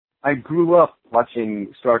I grew up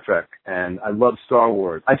watching Star Trek, and I love Star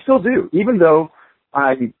Wars. I still do, even though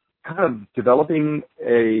I'm kind of developing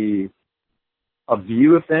a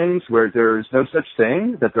view of things where there's no such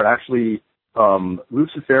thing, that they're actually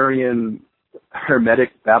Luciferian,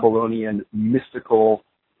 Hermetic, Babylonian, mystical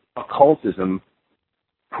occultism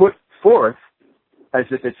put forth as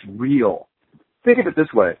if it's real. Think of it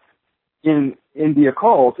this way. In the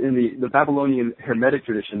occult, in the Babylonian Hermetic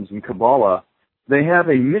traditions in Kabbalah, they have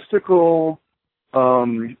a mystical,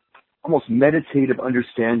 almost meditative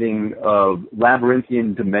understanding of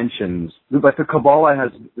labyrinthian dimensions. Like the Kabbalah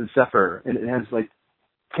has the Sefer, and it has like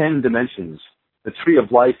 10 dimensions, the tree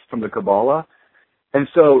of life from the Kabbalah. And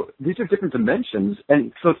so these are different dimensions.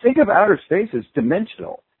 And so think of outer space as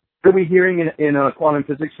dimensional. What are we hearing in quantum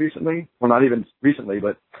physics recently? Well, not even recently,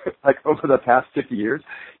 but like over the past 50 years.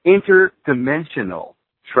 Interdimensional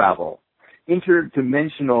travel.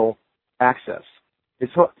 Interdimensional access.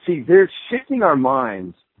 They're shifting our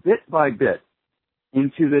minds bit by bit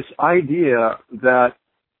into this idea that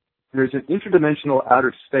there's an interdimensional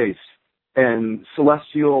outer space and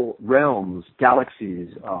celestial realms, galaxies,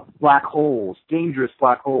 black holes, dangerous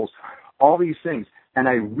black holes, all these things. And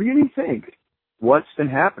I really think what's been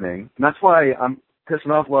happening, and that's why I'm pissing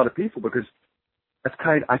off a lot of people, because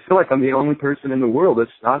I feel like I'm the only person in the world that's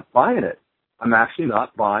not buying it. I'm actually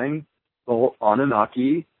not buying the whole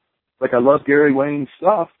Anunnaki. Like, I love Gary Wayne's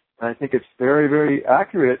stuff, and I think it's very, very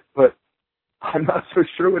accurate, but I'm not so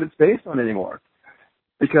sure what it's based on anymore.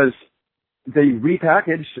 Because they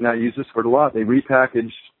repackaged, and I use this word a lot, they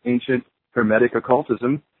repackaged ancient Hermetic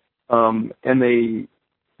occultism, and they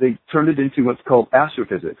turned it into what's called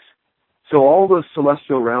astrophysics. So all those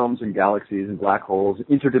celestial realms and galaxies and black holes,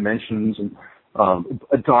 interdimensions, and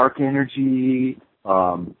a dark energy,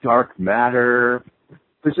 dark matter,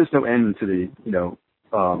 there's just no end to the,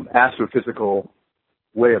 astrophysical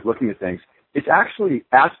way of looking at things. It's actually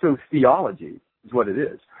astrotheology is what it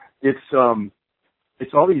is. It's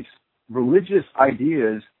all these religious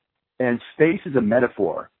ideas, and space is a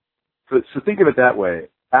metaphor. So think of it that way.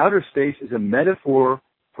 Outer space is a metaphor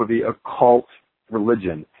for the occult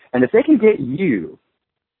religion. And if they can get you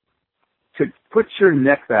to put your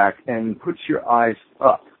neck back and put your eyes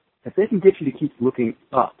up, if they can get you to keep looking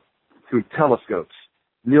up through telescopes,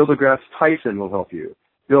 Neil deGrasse Tyson will help you.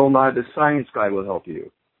 Bill Nye the Science Guy will help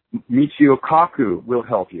you. Michio Kaku will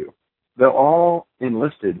help you. They're all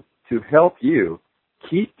enlisted to help you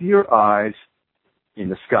keep your eyes in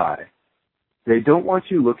the sky. They don't want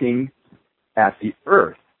you looking at the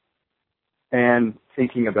earth and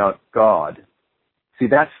thinking about God. See,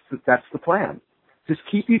 that's the plan. Just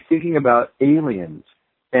keep you thinking about aliens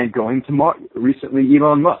and going to Mars. Recently,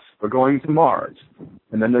 Elon Musk, we're going to Mars.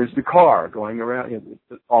 And then there's the car going around,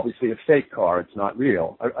 obviously a fake car, it's not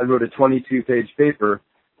real. I wrote a 22-page paper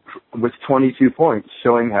with 22 points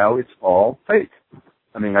showing how it's all fake.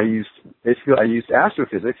 I mean, I used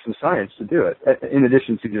astrophysics and science to do it, in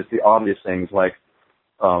addition to just the obvious things like,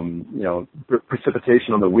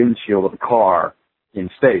 precipitation on the windshield of a car in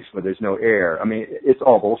space where there's no air. I mean, it's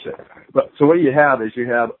all bullshit. But so what you have is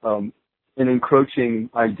an encroaching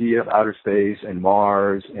idea of outer space and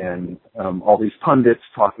Mars and all these pundits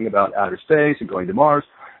talking about outer space and going to Mars,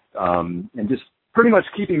 and just pretty much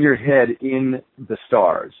keeping your head in the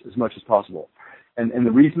stars as much as possible. And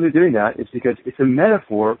the reason they're doing that is because it's a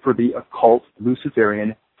metaphor for the occult,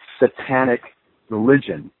 Luciferian, satanic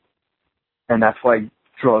religion. And that's why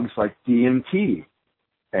drugs like DMT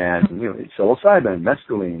and psilocybin,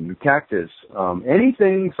 mescaline, cactus,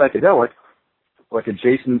 anything psychedelic, like a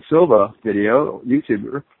Jason Silva video,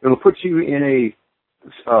 YouTuber, it'll put you in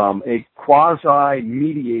a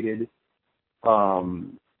quasi-mediated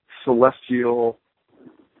celestial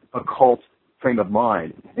occult frame of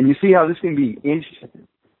mind. And you see how this can be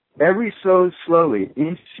every so slowly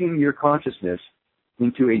inching your consciousness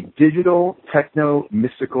into a digital,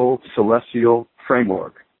 techno-mystical, celestial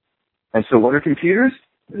framework. And so what are computers?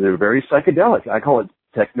 They're very psychedelic. I call it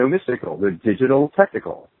techno-mystical. They're digital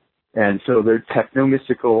technical. And so they're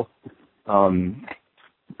techno-mystical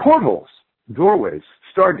portals, doorways,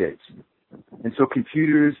 stargates. And so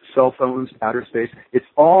computers, cell phones, outer space, it's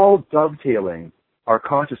all dovetailing our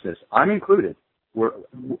consciousness, I'm included, where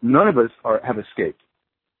none of us have escaped,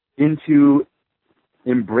 into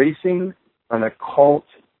embracing an occult,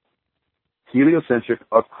 heliocentric,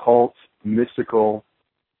 occult, mystical,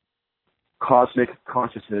 cosmic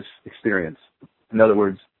consciousness experience. In other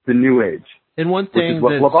words, the New Age. And one thing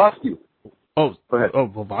which is what Blavatsky. Oh, go ahead. Oh,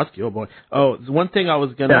 Blavatsky. Oh boy. Oh, one thing I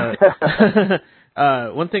was gonna.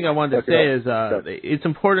 One thing I wanted to say is it's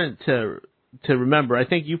important to to remember. I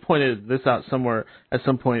think you pointed this out somewhere at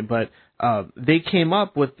some point, but they came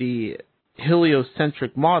up with the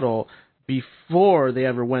heliocentric model before they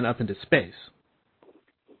ever went up into space.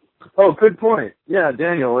 Oh, good point. Yeah,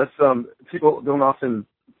 Daniel, that's people don't often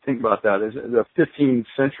think about that. The 15th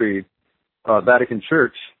century Vatican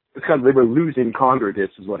Church, it's kind of, they were losing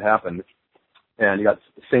congregates is what happened. And you got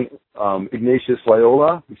Saint Ignatius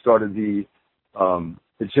Loyola, who started the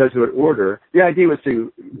Jesuit order. The idea was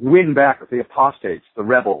to win back the apostates, the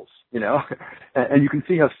rebels, you know. And you can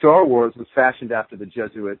see how Star Wars was fashioned after the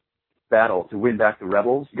Jesuit battle to win back the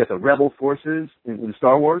rebels. You got the rebel forces in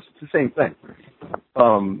Star Wars. It's the same thing.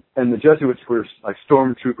 And the Jesuits were like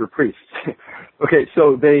stormtrooper priests. Okay,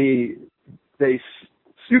 so they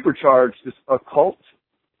supercharged this occult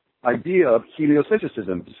idea of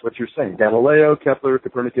heliocentrism, is what you're saying. Galileo, Kepler,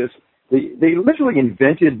 Copernicus, they literally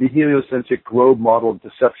invented the heliocentric globe model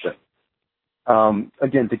deception,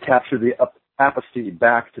 again, to capture the apostate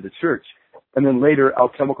back to the church. And then later,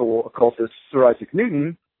 alchemical occultist Sir Isaac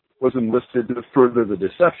Newton was enlisted to further the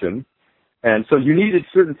deception. And so you needed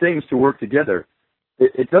certain things to work together.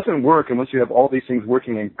 It doesn't work unless you have all these things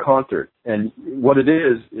working in concert. And what it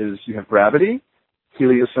is you have gravity,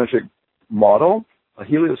 heliocentric model, a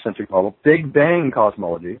heliocentric model, Big Bang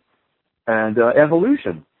cosmology, and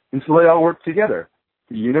evolution. And so they all work together.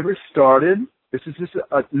 The universe started, this is just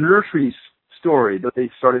a nursery story that they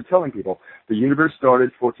started telling people. The universe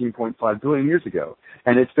started 14.5 billion years ago,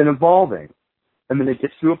 and it's been evolving. And then it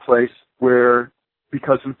gets to a place where,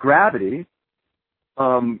 because of gravity,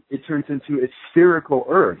 it turns into a spherical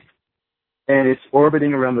Earth, and it's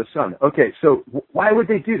orbiting around the sun. Okay, so why would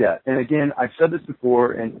they do that? And again, I've said this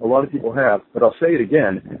before, and a lot of people have, but I'll say it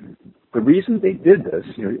again. The reason they did this,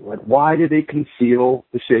 you know, like why did they conceal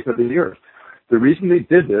the shape of the Earth? The reason they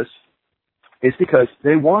did this is because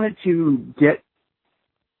they wanted to get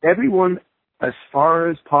everyone as far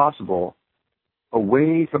as possible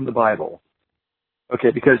away from the Bible.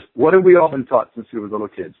 Okay, because what have we all been taught since we were little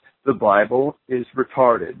kids? The Bible is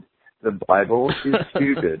retarded. The Bible is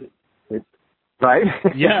stupid. Right?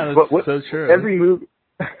 Yeah, that's so true.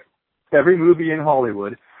 Every movie in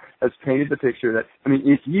Hollywood has painted the picture that, I mean,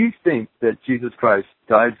 if you think that Jesus Christ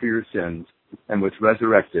died for your sins and was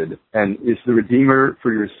resurrected and is the Redeemer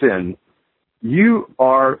for your sin, you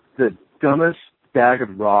are the dumbest bag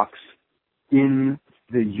of rocks in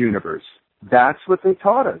the universe. That's what they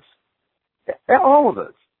taught us. All of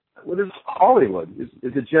us. What is Hollywood?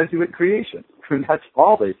 Is a Jesuit creation. I mean, that's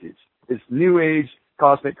all they teach. It's New Age,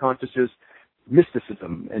 cosmic consciousness,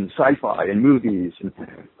 mysticism, and sci-fi, and movies.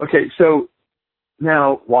 Okay, so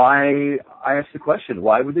now why, I asked the question,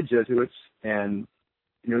 why would the Jesuits, and,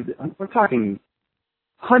 you know, we're talking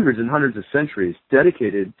hundreds and hundreds of centuries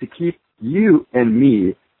dedicated to keep you and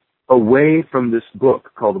me away from this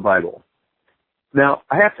book called the Bible. Now,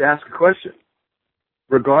 I have to ask a question.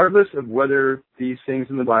 Regardless of whether these things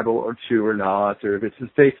in the Bible are true or not, or if it's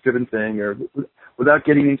a faith-driven thing, or without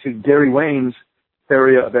getting into Gary Wayne's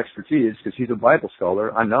area of expertise, because he's a Bible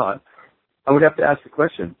scholar, I'm not, I would have to ask the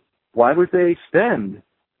question, why would they spend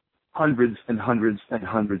hundreds and hundreds and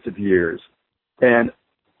hundreds of years and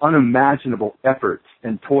unimaginable efforts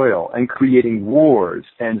and toil and creating wars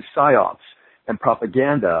and psyops and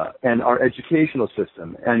propaganda and our educational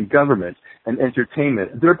system and government and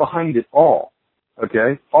entertainment? They're behind it all.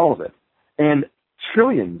 Okay, all of it, and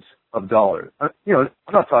trillions of dollars. You know,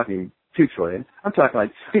 I'm not talking $2 trillion. I'm talking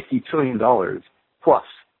like $50 trillion plus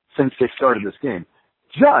since they started this game,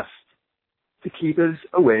 just to keep us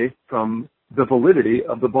away from the validity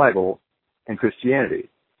of the Bible and Christianity.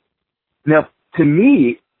 Now, to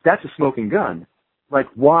me, that's a smoking gun. Like,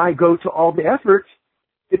 why go to all the effort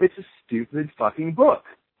if it's a stupid fucking book?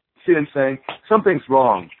 See what I'm saying? Something's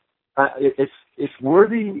wrong. It's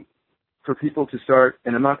worthy for people to start,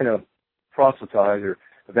 and I'm not going to proselytize or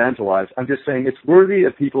evangelize. I'm just saying it's worthy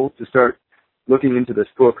of people to start looking into this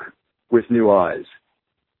book with new eyes.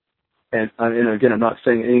 And again, I'm not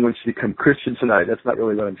saying anyone should become Christian tonight. That's not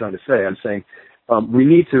really what I'm trying to say. I'm saying we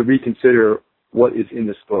need to reconsider what is in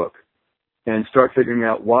this book and start figuring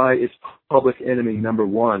out why it's public enemy number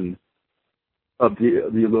one of the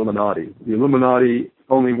Illuminati. The Illuminati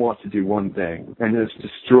only want to do one thing, and it's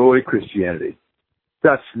destroy Christianity.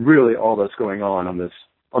 That's really all that's going on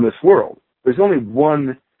this world. There's only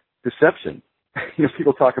one deception. You know,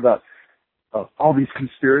 people talk about all these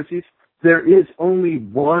conspiracies. There is only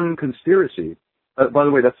one conspiracy. By the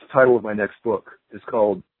way, that's the title of my next book. It's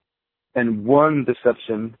called "And One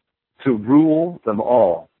Deception to Rule Them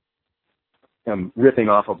All." I'm ripping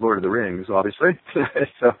off of Lord of the Rings, obviously.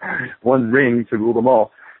 So, one ring to rule them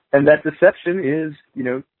all. And that deception is, you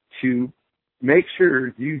know, to make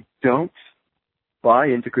sure you don't buy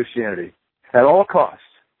into Christianity at all costs.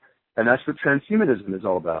 And that's what transhumanism is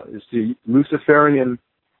all about, is the Luciferian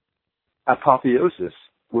apotheosis,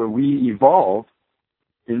 where we evolve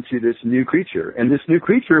into this new creature. And this new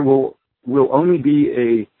creature will only be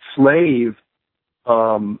a slave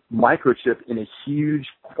microchip in a huge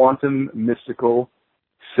quantum mystical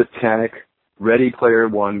satanic Ready Player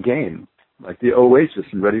One game, like the Oasis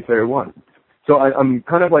in Ready Player One. So I'm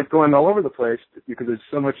kind of like going all over the place because there's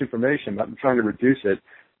so much information. I'm trying to reduce it,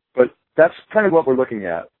 but that's kind of what we're looking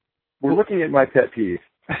at. We're looking at my pet peeve.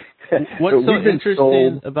 What's so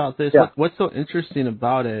interesting about this? Yeah. What's so interesting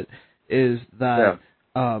about it is that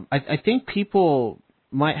I think people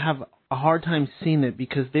might have a hard time seeing it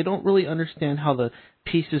because they don't really understand how the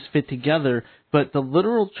pieces fit together. But the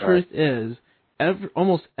literal truth is,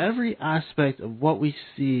 almost every aspect of what we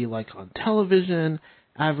see, like on television,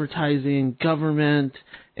 advertising, government,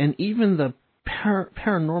 and even the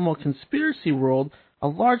paranormal conspiracy world, a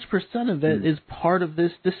large percent of it is part of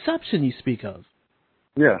this deception you speak of.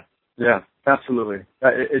 Yeah, absolutely.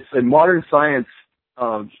 It's a modern science.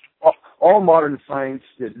 All modern science,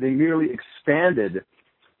 they merely expanded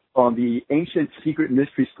on the ancient secret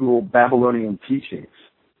mystery school Babylonian teachings.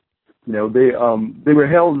 You know, they were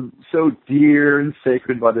held so dear and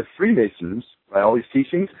sacred by the Freemasons, by all these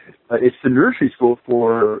teachings. It's the nursery school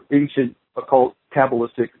for ancient occult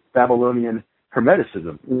Kabbalistic Babylonian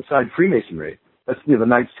Hermeticism inside Freemasonry. That's, the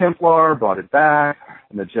Knights Templar brought it back,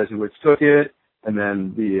 and the Jesuits took it, and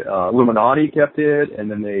then the Illuminati kept it, and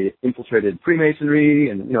then they infiltrated Freemasonry,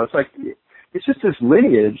 and it's just this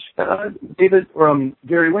lineage.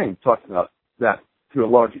 Gary Wayne talks about that to a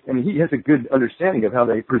large. I mean, he has a good understanding of how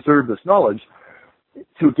they preserve this knowledge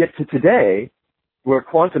to get to today, where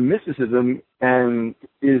quantum mysticism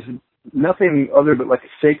is nothing other but like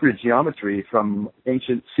sacred geometry from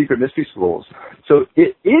ancient secret mystery schools. So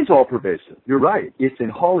it is all pervasive. You're right. It's in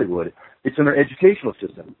Hollywood. It's in our educational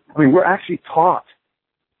system. I mean, we're actually taught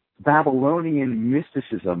Babylonian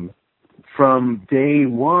mysticism from day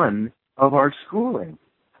one of our schooling.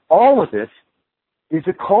 All of it is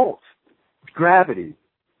occult. Gravity,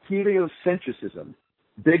 heliocentrism,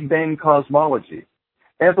 Big Bang cosmology,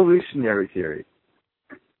 evolutionary theory.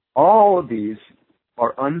 All of these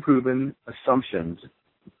are unproven assumptions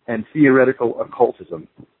and theoretical occultism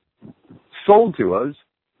sold to us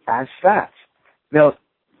as fact. Now,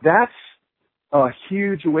 that's a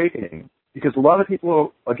huge awakening because a lot of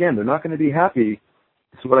people, again, they're not going to be happy.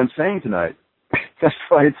 That's what I'm saying tonight. That's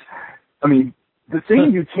why the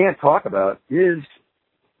thing you can't talk about is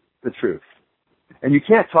the truth. And you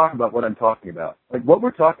can't talk about what I'm talking about. Like what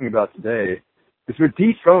we're talking about today is we're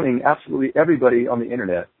dethroning absolutely everybody on the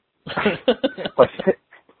internet.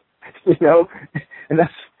 And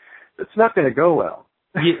that's not going to go well.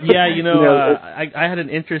 Yeah, I had an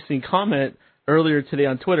interesting comment earlier today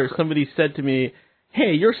on Twitter. Somebody said to me,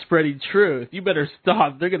 "Hey, you're spreading truth. You better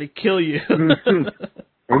stop. They're going to kill you."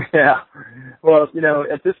 Yeah. Well,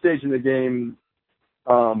 at this stage in the game,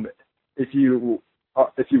 if you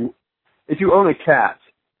own a cat,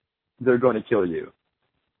 they're going to kill you.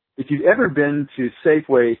 If you've ever been to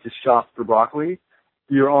Safeway to shop for broccoli,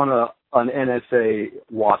 you're on an NSA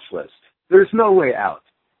watch list. There's no way out.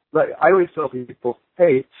 Like I always tell people,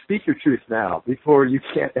 hey, speak your truth now before you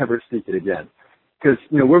can't ever speak it again. Because,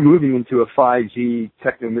 we're moving into a 5G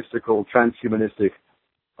techno-mystical, transhumanistic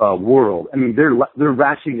world. I mean, they're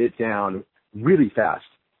ratcheting it down really fast.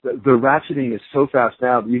 The ratcheting is so fast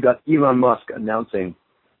now that you got Elon Musk announcing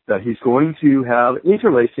that he's going to have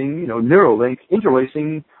interlacing, Neuralink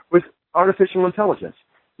interlacing with artificial intelligence.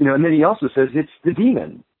 And then he also says it's the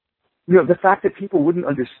demon. The fact that people wouldn't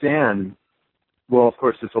understand, well, of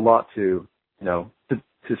course, it's a lot to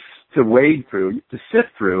wade through, to sift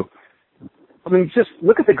through. I mean, just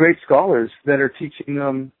look at the great scholars that are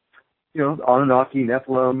teaching, Anunnaki,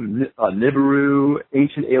 Nephilim, Nibiru,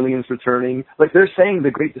 ancient aliens returning. Like they're saying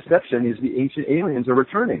the great deception is the ancient aliens are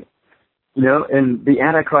returning, and the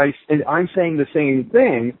Antichrist. And I'm saying the same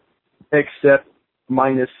thing, except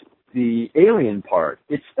minus the alien part.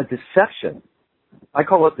 It's a deception. I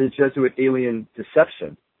call it the Jesuit alien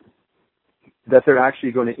deception. That they're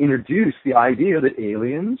actually going to introduce the idea that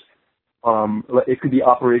aliens, it could be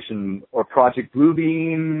Operation or Project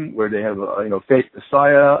Bluebeam, where they have a fake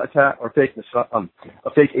Messiah attack or a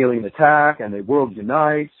fake alien attack, and the world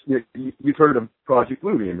unites. You've heard of Project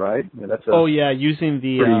Bluebeam, right? Using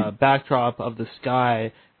the backdrop of the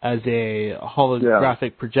sky as a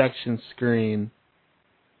holographic projection screen.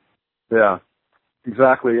 Yeah,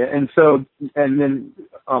 exactly. And so, and then,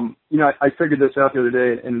 I figured this out the other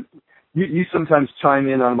day, and you sometimes chime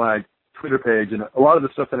in on my Twitter page, and a lot of the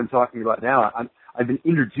stuff that I'm talking about now, I've been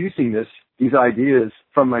introducing this these ideas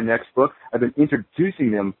from my next book. I've been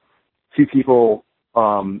introducing them to people,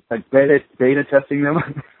 like beta testing them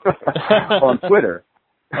on Twitter.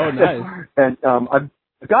 Oh, nice. And I've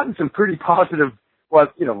gotten some pretty positive, well,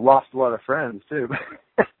 lost a lot of friends too.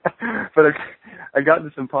 But I've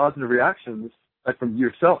gotten some positive reactions, like from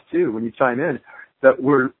yourself too, when you chime in, that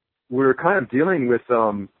we're kind of dealing with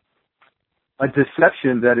a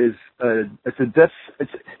deception that is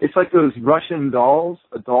it's like those Russian dolls,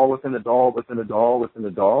 a doll within a doll within a doll within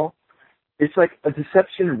a doll. It's like a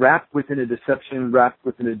deception wrapped within a deception wrapped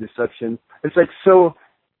within a deception. It's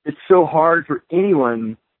so hard for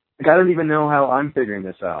anyone. Like, I don't even know how I'm figuring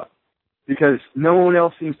this out, because no one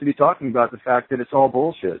else seems to be talking about the fact that it's all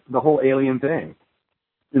bullshit, the whole alien thing,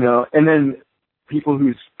 and then people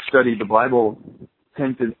who study the Bible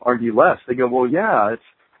tend to argue less. They go, well, yeah,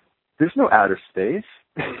 there's no outer space.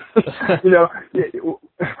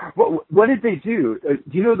 What did they do?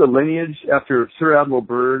 Do you know the lineage after Sir Admiral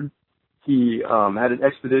Byrd? He had an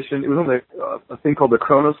expedition. It was on a thing called the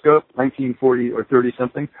Chronoscope, 1940 or 30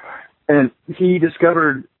 something, and he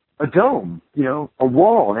discovered a dome, a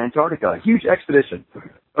wall in Antarctica, a huge expedition.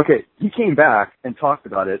 Okay, he came back and talked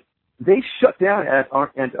about it. They shut down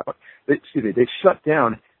they shut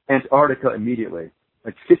down Antarctica immediately.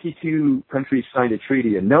 Like 52 countries signed a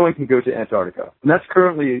treaty, and no one can go to Antarctica. And that's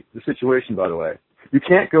currently the situation, by the way. You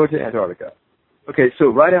can't go to Antarctica. Okay, so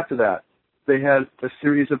right after that, they had a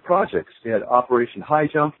series of projects. They had Operation High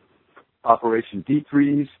Jump, Operation Deep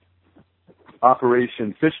Freeze,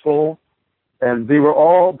 Operation Fishbowl, and they were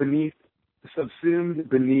all subsumed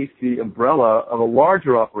beneath the umbrella of a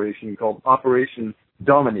larger operation called Operation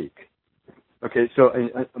Dominique. Okay, so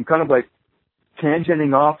I'm kind of like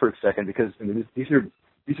tangenting off for a second, because these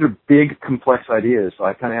are big, complex ideas, so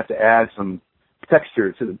I kind of have to add some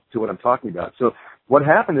texture to what I'm talking about. So what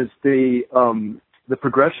happened is the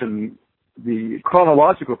progression, the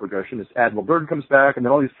chronological progression, is Admiral Byrd comes back, and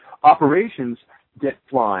then all these operations get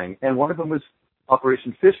flying, and one of them was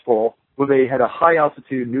Operation Fishbowl, where they had a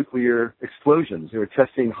high-altitude nuclear explosions. They were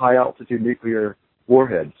testing high-altitude nuclear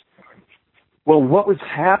warheads. Well, what was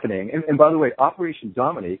happening, and by the way, Operation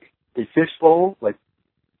Dominique, a fishbowl, like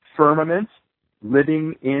firmament,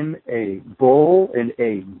 living in a bowl, in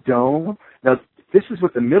a dome. Now, this is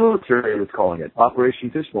what the military was calling it,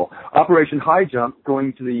 Operation Fishbowl. Operation High Jump,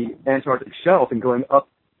 going to the Antarctic shelf and going up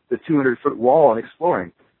the 200-foot wall and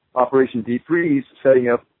exploring. Operation Deep Freeze, setting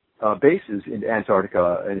up bases in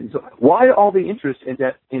Antarctica. And so why all the interest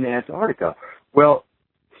in Antarctica? Well,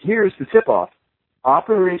 here's the tip-off.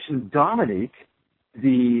 Operation Dominique,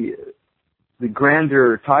 the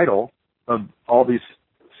grander title of all these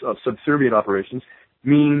subservient operations,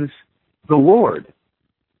 means the Lord.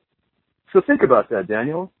 So think about that,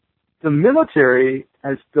 Daniel. The military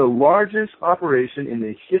has the largest operation in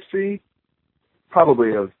the history,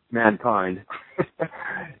 probably of mankind.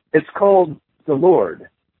 It's called the Lord.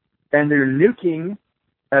 And they're nuking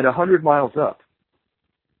at 100 miles up.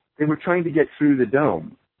 They were trying to get through the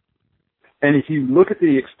dome. And if you look at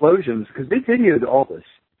the explosions, because they videoed all this.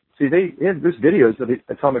 See, there's videos of the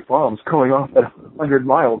atomic bombs going off at 100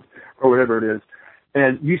 miles or whatever it is.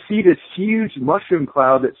 And you see this huge mushroom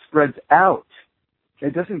cloud that spreads out.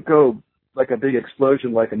 It doesn't go like a big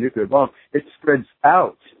explosion like a nuclear bomb. It spreads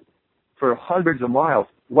out for hundreds of miles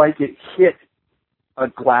like it hit a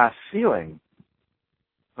glass ceiling.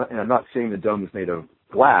 And I'm not saying the dome is made of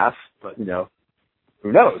glass, but,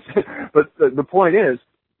 who knows? But the point is,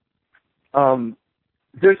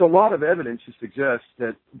 there's a lot of evidence to suggest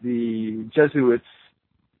that the Jesuits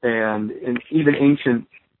and even ancient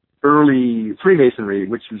early Freemasonry,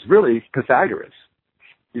 which was really Pythagoras,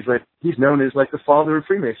 he's known as like the father of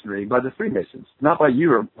Freemasonry by the Freemasons, not by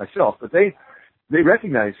you or myself, but they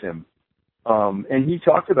recognize him. And he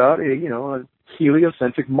talked about a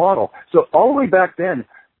heliocentric model. So all the way back then,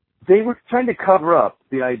 they were trying to cover up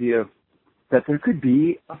the idea that there could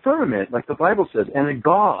be a firmament, like the Bible says, and a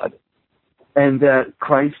God, and that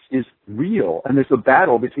Christ is real, and there's a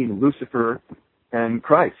battle between Lucifer and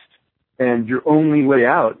Christ, and your only way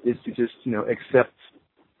out is to just, accept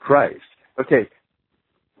Christ. Okay,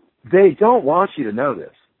 they don't want you to know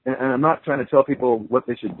this, and I'm not trying to tell people what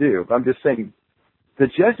they should do, but I'm just saying the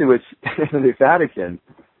Jesuits and the Vatican,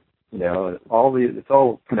 it's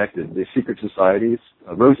all connected. The secret societies,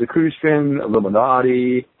 Rosicrucian,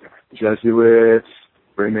 Illuminati, Jesuits,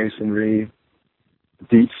 Freemasonry,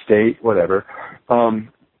 Deep State, whatever.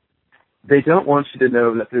 They don't want you to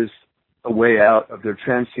know that there's a way out of their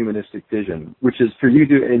transhumanistic vision, which is for you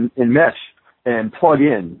to enmesh and plug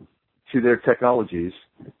in to their technologies,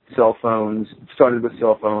 cell phones. It started with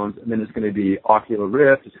cell phones, and then it's going to be Oculus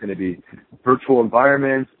Rift. It's going to be virtual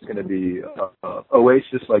environments. It's going to be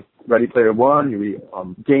Oasis, like Ready Player One. You'll be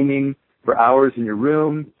gaming for hours in your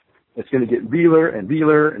room. It's going to get realer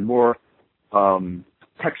and more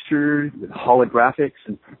textured with holographics,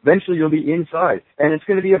 and eventually you'll be inside. And it's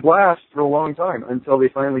going to be a blast for a long time until they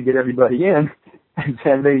finally get everybody in, and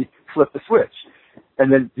then they flip the switch.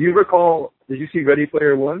 And then, do you recall, did you see Ready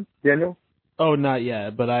Player One, Daniel? Oh, not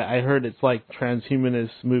yet, but I heard it's like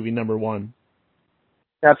transhumanist movie number one.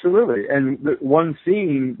 Absolutely. And the one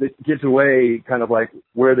scene that gives away kind of like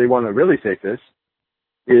where they want to really take this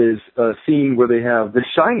is a scene where they have The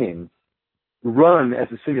Shining run as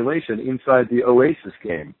a simulation inside the Oasis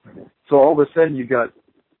game. So all of a sudden you've got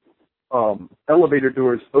elevator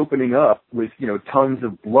doors opening up with, tons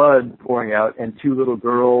of blood pouring out and two little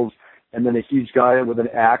girls and then a huge guy with an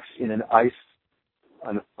axe in an ice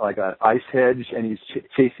hedge, and he's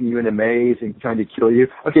chasing you in a maze and trying to kill you.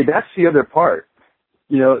 Okay, that's the other part.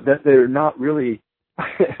 That they're not really,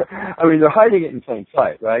 I mean, they're hiding it in plain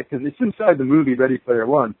sight, right? Because it's inside the movie Ready Player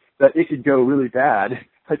One that it could go really bad.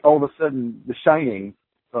 Like all of a sudden, The Shining,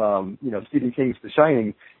 Stephen King's The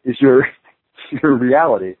Shining is your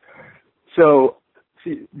reality. So,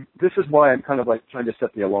 see, this is why I'm kind of like trying to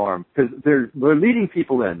set the alarm, because they're leading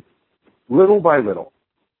people in, little by little.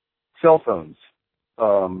 Cell phones,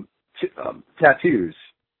 tattoos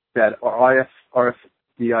that are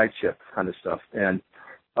RFID chip kind of stuff, and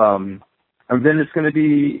then it's going to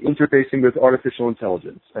be interfacing with artificial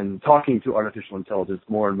intelligence and talking to artificial intelligence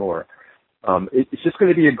more and more. It's just going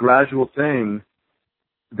to be a gradual thing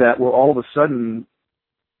that will all of a sudden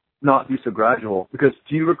not be so gradual. Because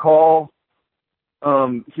do you recall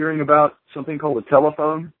hearing about something called a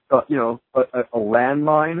telephone? A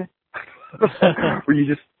landline, where you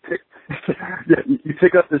just you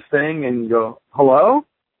pick up this thing and you go, hello?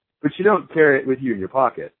 But you don't carry it with you in your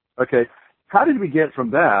pocket. Okay. How did we get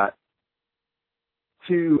from that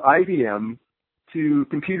to IBM, to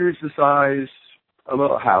computers the size of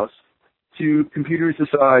a house, to computers the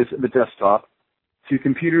size of a desktop, to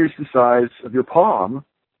computers the size of your palm?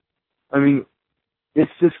 I mean,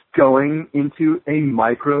 it's just going into a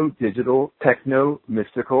micro-digital,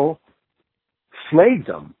 techno-mystical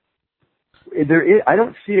slavedom. I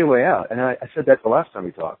don't see a way out, and I said that the last time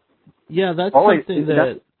we talked. Yeah, that's something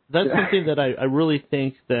that I really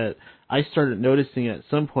think that I started noticing at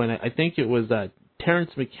some point. I think it was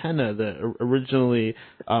Terence McKenna that originally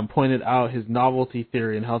pointed out his novelty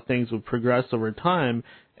theory and how things would progress over time.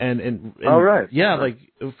 And all right. Yeah, like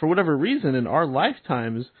for whatever reason in our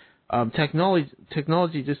lifetimes,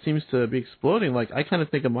 technology just seems to be exploding. Like I kind of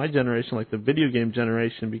think of my generation like the video game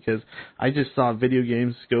generation, because I just saw video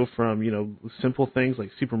games go from, simple things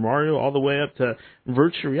like Super Mario all the way up to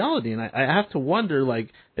virtual reality. And I have to wonder,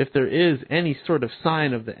 like, if there is any sort of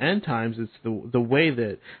sign of the end times, it's the way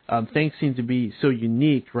that things seem to be so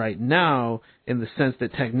unique right now, in the sense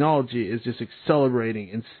that technology is just accelerating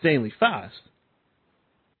insanely fast.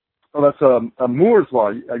 Well, that's a Moore's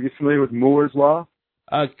Law. Are you familiar with Moore's Law?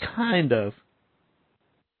 Kind of.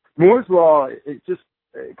 Moore's Law, it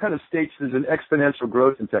kind of states there's an exponential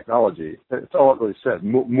growth in technology. That's all it really says.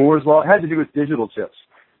 Moore's Law, it had to do with digital chips.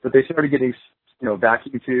 But they started getting,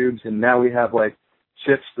 vacuum tubes, and now we have, like,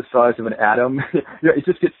 chips the size of an atom. It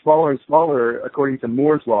just gets smaller and smaller according to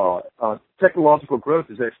Moore's Law. Technological growth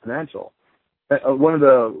is exponential. One of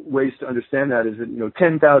the ways to understand that is that,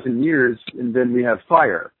 10,000 years, and then we have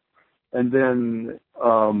fire. And then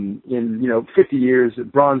in 50 years,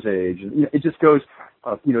 Bronze Age, and it just goes,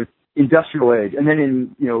 Industrial Age, and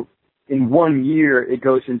then in 1 year it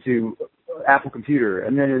goes into Apple Computer,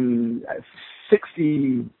 and then in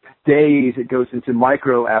 60 days it goes into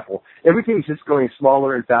Micro Apple. Everything's just going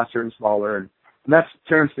smaller and faster and smaller, and that's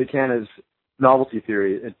Terence McKenna's novelty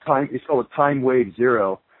theory. It's called a time wave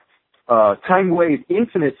zero, time wave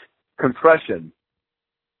infinite compression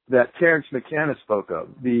that Terence McKenna spoke of,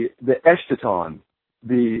 the eschaton,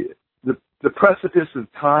 the precipice of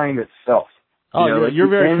time itself. Oh, you're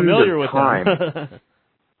very familiar with time.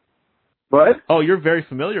 What? Oh, you're very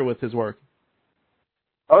familiar with his work.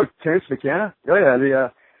 Oh, Terence McKenna? Oh yeah,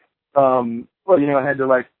 I had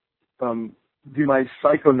to do my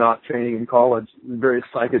psychonaut training in college, various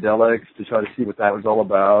psychedelics to try to see what that was all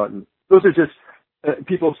about. And those are just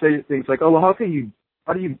people say things like, "Oh, well, how do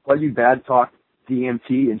you bad talk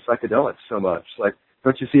DMT and psychedelics so much? Like,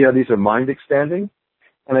 don't you see how these are mind expanding?"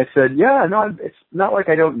 And I said, yeah, no, it's not like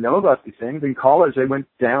I don't know about these things. In college, I went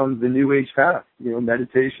down the New Age path,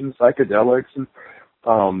 meditation, psychedelics,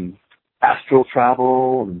 and astral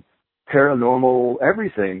travel, and paranormal,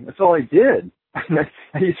 everything. That's all I did. And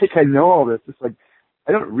you think I know all this. It's like,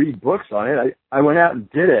 I don't read books on it. I went out and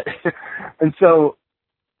did it. And so,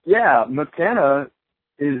 yeah, McKenna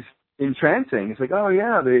is entrancing. It's like, oh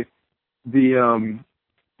yeah, the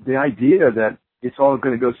idea that it's all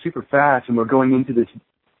going to go super fast and we're going into this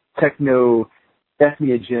techno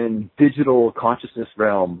ethnogen digital consciousness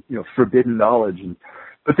realm, forbidden knowledge.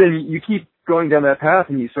 But then you keep going down that path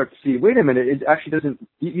and you start to see, wait a minute, it actually doesn't,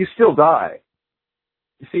 you still die.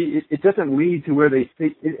 You see, it doesn't lead to where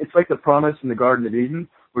it's like the promise in the Garden of Eden,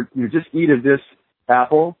 where you just eat of this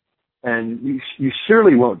apple and you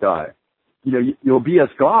surely won't die. You'll be as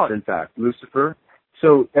God, in fact, Lucifer.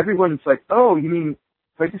 So everyone's like, oh, you mean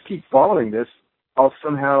if I just keep following this, I'll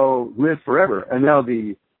somehow live forever. And now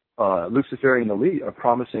the Luciferian elite are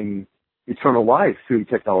promising eternal life through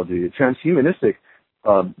technology, transhumanistic,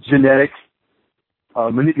 genetic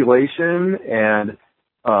manipulation, and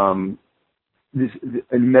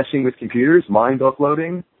messing with computers, mind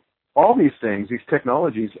uploading. All these things, these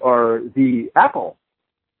technologies are the apple.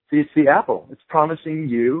 See, it's the apple. It's promising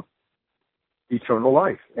you eternal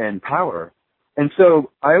life and power. And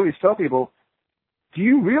so I always tell people, do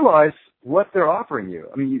you realize what they're offering you?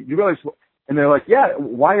 I mean, you realize, and they're like, yeah,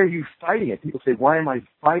 why are you fighting it? People say, why am I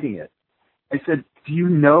fighting it? I said, do you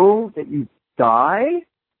know that you die?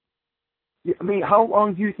 I mean, how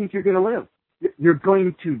long do you think you're going to live? You're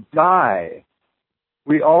going to die.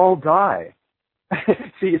 We all die.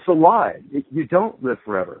 See, it's a lie. You don't live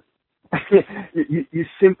forever. You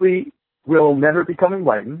simply will never become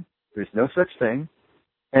enlightened. There's no such thing.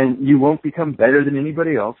 And you won't become better than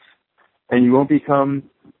anybody else. And you won't become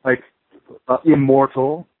like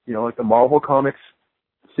immortal, like the Marvel Comics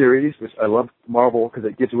series, which I love Marvel because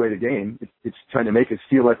it gives away the game. It's trying to make us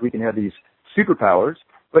feel like we can have these superpowers,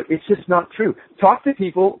 but it's just not true. Talk to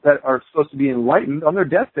people that are supposed to be enlightened on their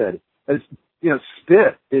deathbed. As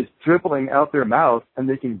spit is dribbling out their mouth and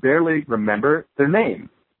they can barely remember their name.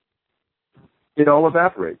 It all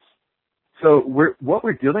evaporates. So what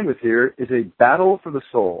we're dealing with here is a battle for the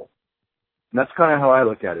soul. And that's kind of how I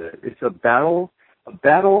look at it. It's a battle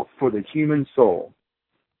for the human soul.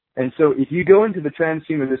 And so if you go into the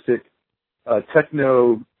transhumanistic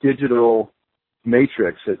techno-digital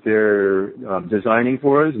matrix that they're designing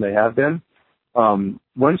for us, and they have been,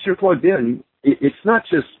 once you're plugged in, it's not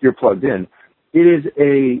just you're plugged in. It is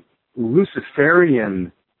a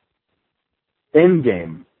Luciferian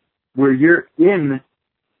endgame where you're in,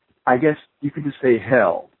 I guess you could just say,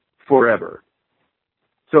 hell forever.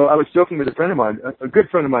 So I was joking with a friend of mine, a good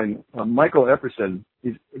friend of mine, Michael Epperson.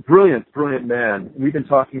 He's a brilliant, brilliant man. We've been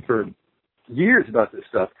talking for years about this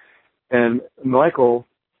stuff. And Michael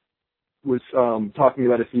was talking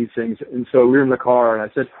about a few things. And so we were in the car, and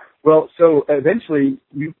I said, well, so eventually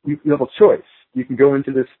you have a choice. You can go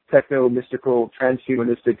into this techno-mystical,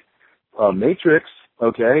 transhumanistic matrix,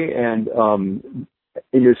 okay, and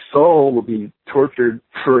your soul will be tortured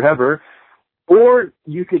forever, or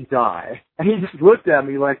you could die. And he just looked at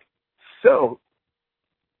me like, so,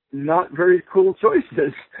 not very cool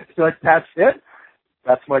choices. He's like, that's it?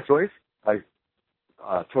 That's my choice?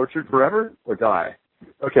 Tortured forever or die?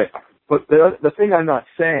 Okay, but the thing I'm not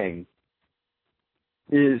saying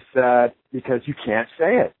is that because you can't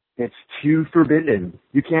say it. It's too forbidden.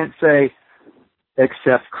 You can't say,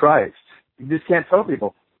 accept Christ. You just can't tell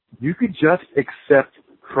people. You could just accept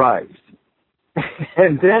Christ.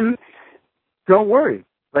 And then, don't worry.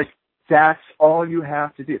 Like, that's all you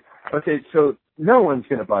have to do. Okay, so no one's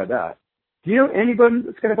going to buy that. Do you know anybody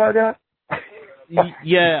that's going to buy that?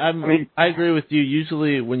 Yeah, I agree with you.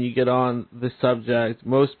 Usually when you get on the subject,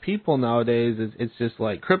 most people nowadays, it's just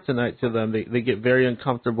like kryptonite to them. They get very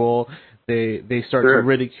uncomfortable. They start to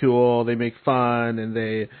ridicule. They make fun, and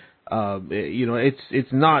they,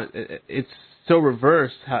 it's so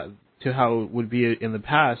reversed to how it would be in the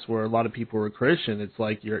past, where a lot of people were Christian. It's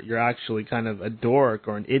like you're actually kind of a dork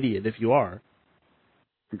or an idiot if you are.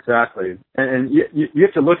 Exactly, and you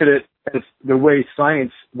have to look at it as the way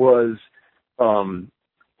science was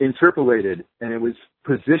interpolated, and it was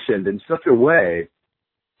positioned in such a way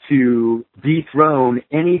to dethrone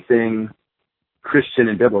anything Christian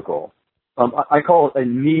and biblical. I call it a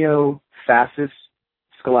neo-fascist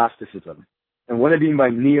scholasticism. And what I mean by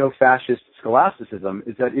neo-fascist scholasticism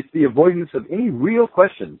is that it's the avoidance of any real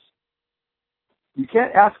questions. You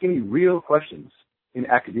can't ask any real questions in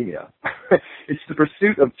academia. It's the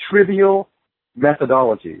pursuit of trivial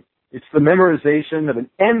methodology. It's the memorization of an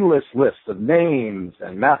endless list of names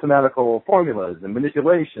and mathematical formulas and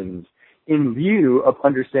manipulations in view of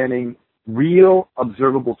understanding real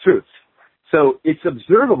observable truths. So it's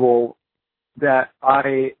observable that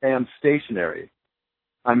I am stationary.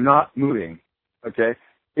 I'm not moving, okay?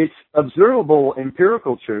 It's observable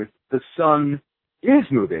empirical truth. The sun is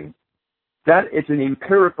moving. That it's an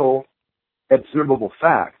empirical, observable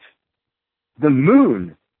fact. The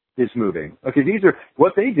moon is moving. Okay,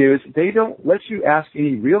 what they do is they don't let you ask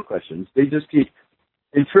any real questions. They just keep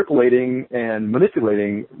interpolating and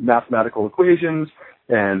manipulating mathematical equations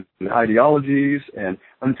and ideologies, and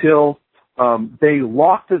until they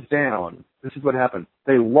locked us down. This is what happened.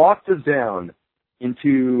 They locked us down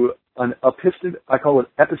into I call it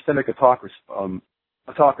epistemic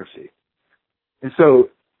autocracy. And so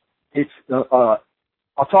it's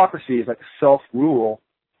autocracy is like self-rule,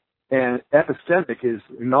 and epistemic is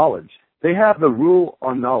knowledge. They have the rule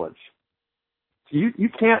on knowledge. So you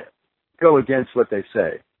can't go against what they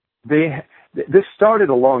say. This started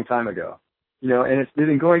a long time ago, and it's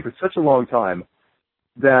been going for such a long time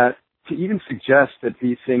that to even suggest that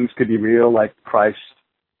these things could be real, like Christ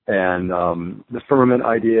and the firmament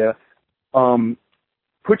idea,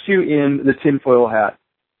 puts you in the tinfoil hat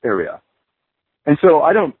area. And so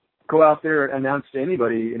I don't go out there and announce to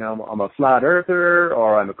anybody, I'm a flat earther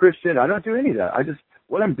or I'm a Christian. I don't do any of that.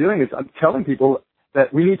 What I'm doing is I'm telling people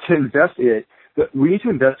that we need to investigate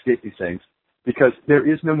these things because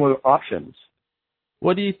there is no more options.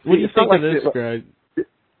 What do you think of this, Greg?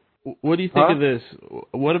 What do you think of this?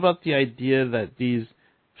 What about the idea that these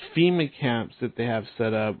FEMA camps that they have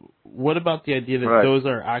set up, what about the idea that those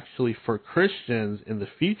are actually for Christians in the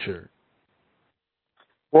future?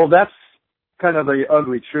 Well, that's kind of the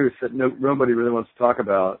ugly truth that nobody really wants to talk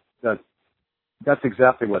about. That's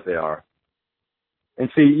exactly what they are. And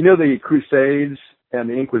see, the Crusades and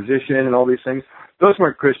the Inquisition and all these things, those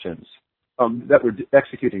weren't Christians that were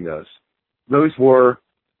executing those. Those were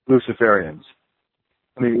Luciferians.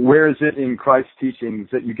 I mean, where is it in Christ's teachings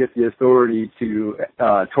that you get the authority to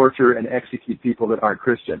torture and execute people that aren't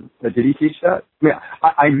Christian? Did he teach that?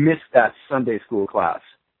 I missed that Sunday school class.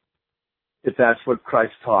 If that's what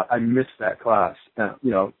Christ taught, I missed that class.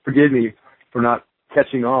 Forgive me for not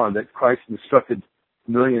catching on that Christ instructed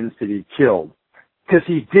millions to be killed, because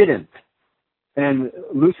he didn't. And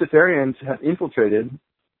Luciferians have infiltrated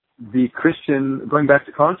the Christian, going back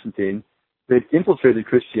to Constantine, they've infiltrated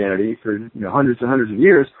Christianity for hundreds and hundreds of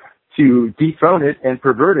years to dethrone it and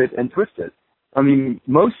pervert it and twist it. I mean,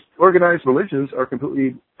 most organized religions are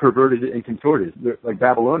completely perverted and contorted. They're like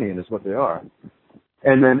Babylonian is what they are.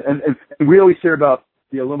 And then and we always hear about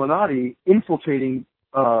the Illuminati infiltrating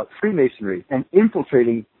Freemasonry and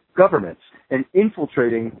infiltrating governments and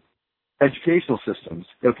infiltrating educational systems.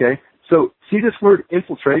 Okay, so see this word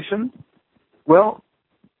infiltration? Well,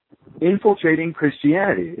 infiltrating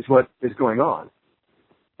Christianity is what is going on.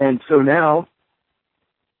 And so now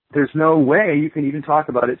there's no way you can even talk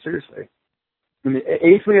about it seriously. I mean,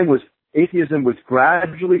 atheism was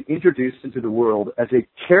gradually introduced into the world as a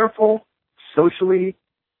careful, socially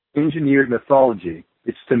engineered mythology.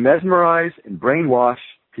 It's to mesmerize and brainwash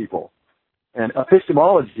people. And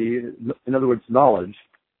epistemology, in other words, knowledge,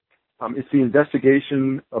 it's the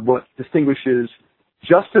investigation of what distinguishes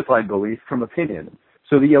justified belief from opinion.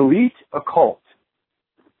 So the elite occult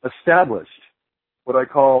established what I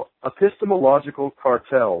call epistemological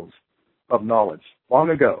cartels of knowledge long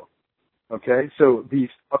ago. Okay, so these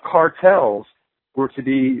cartels were to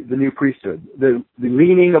be the new priesthood, the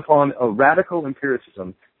leaning upon a radical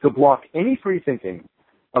empiricism to block any free thinking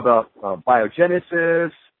about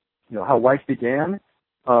biogenesis, how life began,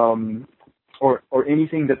 or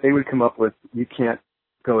anything that they would come up with. You can't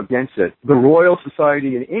go against it. The Royal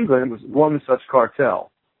Society in England was one such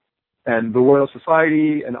cartel. And the Royal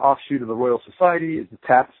Society, an offshoot of the Royal Society, is the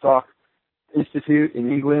Tavistock Institute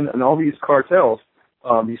in England, and all these cartels,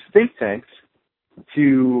 these think tanks,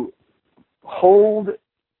 to hold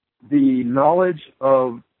the knowledge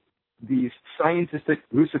of these scientific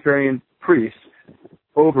Luciferian priests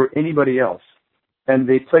over anybody else. And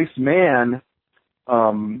they placed man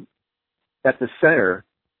at the center,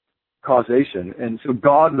 causation. And so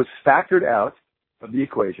God was factored out of the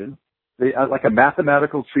equation. They, like a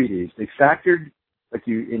mathematical treatise, they factored, like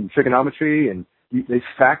you in trigonometry, and they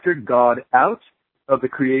factored God out of the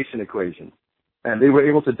creation equation. And they were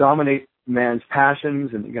able to dominate man's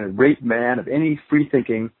passions and rape man of any free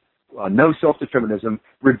thinking, no self-determinism,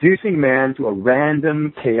 reducing man to a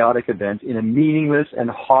random, chaotic event in a meaningless and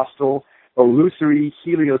hostile, illusory,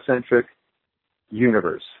 heliocentric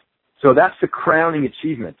universe. So that's the crowning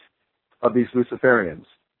achievement of these Luciferians.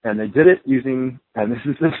 And they did it using, and this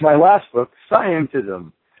is my last book,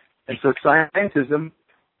 scientism. And so scientism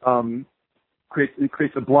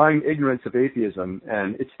creates a blind ignorance of atheism,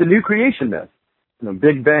 and it's the new creation myth,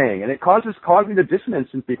 Big Bang, and it causes cognitive dissonance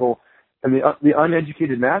in people and the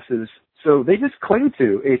uneducated masses. So they just cling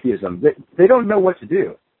to atheism. They don't know what to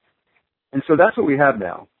do. And so that's what we have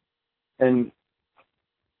now. And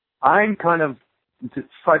I'm kind of, to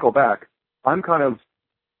cycle back, I'm kind of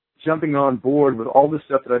jumping on board with all this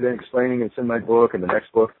stuff that I've been explaining. It's in my book and the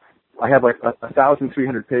next book. I have like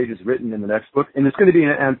 1,300 pages written in the next book, and it's going to be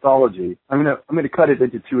an anthology. I'm going to cut it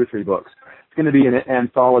into 2 or 3 books. It's going to be an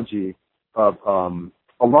anthology of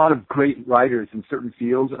a lot of great writers in certain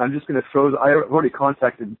fields, and I'm just going to I've already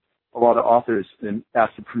contacted a lot of authors and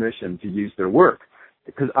asked for permission to use their work,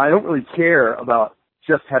 because I don't really care about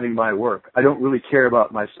just having my work. I don't really care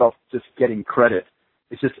about myself just getting credit.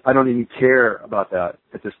 It's just, I don't even care about that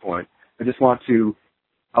at this point.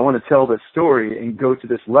 I want to tell this story and go to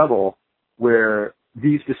this level where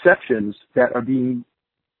these deceptions that are being,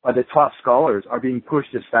 by the top scholars, are being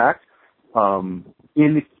pushed as fact in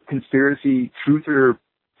the conspiracy truther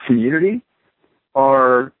community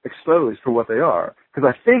are exposed for what they are. Because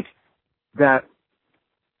I think that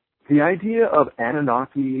the idea of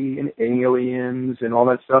Anunnaki and aliens and all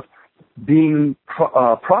that stuff being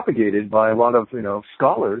propagated by a lot of,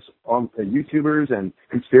 scholars, YouTubers and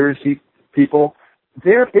conspiracy people,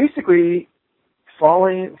 they're basically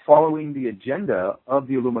following the agenda of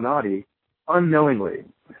the Illuminati unknowingly.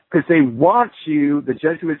 Because they want you, the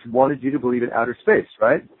Jesuits wanted you to believe in outer space,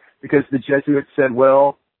 right? Because the Jesuits said,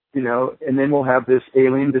 well, and then we'll have this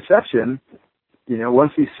alien deception,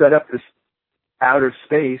 once we set up this outer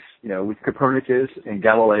space, with Copernicus and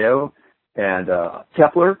Galileo and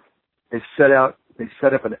Kepler, they set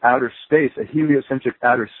up an outer space, a heliocentric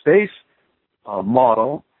outer space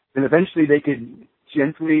model, and eventually they could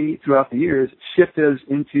gently, throughout the years, shift us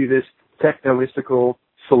into this techno-mystical,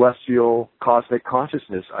 celestial, cosmic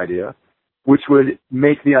consciousness idea, which would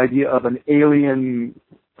make the idea of an alien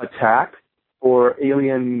attack or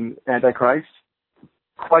alien antichrist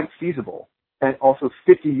quite feasible, and also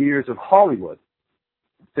 50 years of Hollywood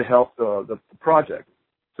to help the project.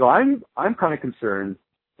 So I'm kind of concerned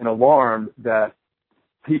and alarmed that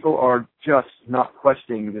people are just not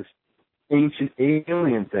questioning this ancient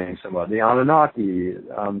alien thing, somewhat. The Anunnaki,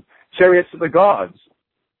 Chariots of the Gods.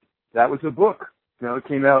 That was a book. It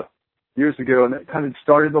came out years ago, and that kind of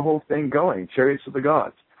started the whole thing going, Chariots of the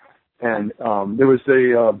Gods. And there was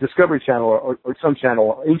a Discovery Channel or some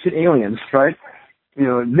channel, Ancient Aliens, right?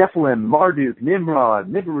 Nephilim, Marduk, Nimrod,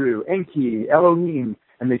 Nibiru, Enki, Elohim,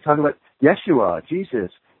 and they talk about Yeshua,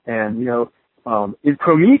 Jesus. And, in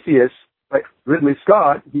Prometheus, like Ridley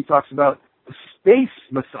Scott, he talks about the space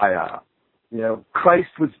Messiah. Christ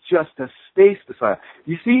was just a space Messiah.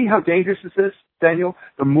 You see how dangerous this is, Daniel?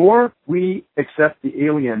 The more we accept the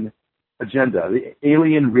alien agenda, the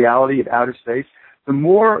alien reality of outer space, the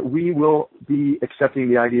more we will be accepting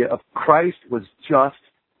the idea of Christ was just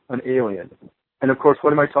an alien. And of course,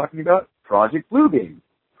 what am I talking about? Project Bluebeam,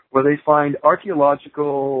 where they find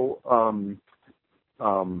archaeological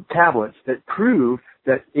tablets that prove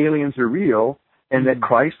that aliens are real and that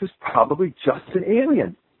Christ was probably just an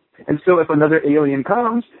alien. And so if another alien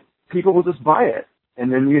comes, people will just buy it.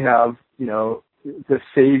 And then you have, the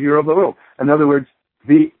savior of the world. In other words,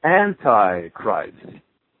 the Antichrist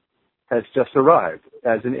has just arrived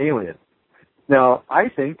as an alien. Now, I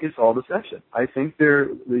think it's all deception. I think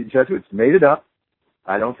the Jesuits made it up.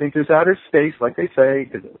 I don't think there's outer space, like they say,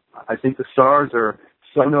 because I think the stars are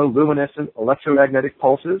sonoluminescent electromagnetic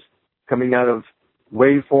pulses coming out of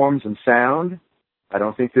waveforms and sound. I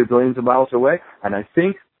don't think they're billions of miles away. And I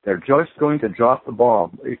think they're just going to drop the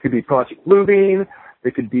bomb. It could be Project Bluebeam.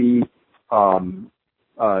 It could be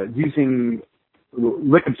using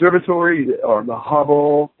Lick Observatory or the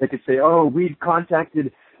Hubble. They could say, we've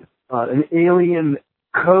contacted an alien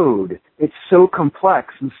code. It's so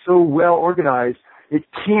complex and so well organized, it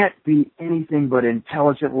can't be anything but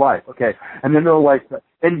intelligent life. Okay, and then they'll like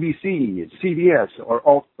NBC, CBS,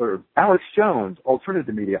 or Alex Jones,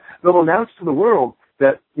 alternative media. They'll announce to the world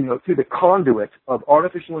that, through the conduit of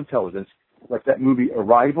artificial intelligence, like that movie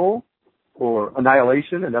Arrival or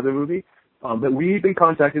Annihilation, another movie, that we've been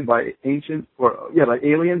contacted by by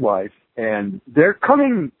alien life, and they're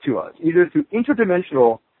coming to us either through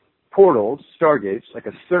interdimensional portals, stargates, like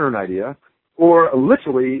a CERN idea, or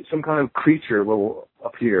literally some kind of creature will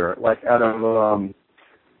appear, like out of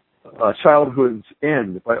Childhood's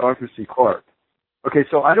End by Arthur C. Clarke. Okay,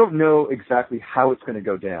 so I don't know exactly how it's going to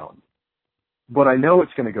go down, but I know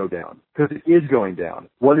it's going to go down, because it is going down.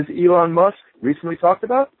 What has Elon Musk recently talked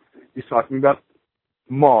about? He's talking about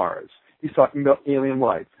Mars. He's talking about alien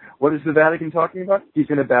life. What is the Vatican talking about? He's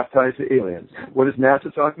going to baptize the aliens. What is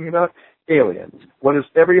NASA talking about? Aliens. What is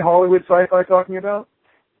every Hollywood sci-fi talking about?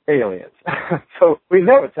 Aliens. So we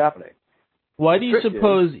know it's happening. Why do you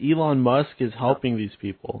suppose Elon Musk is helping these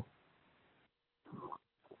people?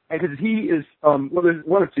 Because he is, there's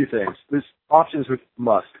one of two things. There's options with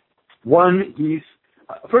Musk. One,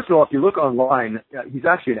 first of all, if you look online, he's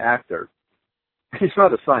actually an actor. He's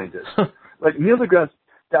not a scientist. Like Neil deGrasse,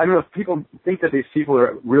 I don't know if people think that these people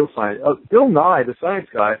are real scientists. Bill Nye, the science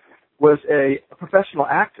guy, was a professional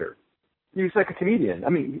actor. He was like a comedian. I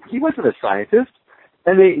mean, he wasn't a scientist.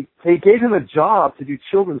 And they gave him a job to do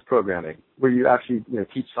children's programming where you actually,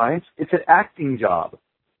 teach science. It's an acting job.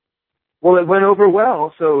 Well, it went over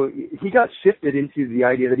well, so he got shifted into the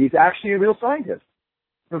idea that he's actually a real scientist.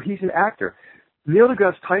 No, he's an actor. Neil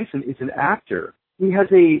deGrasse Tyson is an actor. He has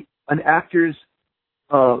an actor's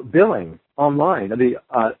billing online. I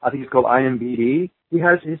think it's called IMDb. He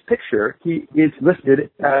has his picture. He is listed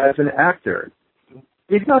as an actor.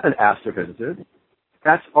 He's not an astrophysicist.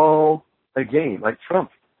 That's all a game, like Trump.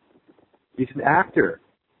 He's an actor.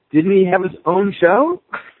 Didn't he have his own show?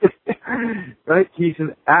 Right? He's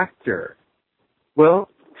an actor. Well,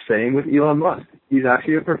 same with Elon Musk. He's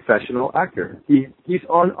actually a professional actor. He's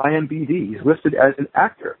on IMDb. He's listed as an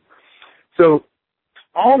actor. So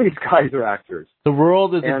all these guys are actors. The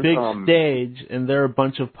world is a big stage, and they're a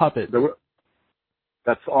bunch of puppets.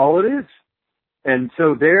 That's all it is. And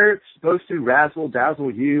so they're supposed to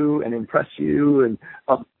razzle-dazzle you and impress you. And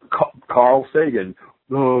Carl Sagan,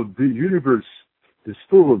 the universe is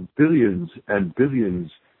full of billions and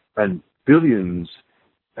billions and billions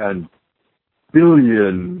and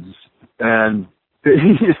billions. And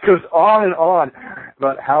he just goes on and on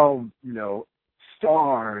about how,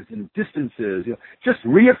 stars and distances, just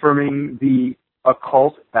reaffirming the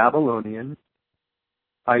occult Babylonian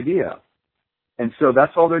idea. And so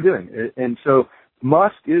that's all they're doing. And so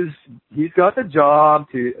Musk he's got the job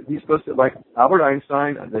he's supposed to, like Albert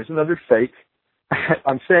Einstein, there's another fake.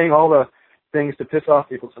 I'm saying all the things to piss off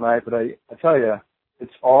people tonight, but I tell you,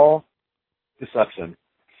 it's all deception.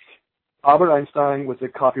 Albert Einstein was a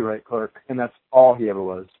copyright clerk, and that's all he ever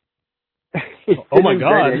was. Oh my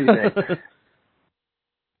God.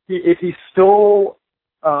 If he stole,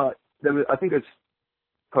 I think it's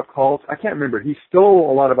called, I can't remember, he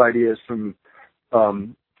stole a lot of ideas from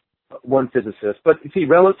one physicist. But you see,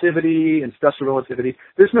 relativity and special relativity,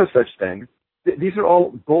 there's no such thing. These are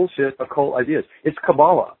all bullshit occult ideas. It's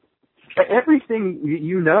Kabbalah. Everything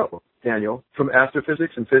Daniel, from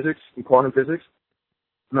astrophysics and physics and quantum physics,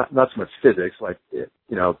 not so much physics, like,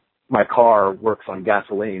 my car works on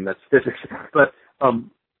gasoline, that's physics, but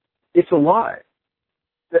it's a lie.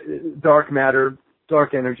 Dark matter,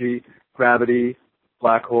 dark energy, gravity,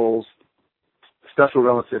 black holes, special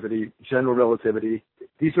relativity, general relativity,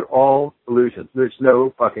 these are all illusions. There's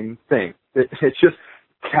no fucking thing. It's just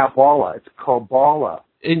Kabbalah. It's Kabbalah.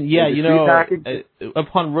 And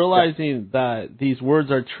upon realizing that these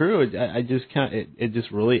words are true, I just can't. It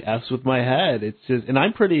just really f's with my head. It's just, and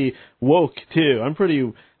I'm pretty woke too. I'm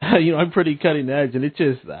pretty, I'm pretty cutting edge, and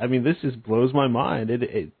this just blows my mind.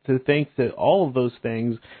 To think that all of those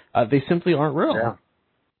things, they simply aren't real. Yeah.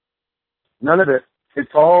 None of it.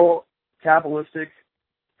 It's all Kabbalistic,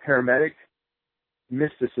 Hermetic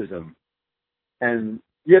mysticism, and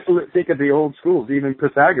you have to think of the old schools. Even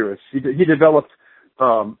Pythagoras, he developed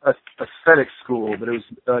aesthetic school, but it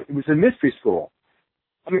was a mystery school.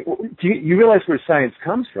 I mean, do you realize where science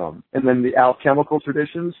comes from? And then the alchemical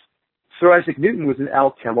traditions. Sir Isaac Newton was an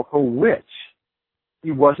alchemical witch.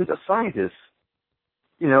 He wasn't a scientist.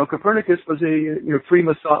 Copernicus was a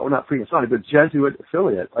Freemason, well, not Freemasonic, but Jesuit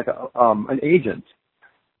affiliate, like an agent.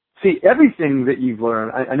 See, everything that you've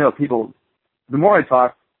learned, I know people. The more I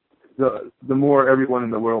talk, the more everyone in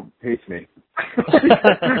the world hates me.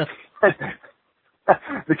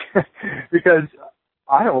 Because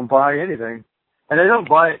I don't buy anything. And I don't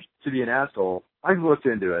buy it to be an asshole. I've looked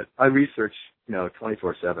into it. I research,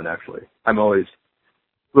 24/7 actually. I'm always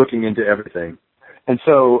looking into everything. And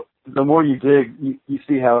so the more you dig, you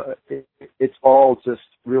see how it's all just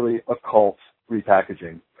really occult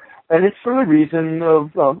repackaging. And it's for the reason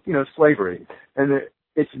of, slavery. And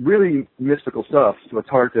it's really mystical stuff, so it's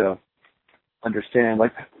hard to understand.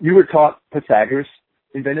 Like, you were taught Pythagoras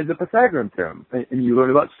invented the Pythagorean theorem, and you learn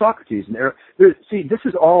about Socrates. See, this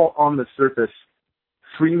is all on the surface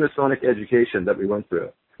Freemasonic education that we went through.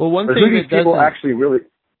 Well, one thing that people actually really...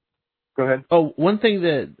 Go ahead. Oh, one thing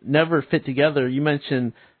that never fit together, you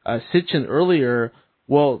mentioned Sitchin earlier.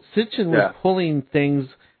 Well, Sitchin was pulling things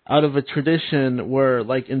out of a tradition where,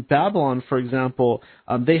 like in Babylon, for example,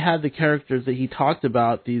 they had the characters that he talked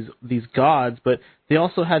about, these gods, but they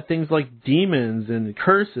also had things like demons and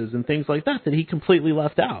curses and things like that he completely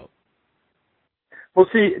left out. Well,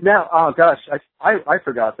 see, now, oh gosh, I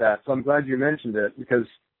forgot that, so I'm glad you mentioned it, because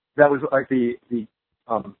that was like the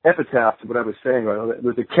epitaph to what I was saying. Right?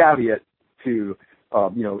 There's a caveat to,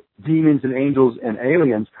 demons and angels and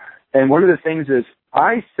aliens, and one of the things is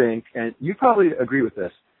I think, and you probably agree with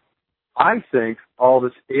this, I think all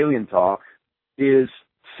this alien talk is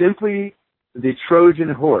simply the Trojan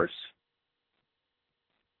horse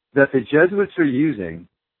that the Jesuits are using,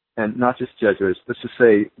 and not just Jesuits, let's just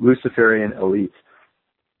say Luciferian elite,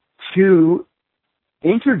 to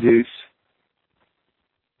introduce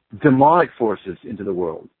demonic forces into the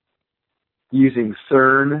world, using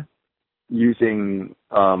CERN, using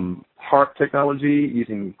HAARP technology,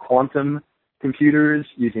 using quantum computers,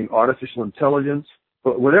 using artificial intelligence,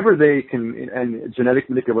 but whatever they can, and genetic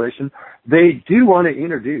manipulation, they do want to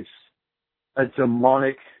introduce a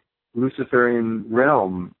demonic Luciferian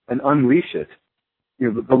realm and unleash it.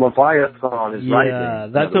 You know, the Leviathan is rising. Yeah,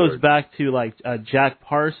 that goes back to like Jack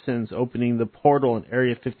Parsons opening the portal in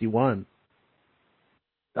Area 51.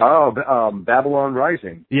 Oh, Babylon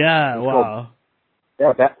Rising. Yeah, it's wow.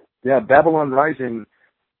 Babylon Rising.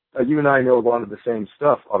 You and I know a lot of the same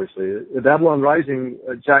stuff, obviously. Babylon Rising,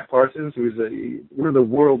 Jack Parsons, who's one of the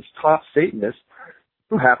world's top Satanists,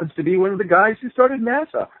 who happens to be one of the guys who started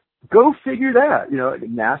NASA. Go figure that. You know,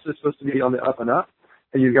 NASA's supposed to be on the up and up.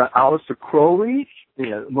 And you've got Aleister Crowley, you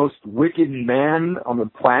know, the most wicked man on the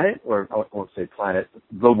planet, or I won't say planet,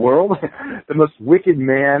 the world, the most wicked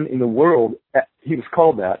man in the world. He was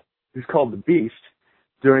called that. He was called the Beast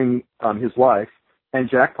during his life. And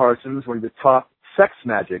Jack Parsons, one of the top sex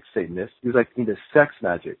magic Satanists, he was like into sex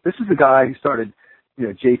magic. This is the guy who started, you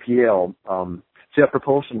know, JPL, Jet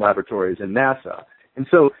Propulsion Laboratories, and NASA. And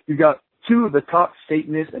so you've got two of the top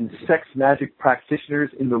Satanists and sex magic practitioners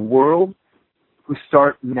in the world who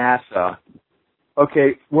start NASA.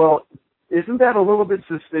 Okay, well, isn't that a little bit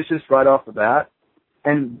suspicious right off the bat?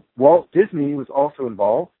 And Walt Disney was also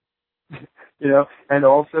involved, you know, and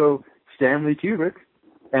also Stanley Kubrick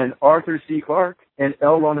and Arthur C. Clarke and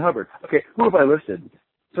L. Ron Hubbard. Okay, who have I listed?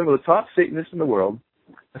 Some of the top Satanists in the world,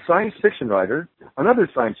 a science fiction writer, another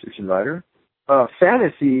science fiction writer, a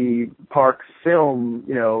fantasy park film,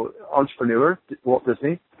 you know, entrepreneur, Walt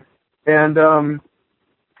Disney, and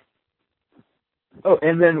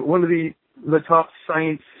and then one of the top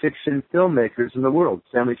science fiction filmmakers in the world,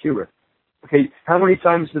 Stanley Kubrick. Okay, how many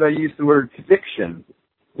times did I use the word fiction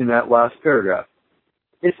in that last paragraph?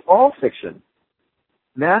 It's all fiction.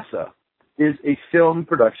 NASA is a film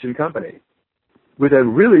production company with a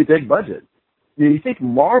really big budget. You think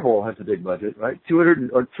Marvel has a big budget, right?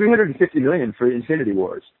 $350 million for Infinity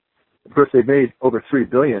Wars. Of course, they made over $3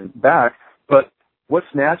 billion back, but what's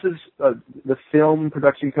NASA's, the film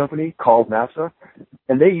production company called NASA?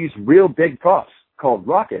 And they use real big props called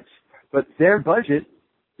rockets, but their budget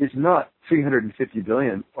is not $350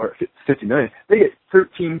 billion or $50 million. They get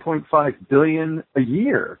 $13.5 billion a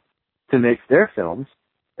year to make their films,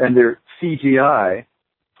 and their CGI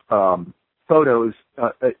photos,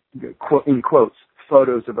 in quotes,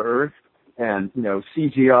 photos of Earth, and, you know,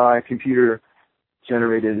 CGI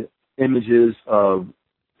computer-generated images of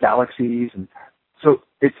galaxies, and so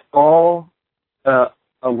it's all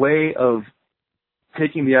a way of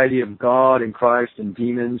taking the idea of God and Christ and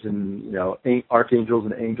demons and, you know, archangels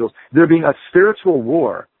and angels. There being a spiritual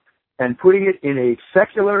war and putting it in a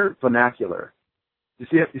secular vernacular. You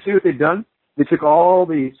see what they've done? They took all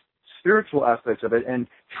the spiritual aspects of it and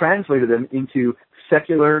translated them into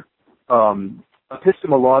secular,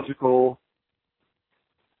 epistemological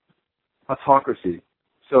autocracy.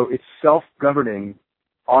 So it's self-governing,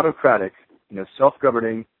 autocratic, you know,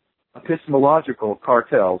 self-governing epistemological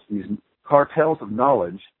cartels, these cartels of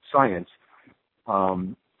knowledge, science,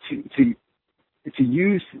 to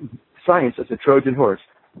use science as a Trojan horse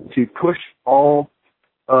to push all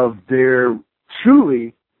of their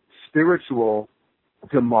truly spiritual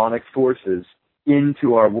demonic forces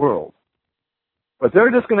into our world. But they're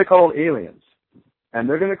just going to call it aliens, and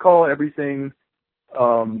they're going to call everything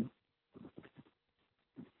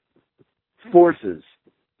forces,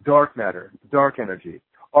 dark matter, dark energy,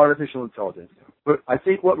 artificial intelligence. But I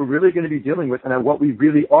think what we're really going to be dealing with, and what we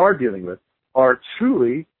really are dealing with, are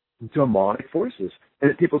truly demonic forces.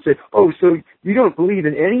 And people say, oh, so you don't believe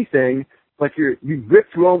in anything, like you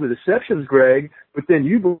ripped through all the deceptions, Greg, but then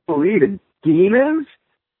you believe in demons?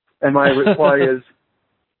 And my reply is,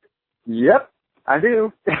 yep, I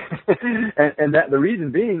do. and that the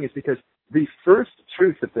reason being is because the first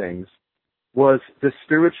truth of things was the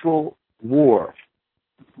spiritual war.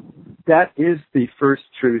 That is the first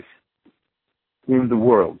truth in the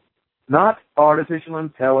world. Not artificial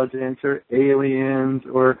intelligence or aliens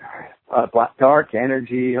or dark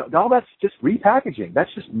energy. No, that's just repackaging.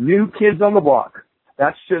 That's just new kids on the block.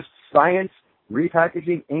 That's just science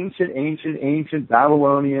repackaging ancient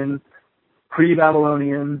Babylonian,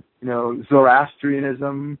 pre-Babylonian, you know,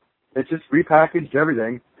 Zoroastrianism. It just repackaged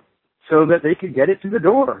everything so that they could get it through the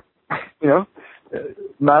door.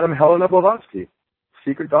 Madame Helena Blavatsky,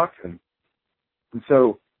 Secret Doctrine. And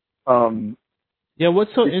so,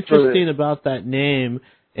 what's so interesting about that name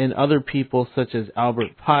and other people such as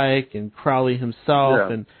Albert Pike and Crowley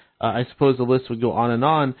himself, and I suppose the list would go on and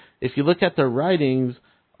on. If you look at their writings,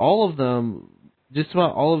 all of them, just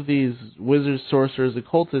about all of these wizards, sorcerers,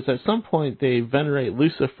 occultists, at some point they venerate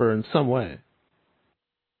Lucifer in some way.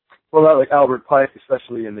 Well, like Albert Pike,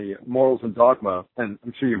 especially in the Morals and Dogma, and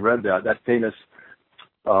I'm sure you've read that famous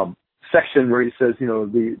section where he says,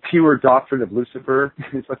 the pure doctrine of Lucifer.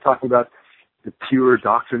 He's talking about the pure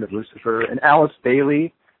doctrine of Lucifer. And Alice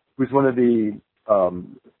Bailey, who's one of the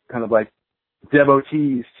kind of like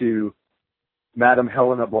devotees to Madame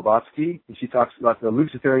Helena Blavatsky, and she talks about the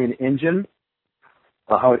Luciferian engine,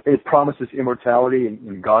 how it promises immortality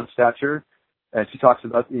in God's stature. And she talks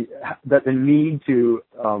about the need to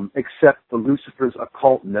accept the Lucifer's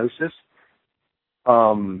occult gnosis,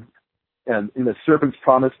 and the serpent's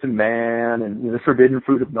promise to man, and the forbidden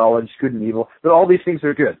fruit of knowledge, good and evil. But all these things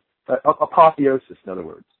are good. Apotheosis, in other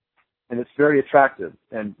words. And it's very attractive.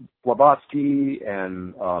 And Blavatsky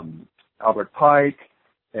and Albert Pike,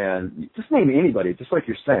 and just name anybody, just like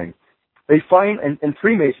you're saying, they find, and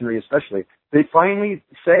Freemasonry especially, they finally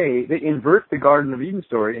say, they invert the Garden of Eden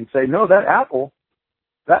story and say, no, that apple,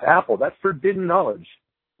 that forbidden knowledge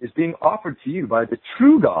is being offered to you by the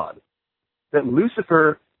true God, that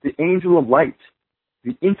Lucifer, the angel of light,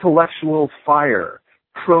 the intellectual fire,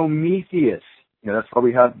 Prometheus, that's why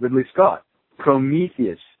we have Ridley Scott,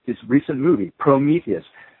 Prometheus, his recent movie, Prometheus,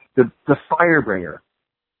 the firebringer.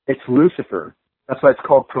 It's Lucifer. That's why it's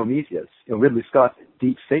called Prometheus. Ridley Scott's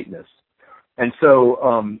deep Satanist. And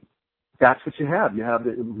so that's what you have. You have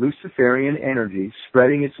the Luciferian energy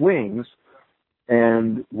spreading its wings,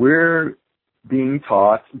 and we're being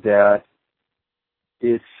taught that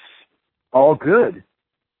it's all good,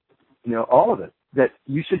 all of it, that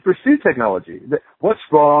you should pursue technology. That what's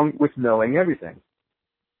wrong with knowing everything?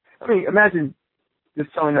 I mean, imagine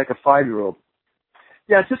just telling like a 5-year-old,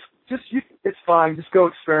 it's fine, just go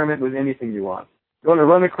experiment with anything you want. You want to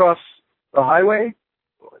run across the highway?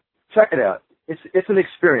 Check it out. It's an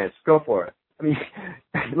experience. Go for it. I mean,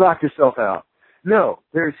 knock yourself out. No,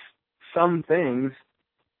 there's some things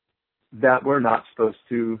that we're not supposed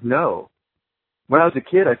to know. When I was a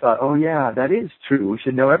kid, I thought, oh yeah, that is true. We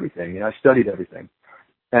should know everything. I studied everything.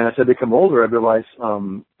 And as I become older, I realize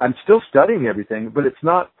I'm still studying everything, but it's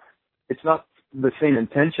not the same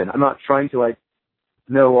intention. I'm not trying to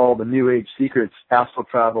know all the New Age secrets, astral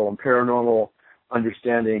travel, and paranormal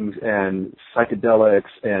understandings, and psychedelics,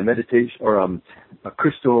 and meditation, or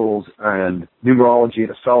crystals, and numerology,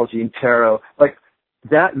 and astrology, and tarot. Like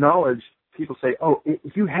that knowledge, people say, oh,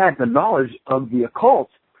 if you had the knowledge of the occult,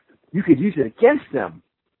 you could use it against them.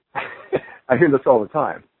 I hear this all the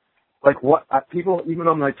time. Like what people, even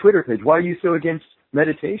on my Twitter page, why are you so against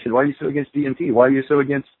meditation? Why are you so against DMT? Why are you so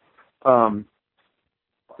against the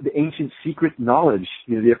ancient secret knowledge,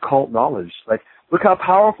 the occult knowledge? Like, look how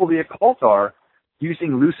powerful the occult are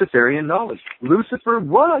using Luciferian knowledge. Lucifer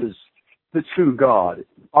was the true God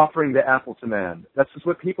offering the apple to man. That's just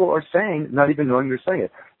what people are saying, not even knowing they're saying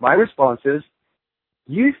it. My response is,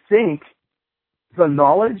 you think the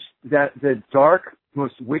knowledge that the dark,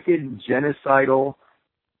 most wicked, genocidal,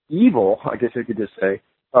 evil, I guess I could just say,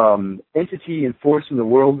 entity and force in the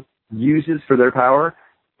world uses for their power,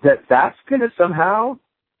 that's going to somehow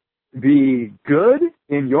be good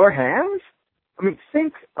in your hands? I mean,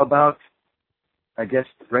 think about, I guess,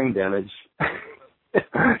 brain damage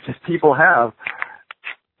just people have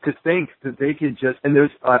to think that they could just, and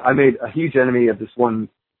I made a huge enemy of this one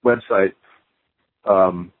website,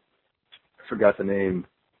 I forgot the name.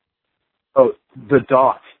 Oh, The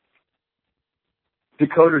Dot.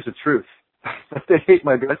 Decoders of Truth. They hate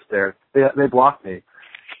my guts there. They blocked me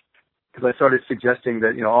because I started suggesting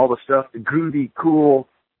that, all the stuff, the groovy, cool,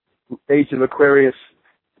 Age of Aquarius,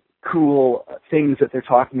 cool things that they're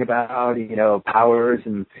talking about, powers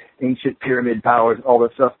and ancient pyramid powers, all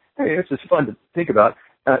that stuff. Hey, it's just fun to think about.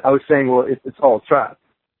 I was saying, well, it's all a trap.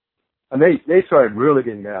 And they started really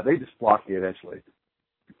getting mad. They just blocked me eventually.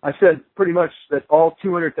 I said pretty much that all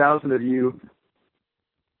 200,000 of you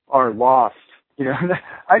are lost.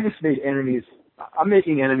 I just made enemies. I'm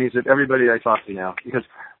making enemies of everybody I talk to now because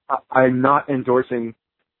I'm not endorsing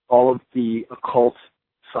all of the occult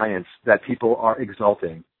science that people are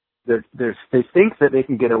exalting. They think that they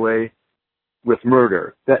can get away with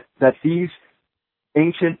murder, that these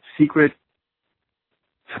ancient secret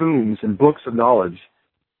tombs and books of knowledge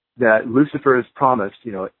that Lucifer has promised,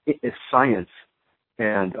 is science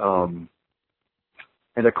and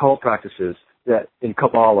occult practices, that in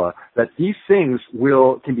Kabbalah, that these things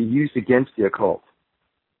can be used against the occult.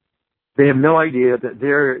 They have no idea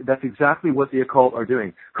that that's exactly what the occult are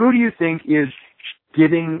doing. Who do you think is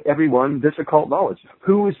giving everyone this occult knowledge?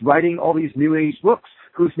 Who is writing all these New Age books?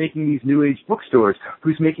 Who's making these New Age bookstores?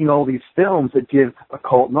 Who's making all these films that give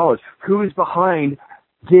occult knowledge? Who is behind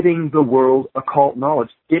giving the world occult knowledge?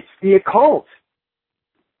 It's the occult.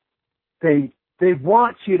 They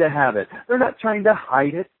want you to have it. They're not trying to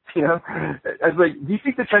hide it. You know, I was like, do you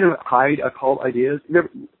think they're trying to hide occult ideas?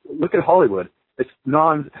 Look at Hollywood. It's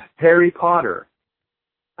Harry Potter.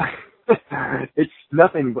 It's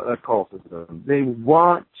nothing but occultism. They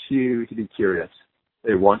want you to be curious.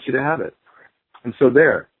 They want you to have it. And so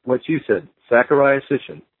there, what you said, Zecharia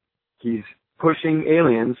Sitchin, he's pushing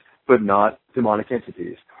aliens, but not demonic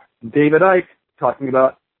entities. David Icke talking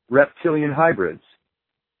about reptilian hybrids.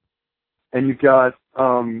 And you've got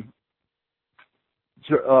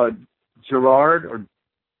Gerald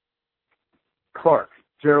Clark.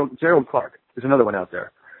 Gerald Clark. There's another one out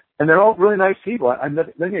there. And they're all really nice people. I'm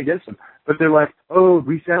nothing against them. But they're like, oh,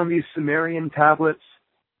 we found these Sumerian tablets,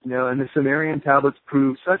 you know, and the Sumerian tablets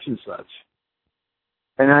prove such and such.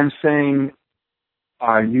 And I'm saying,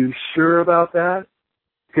 are you sure about that?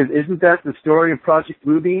 Because isn't that the story of Project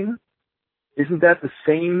Bluebeam? Isn't that the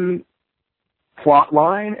same plot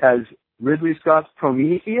line as Ridley Scott's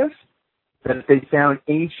Prometheus? That they found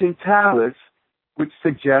ancient tablets which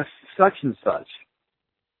suggest such and such.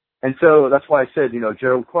 And so that's why I said, you know,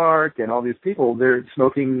 Gerald Clark and all these people, they're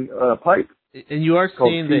smoking a pipe. And you are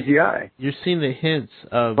seeing CGI. You're seeing the hints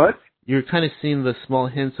of what? You're kind of seeing the small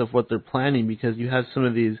hints of what they're planning, because you have some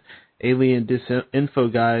of these alien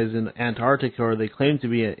disinfo guys in Antarctica, or they claim to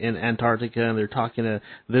be in Antarctica, and they're talking to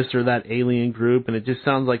this or that alien group, and it just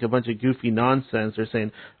sounds like a bunch of goofy nonsense. They're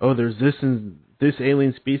saying, oh, there's this and this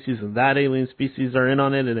alien species and that alien species are in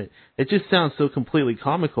on it, and it just sounds so completely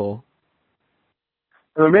comical.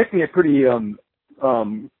 And they're making it pretty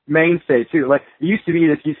mainstay too. Like, it used to be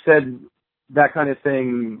that you said that kind of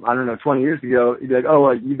thing, I don't know, 20 years ago, you'd be like,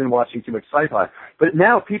 oh, you've been watching too much sci-fi. But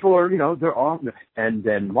now people are, you know, they're on. And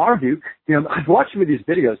then Marduk, you know, I've watched some of these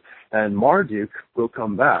videos, and Marduk will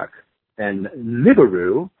come back, and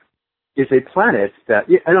Nibiru is a planet that,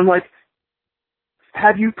 and I'm like,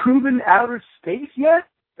 have you proven outer space yet?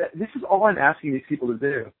 This is all I'm asking these people to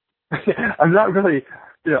do. I'm not really,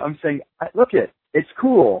 you know, I'm saying, look it's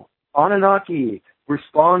cool. Anunnaki were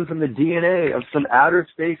spawned from the DNA of some outer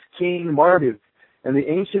space king Marduk, and the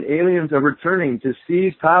ancient aliens are returning to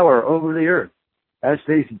seize power over the earth, as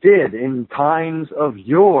they did in times of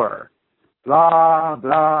yore. Blah,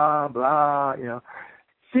 blah, blah, you know.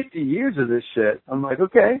 50 years of this shit. I'm like,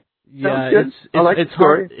 okay. Yeah,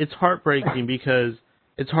 it's heartbreaking because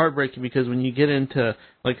when you get into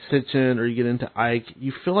like Sitchin or you get into Ike,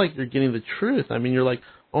 you feel like you're getting the truth. I mean, you're like,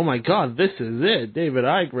 oh my God, this is it. David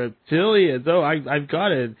Icke, reptilians. Oh, I've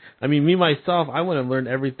got it. I mean, me, myself, I want to learn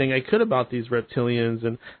everything I could about these reptilians.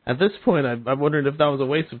 And at this point, I'm wondering if that was a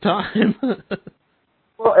waste of time.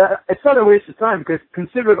 Well, it's not a waste of time, because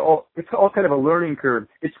consider it's all kind of a learning curve.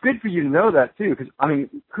 It's good for you to know that too, because, I mean,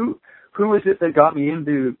 who is it that got me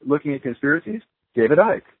into looking at conspiracies? David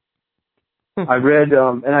Icke. I read,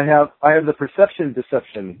 and I have the Perception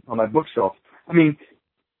Deception on my bookshelf. I mean,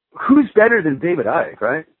 who's better than David Icke,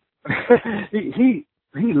 right? he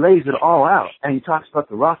lays it all out, and he talks about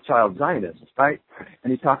the Rothschild Zionists, right?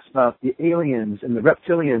 And he talks about the aliens and the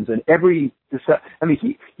reptilians and every. I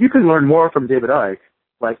mean, you can learn more from David Icke,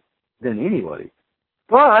 like, than anybody.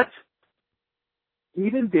 But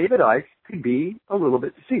even David Icke could be a little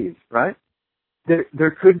bit deceived, right?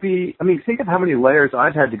 There could be. I mean, think of how many layers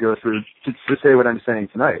I've had to go through to say what I'm saying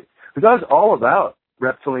tonight. Because I was all about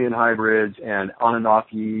reptilian hybrids and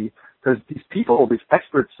Anunnaki, because these people, these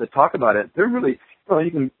experts that talk about it, they're really, you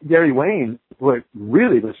can, Gary Wayne, would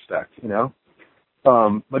really respect, you know.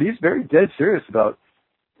 But he's very dead serious about,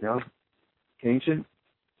 you know, ancient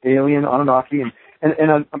alien Anunnaki,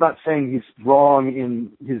 and I'm not saying he's wrong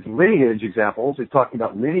in his lineage examples. He's talking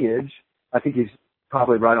about lineage. I think he's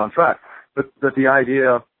probably right on track. But the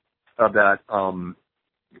idea of that,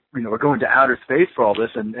 you know, we're going to outer space for all this,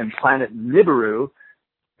 and planet Nibiru,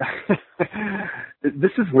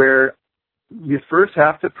 this is where you first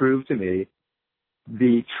have to prove to me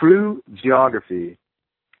the true geography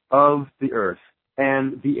of the Earth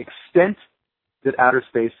and the extent that outer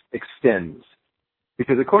space extends.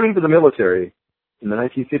 Because according to the military, in the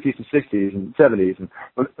 1950s and 60s and 70s, and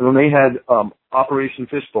when they had Operation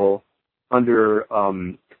Fishbowl under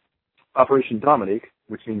Operation Dominique,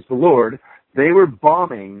 which means the Lord, they were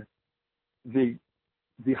bombing the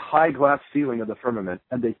high glass ceiling of the firmament,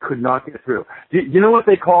 and they could not get through. Do you know what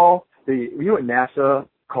they call you know what NASA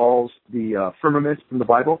calls the firmament from the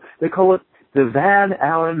Bible? They call it the Van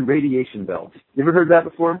Allen radiation belt. You ever heard that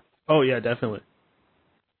before? Oh yeah, definitely.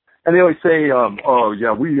 And they always say, "Oh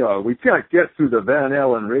yeah, we can't get through the Van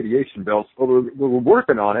Allen radiation belts, but we're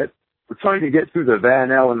working on it. We're trying to get through the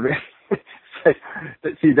Van Allen."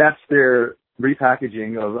 See, that's their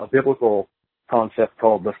repackaging of a biblical concept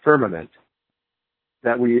called the firmament.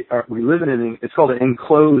 That we live in. It's called an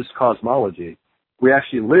enclosed cosmology. We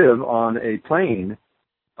actually live on a plane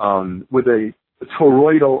with a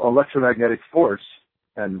toroidal electromagnetic force,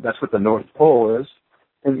 and that's what the North Pole is.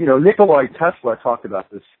 And you know, Nikola Tesla talked about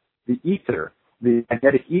this: the ether, the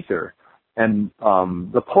magnetic ether, and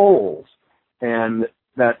the poles, and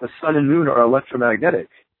that the sun and moon are electromagnetic,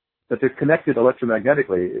 that they're connected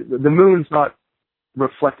electromagnetically. The moon's not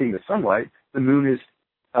reflecting the sunlight. The moon is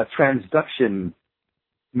a transduction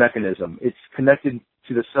mechanism. It's connected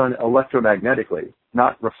to the sun electromagnetically,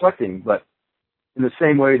 not reflecting, but in the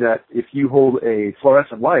same way that if you hold a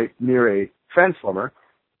fluorescent light near a transformer,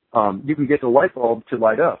 you can get the light bulb to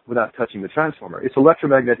light up without touching the transformer. It's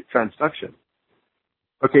electromagnetic transduction.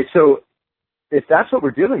 Okay, so if that's what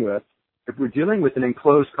we're dealing with, if we're dealing with an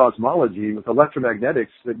enclosed cosmology with electromagnetics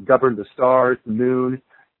that govern the stars, the moon,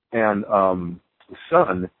 and the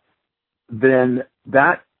sun, then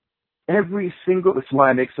that every single, that's why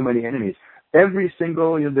I make so many enemies, every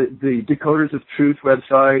single, you know, the Decoders of Truth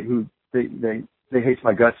website, who they hate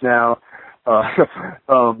my guts now,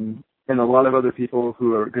 and a lot of other people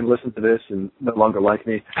who are going to listen to this and no longer like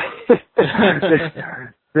me.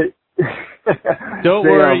 Don't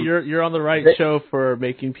worry, you're on the right show for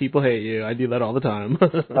making people hate you. I do that all the time.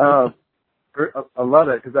 I love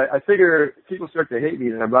it, because I figure if people start to hate me,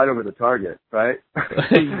 then I'm right over the target, right?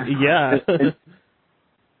 Yeah.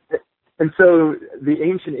 And so the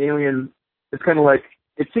ancient alien, it's kind of like,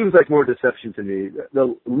 it seems like more deception to me.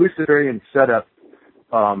 The Luciferian setup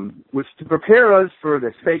was to prepare us for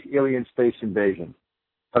the fake alien space invasion.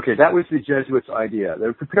 Okay, that was the Jesuits' idea.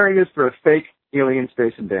 They're preparing us for a fake alien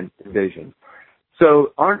space invasion.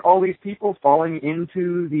 So aren't all these people falling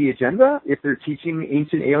into the agenda if they're teaching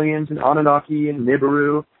ancient aliens and Anunnaki and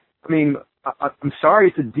Nibiru? I mean, I'm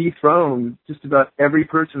sorry to dethrone just about every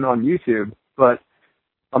person on YouTube, but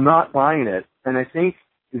I'm not buying it. And I think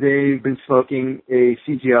they've been smoking a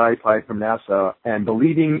CGI pipe from NASA and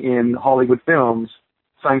believing in Hollywood films,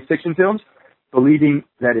 science fiction films, believing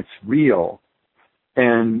that it's real.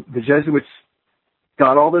 And the Jesuits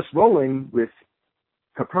got all this rolling with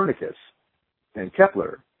Copernicus and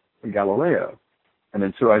Kepler and Galileo, and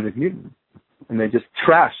then Sir Isaac Newton. And they just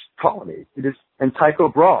trashed Ptolemy. And Tycho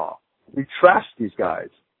Brahe. They trashed these guys.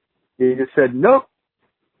 They just said, nope,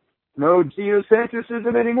 no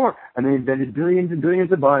geocentrism anymore. And they invented billions and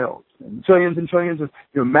billions of bios, and trillions of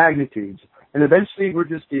magnitudes. And eventually we're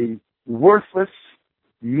just a worthless,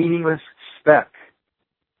 meaningless speck,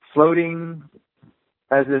 floating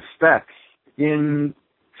as a speck in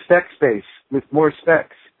speck space with more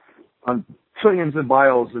specks on trillions of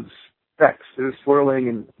miles of specks that are swirling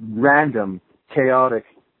and random, chaotic,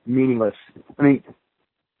 meaningless. I mean,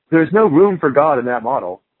 there's no room for God in that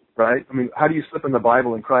model, right? I mean, how do you slip in the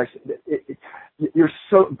Bible and Christ?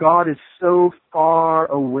 God is so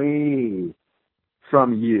far away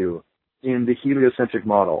from you in the heliocentric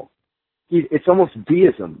model. It's almost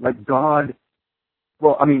deism, like God.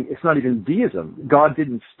 Well, I mean, it's not even deism. God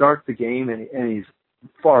didn't start the game and he's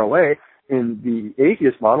far away. In the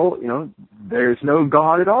atheist model, there's no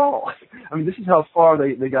God at all. I mean, this is how far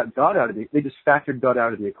they got God out of they just factored God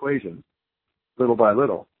out of the equation, little by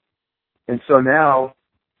little. And so now,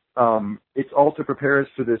 it's all to prepare us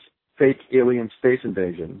for this fake alien space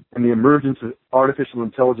invasion and the emergence of artificial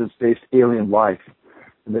intelligence-based alien life.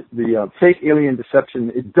 And the fake alien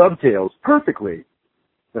deception, it dovetails perfectly.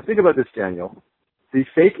 Now think about this, Daniel. The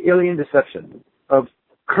fake alien deception of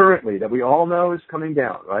currently that we all know is coming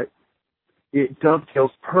down, right? It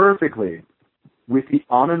dovetails perfectly with the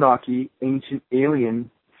Anunnaki ancient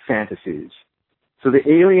alien fantasies. So the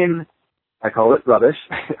alien, I call it rubbish,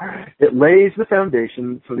 it lays the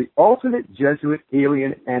foundation for the ultimate Jesuit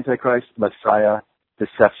alien Antichrist Messiah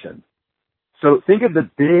deception. So think of the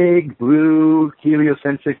big blue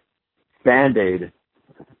heliocentric Band-Aid.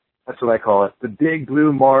 That's what I call it. The big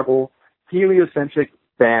blue marble heliocentric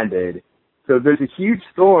Band-Aid. So there's a huge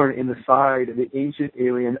thorn in the side of the ancient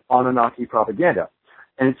alien Anunnaki propaganda.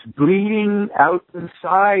 And it's bleeding out the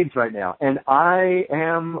sides right now. And I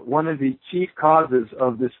am one of the chief causes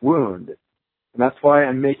of this wound. And that's why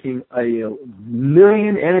I'm making a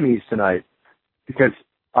million enemies tonight. Because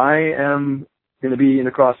I am going to be in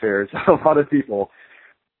the crosshairs of a lot of people.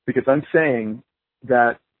 Because I'm saying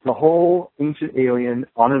that the whole ancient alien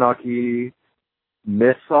Anunnaki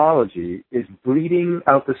mythology is bleeding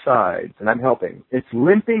out the sides, and I'm helping. It's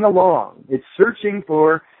limping along. It's searching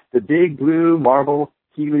for the big blue marble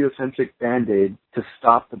heliocentric band-aid to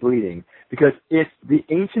stop the bleeding. Because if the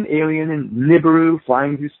ancient alien and Nibiru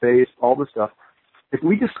flying through space, all the stuff, if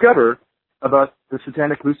we discover about the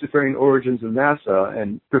satanic Luciferian origins of NASA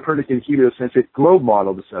and Copernican heliocentric globe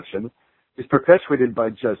model deception is perpetuated by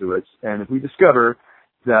Jesuits, and if we discover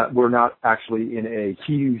that we're not actually in a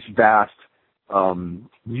huge, vast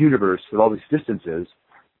universe with all these distances,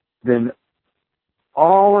 then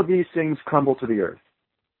all of these things crumble to the earth.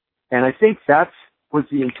 And I think that was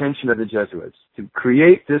the intention of the Jesuits, to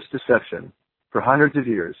create this deception for hundreds of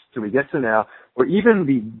years till we get to now where even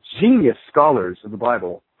the genius scholars of the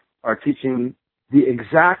Bible are teaching the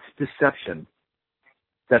exact deception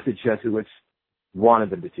that the Jesuits wanted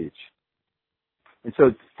them to teach. And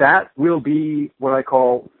so that will be what I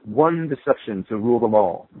call one deception to rule them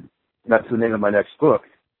all. That's the name of my next book.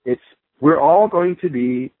 We're all going to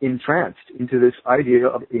be entranced into this idea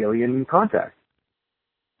of alien contact.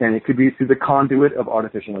 And it could be through the conduit of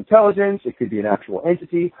artificial intelligence. It could be an actual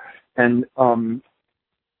entity. And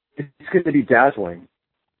it's going to be dazzling.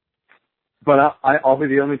 But I'll be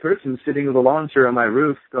the only person sitting with a lawn chair on my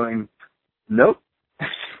roof going, nope,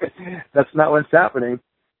 that's not what's happening.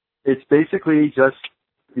 It's basically just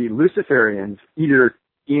the Luciferians either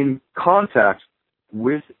in contact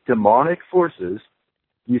with demonic forces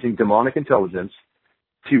using demonic intelligence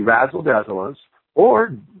to razzle-dazzle us,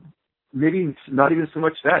 or maybe not even so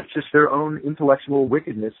much that, just their own intellectual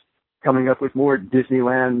wickedness coming up with more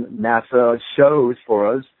Disneyland, NASA shows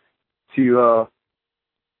for us to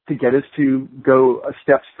get us to go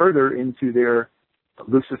steps further into their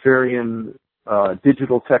Luciferian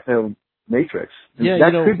digital techno matrix. Yeah,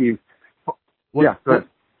 that could be. Go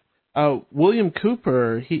ahead. William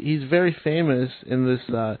Cooper, he's very famous in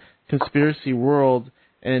this conspiracy world,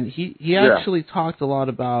 and he actually talked a lot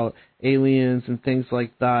about aliens and things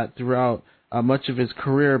like that throughout much of his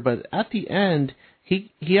career. But at the end,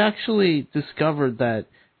 he actually discovered that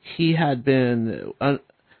he had been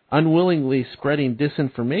unwillingly spreading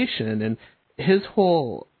disinformation, and his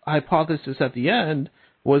whole hypothesis at the end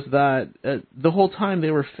was that the whole time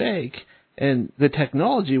they were fake and the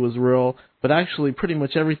technology was real, but actually pretty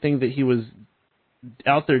much everything that he was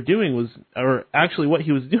out there doing was, or actually what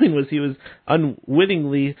he was doing was he was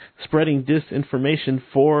unwittingly spreading disinformation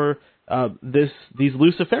for these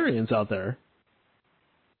Luciferians out there.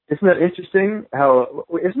 Isn't that interesting?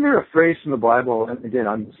 Isn't there a phrase from the Bible? And again,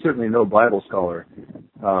 I'm certainly no Bible scholar.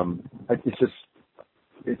 I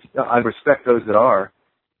respect those that are.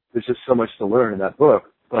 There's just so much to learn in that book.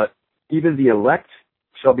 But even the elect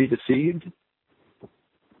shall be deceived.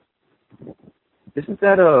 Isn't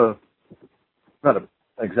that not an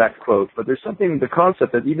exact quote, but there's something, the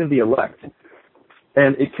concept that even the elect,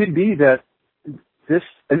 and it could be that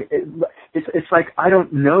it's like, I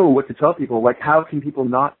don't know what to tell people. Like, how can people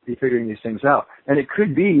not be figuring these things out? And it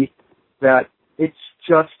could be that it's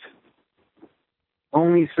just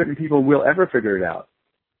only certain people will ever figure it out.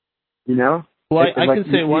 You know? Well, I can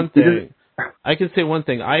say one thing. I can say one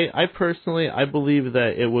thing. I personally, I believe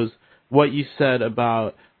that it was what you said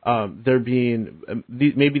about there being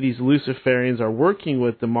maybe these Luciferians are working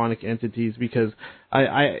with demonic entities, because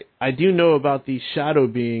I do know about these shadow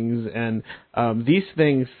beings, and these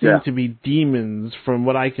things seem to be demons from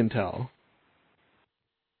what I can tell.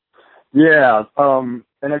 Yeah, and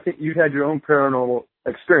I think you've had your own paranormal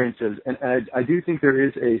experiences, and I do think there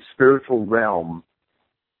is a spiritual realm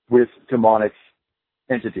with demonic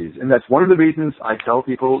entities, and that's one of the reasons I tell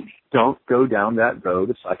people don't go down that road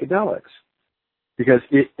of psychedelics. Because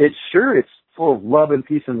it's full of love and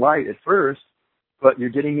peace and light at first, but you're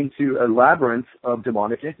getting into a labyrinth of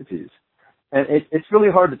demonic entities. And it's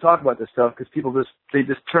really hard to talk about this stuff because people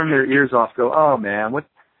just turn their ears off, go, oh man, what?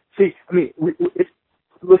 See, I mean,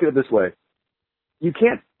 look at it this way. You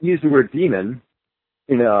can't use the word demon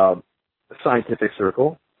in a scientific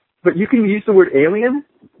circle, but you can use the word alien.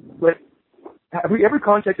 Like, have we ever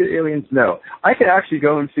contacted aliens? No. I could actually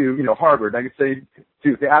go into, Harvard. I could say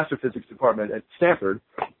to the astrophysics department at Stanford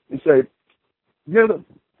and say, the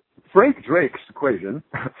Frank Drake's equation,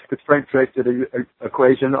 because Frank Drake did an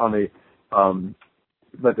equation on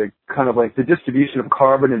the kind of like the distribution of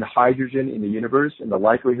carbon and hydrogen in the universe and the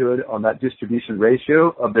likelihood on that distribution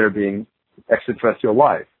ratio of there being extraterrestrial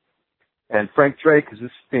life. And Frank Drake is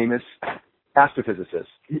this famous astrophysicist.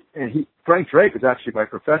 Frank Drake was actually my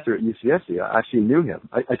professor at UCSC. I actually knew him.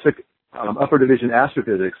 I took upper division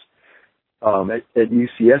astrophysics at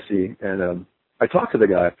UCSC, and I talked to the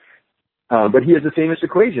guy. But he has a famous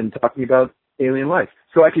equation talking about alien life.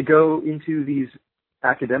 So I could go into these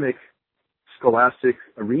academic, scholastic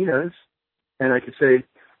arenas, and I could say,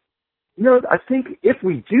 I think if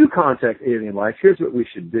we do contact alien life, here's what we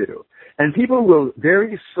should do. And people will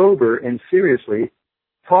very sober and seriously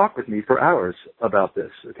talk with me for hours about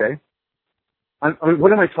this, okay?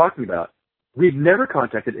 What am I talking about? We've never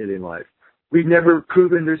contacted alien life. We've never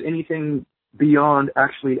proven there's anything beyond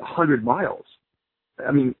actually 100 miles.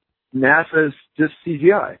 I mean, NASA's just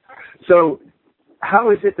CGI. So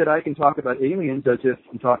how is it that I can talk about aliens as if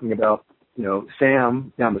I'm talking about,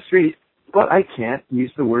 Sam down the street, but I can't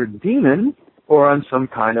use the word demon or on some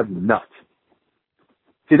kind of nut?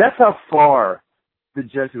 See, that's how far the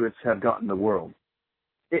Jesuits have gotten the world.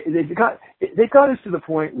 They've got us to the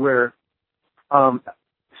point where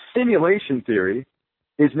simulation theory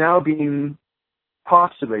is now being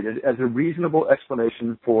postulated as a reasonable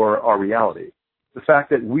explanation for our reality. The fact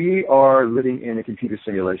that we are living in a computer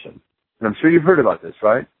simulation. And I'm sure you've heard about this,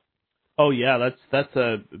 right? Oh, yeah, that's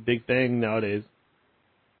a big thing nowadays.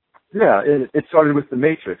 Yeah, it started with The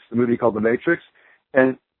Matrix, the movie called The Matrix,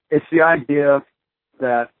 and it's the idea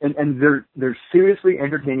that, and they're seriously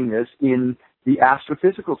entertaining this in the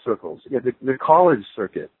astrophysical circles, the college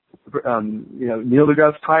circuit. Neil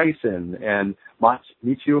deGrasse Tyson and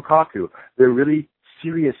Michio Kaku, they're really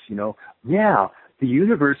serious, Yeah, the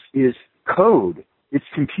universe is code. It's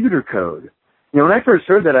computer code. When I first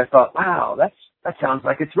heard that, I thought, wow, that sounds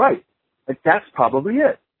like it's right. Like, that's probably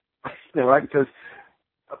it. Right? Because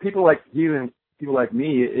people like you and people like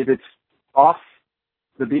me, if it's off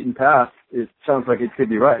the beaten path, it sounds like it could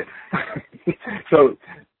be right. So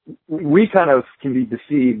we kind of can be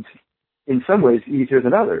deceived in some ways easier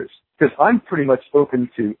than others, because I'm pretty much open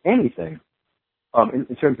to anything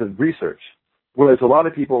in terms of research, whereas a lot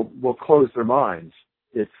of people will close their minds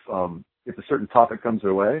if a certain topic comes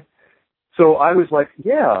their way. So I was like,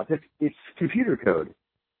 yeah, it's computer code.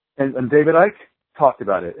 And David Icke talked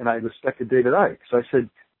about it, and I respected David Icke. So I said,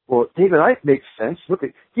 well, David Icke makes sense. Look,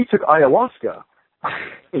 he took ayahuasca,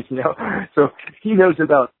 so he knows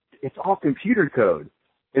about, it's all computer code.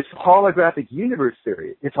 It's holographic universe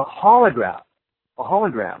theory. It's a hologram,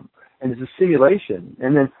 and it's a simulation.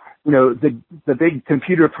 And then, the big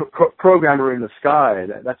computer programmer in the sky,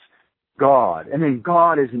 that's God. And then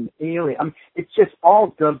God is an alien. It just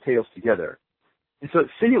all dovetails together. And so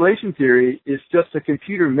simulation theory is just a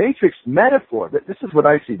computer matrix metaphor. This is what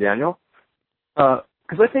I see, Daniel.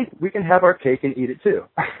 Because I think we can have our cake and eat it too.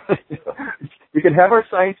 We can have our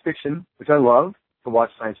science fiction, which I love to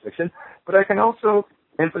watch science fiction, but I can also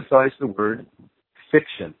emphasize the word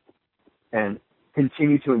fiction and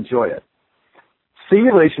continue to enjoy it.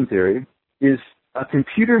 Simulation theory is a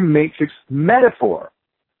computer matrix metaphor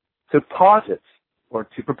to posit or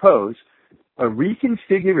to propose a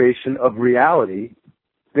reconfiguration of reality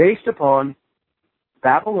based upon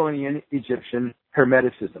Babylonian Egyptian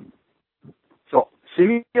Hermeticism. So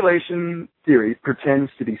simulation theory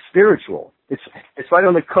pretends to be spiritual. It's right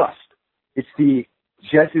on the cusp. It's the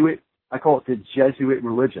Jesuit, I call it the Jesuit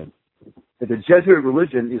religion. The Jesuit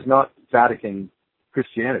religion is not Vatican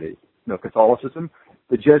Christianity, Catholicism.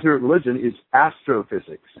 The Jesuit religion is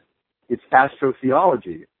astrophysics. It's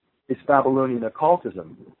astrotheology. It's Babylonian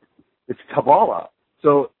occultism. It's Kabbalah.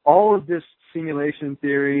 So all of this simulation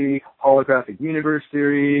theory, holographic universe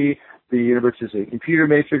theory, the universe is a computer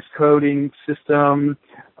matrix coding system.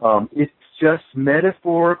 It's just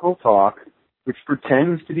metaphorical talk, which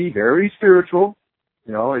pretends to be very spiritual.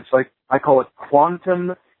 It's like, I call it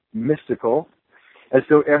quantum mystical, as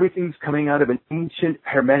though everything's coming out of an ancient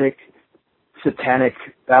Hermetic, satanic,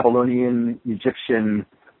 Babylonian, Egyptian,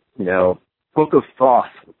 book of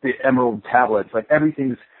Thoth, the emerald tablets, like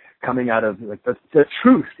everything's coming out of, like, the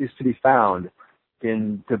truth is to be found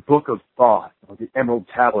in the book of Thoth, the emerald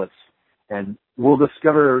tablets, and we'll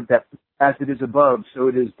discover that as it is above, so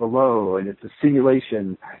it is below, and it's a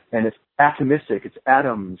simulation, and it's atomistic, it's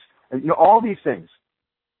atoms, and all these things.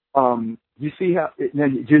 You see how,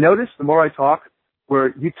 do you notice the more I talk,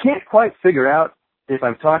 where you can't quite figure out if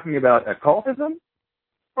I'm talking about occultism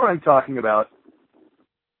or I'm talking about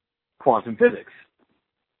quantum physics.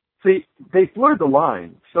 See, they blurred the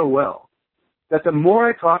line so well that the more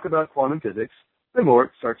I talk about quantum physics, the more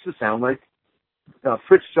it starts to sound like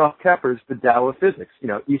Fritz Joff Capper's The Tao of Physics,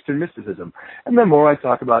 Eastern mysticism. And the more I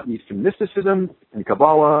talk about Eastern mysticism and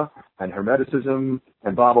Kabbalah and Hermeticism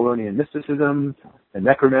and Babylonian mysticism and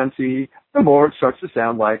necromancy, the more it starts to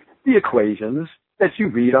sound like the equations that you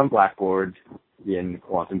read on blackboards in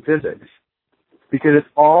quantum physics. Because it's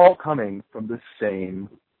all coming from the same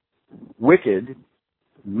wicked,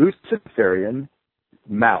 Luciferian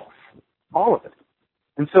mouth. All of it.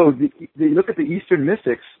 And so you look at the Eastern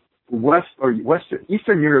mystics,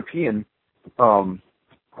 Eastern European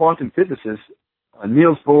quantum physicists,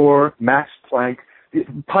 Niels Bohr, Max Planck, the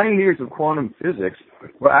pioneers of quantum physics,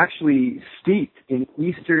 were actually steeped in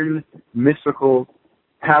Eastern mystical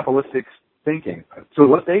Kabbalistic thinking. So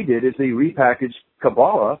what they did is they repackaged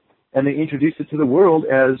Kabbalah and they introduced it to the world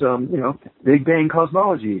as, Big Bang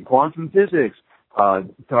cosmology, quantum physics,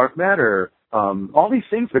 dark matter. All these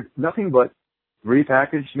things are nothing but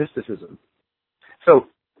repackaged mysticism. So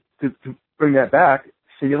to bring that back,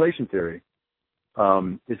 simulation theory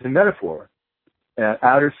is a metaphor.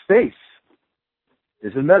 Outer space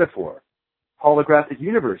is a metaphor. Holographic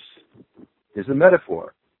universe is a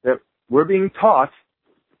metaphor. That we're being taught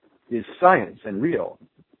is science and real,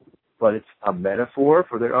 but it's a metaphor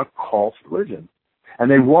for their occult religion. And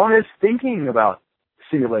they want us thinking about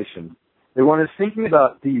simulation. They want us thinking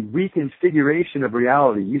about the reconfiguration of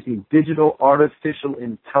reality using digital, artificial,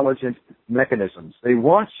 intelligent mechanisms. They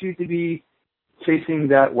want you to be chasing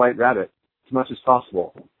that white rabbit as much as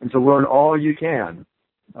possible and to learn all you can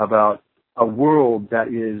about a world that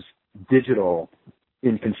is digital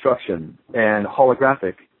in construction and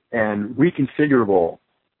holographic and reconfigurable.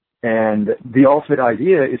 And the ultimate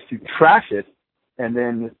idea is to trash it and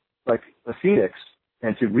then, like a phoenix,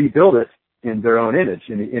 and to rebuild it in their own image,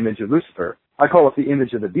 in the image of Lucifer. I call it the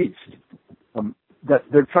image of the beast. That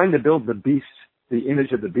they're trying to build the beast, the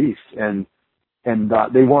image of the beast, and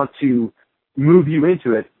they want to move you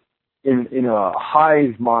into it in a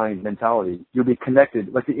hive mind mentality. You'll be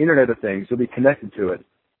connected, like the Internet of Things. You'll be connected to it,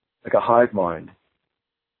 like a hive mind.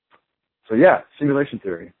 So yeah, simulation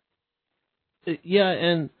theory. Yeah,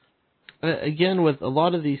 and again, with a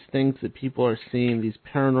lot of these things that people are seeing, these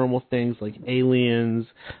paranormal things like aliens,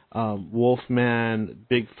 Wolfman,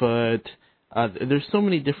 Bigfoot, there's so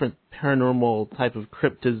many different paranormal type of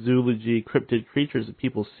cryptozoology, cryptid creatures that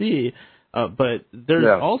people see, but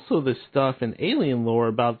there's also this stuff in alien lore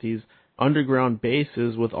about these underground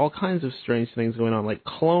bases with all kinds of strange things going on, like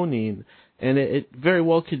cloning, and it very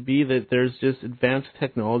well could be that there's just advanced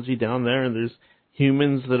technology down there, and there's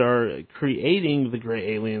humans that are creating the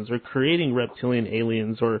gray aliens or creating reptilian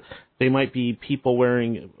aliens, or they might be people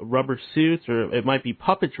wearing rubber suits, or it might be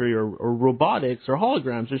puppetry or robotics or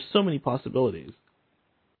holograms. There's so many possibilities.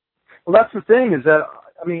 Well, that's the thing is that,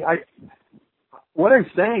 what I'm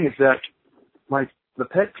saying is that the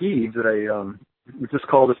pet peeve that we just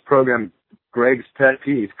call this program Greg's Pet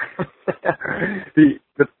Peeve.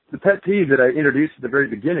 the pet peeve that I introduced at the very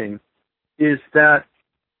beginning is that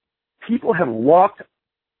people have locked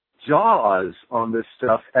jaws on this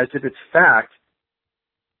stuff as if it's fact,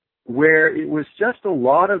 where it was just a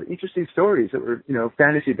lot of interesting stories that were,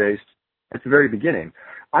 fantasy-based at the very beginning.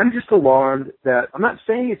 I'm just alarmed that, I'm not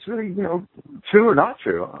saying it's really, true or not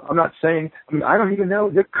true. I'm not saying, I don't even know.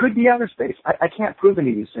 There could be outer space. I can't prove any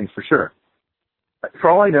of these things for sure. For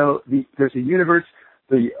all I know, there's a universe,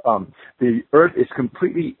 the Earth is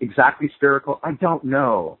completely, exactly spherical. I don't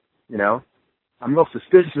know, I'm real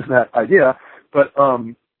suspicious of that idea, but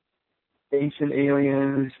ancient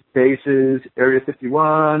aliens, bases, Area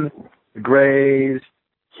 51, the Greys,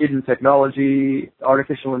 hidden technology,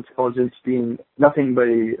 artificial intelligence being nothing but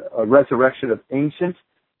a resurrection of ancient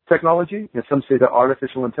technology. Some say that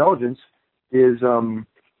artificial intelligence is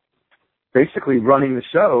basically running the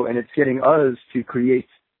show, and it's getting us to create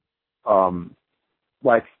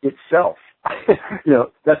like itself.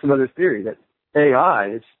 That's another theory, that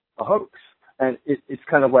AI is a hoax. And it's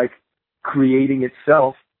kind of like creating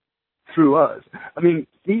itself through us.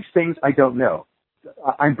 These things I don't know.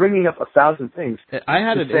 I'm bringing up 1,000 things. I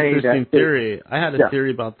had an interesting theory. I had a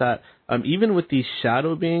theory about that. Even with these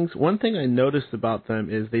shadow beings, one thing I noticed about them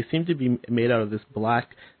is they seem to be made out of this black,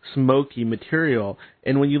 smoky material.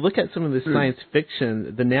 And when you look at some of the science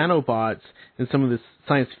fiction, the nanobots and some of this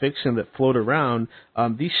science fiction that float around,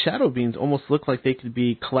 these shadow beings almost look like they could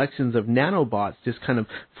be collections of nanobots just kind of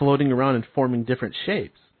floating around and forming different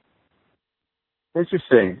shapes.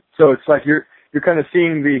 Interesting. So it's like you're kind of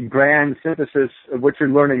seeing the grand synthesis of what you're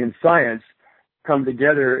learning in science come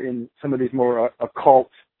together in some of these more occult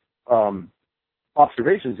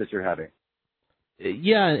observations that you're having.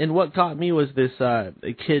 Yeah, and what got me was this a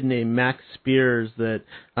kid named Max Spears that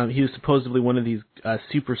he was supposedly one of these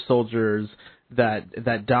super soldiers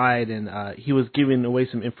that died, and he was giving away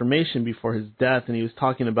some information before his death, and he was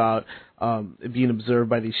talking about being observed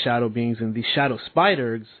by these shadow beings and these shadow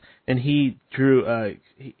spiders, and he drew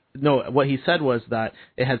what he said was that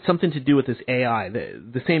it had something to do with this AI,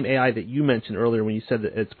 the same AI that you mentioned earlier when you said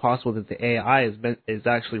that it's possible that the AI is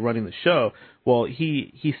actually running the show. Well,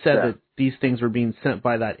 he said that these things were being sent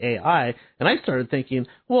by that AI, and I started thinking,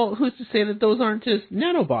 well, who's to say that those aren't just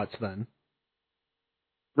nanobots then?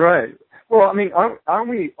 Right. Well, I mean, aren't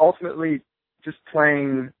we ultimately just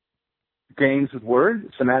playing games with words,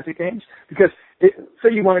 semantic games? Because say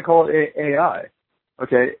you want to call it AI,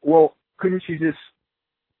 okay? Well, couldn't you just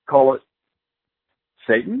call it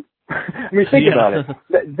Satan? I mean, think about it.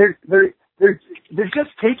 They're just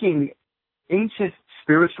taking ancient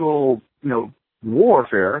spiritual,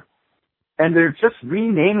 warfare, and they're just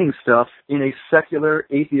renaming stuff in a secular,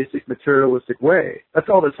 atheistic, materialistic way. That's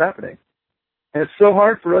all that's happening. And it's so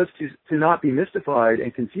hard for us to not be mystified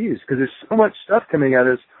and confused because there's so much stuff coming at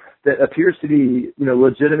us that appears to be,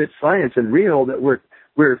 legitimate science and real that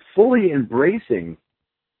we're fully embracing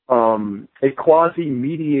a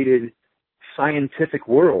quasi-mediated scientific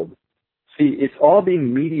world. See, it's all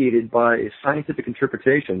being mediated by a scientific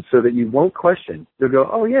interpretation so that you won't question. You'll go,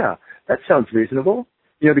 oh yeah, that sounds reasonable.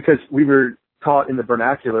 Because we were taught in the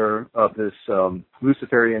vernacular of this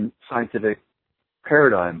Luciferian scientific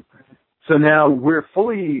paradigm. So now we're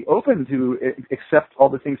fully open to accept all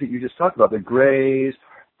the things that you just talked about, the grays,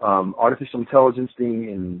 artificial intelligence being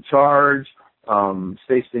in charge,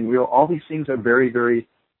 space being real. All these things are very, very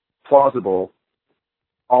plausible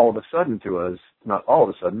all of a sudden to us. Not all of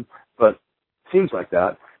a sudden, but seems like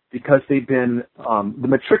that because they've been, the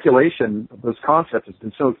matriculation of those concepts has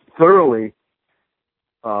been so thoroughly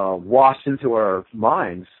washed into our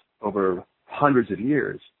minds over hundreds of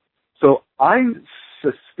years. So I'm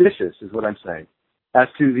suspicious, is what I'm saying, as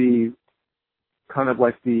to the kind of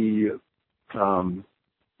like the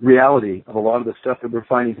reality of a lot of the stuff that we're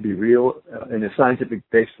finding to be real in a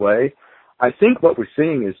scientific-based way. I think what we're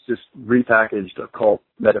seeing is just repackaged occult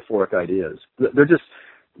metaphoric ideas. They're just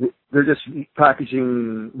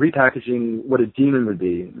repackaging what a demon would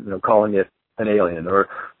be, calling it an alien, or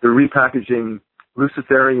they're repackaging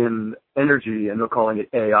Luciferian energy and they're calling it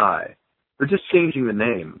AI. They're just changing the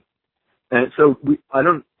name. And so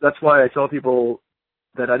that's why I tell people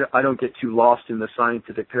that I don't get too lost in the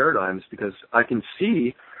scientific paradigms because I can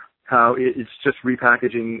see how it's just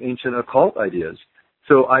repackaging ancient occult ideas.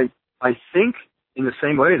 So I think in the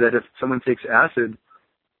same way that if someone takes acid,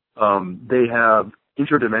 they have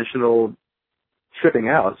interdimensional tripping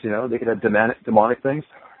outs, they could have demonic things.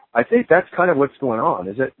 I think that's kind of what's going on.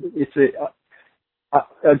 Is that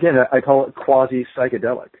again, I call it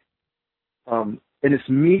quasi-psychedelic. And it's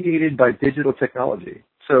mediated by digital technology.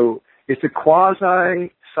 So it's a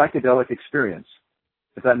quasi-psychedelic experience,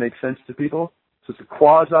 if that makes sense to people. So it's a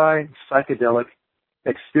quasi-psychedelic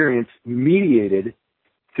experience mediated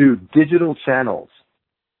through digital channels.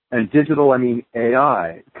 And digital, I mean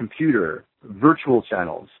AI, computer, virtual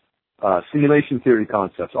channels, simulation theory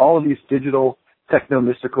concepts. All of these digital,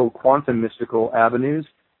 techno-mystical, quantum-mystical avenues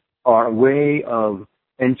are a way of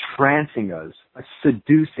entrancing us,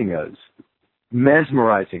 seducing us,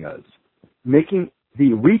 mesmerizing us, making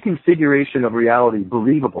the reconfiguration of reality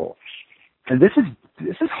believable. And this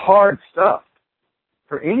is hard stuff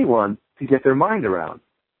for anyone to get their mind around.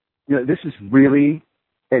 This is really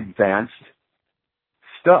advanced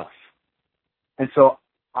stuff. And so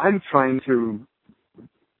I'm trying to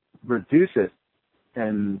reduce it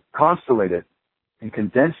and constellate it and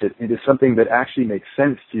condense it into something that actually makes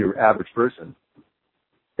sense to your average person.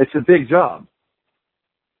 It's a big job.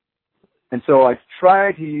 And so I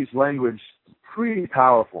try to use language pretty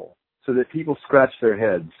powerful so that people scratch their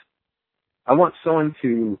heads. I want someone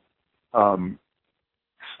to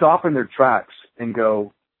stop in their tracks and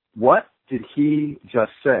go, what did he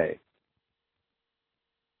just say?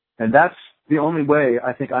 And that's the only way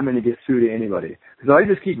I think I'm going to get through to anybody. Because I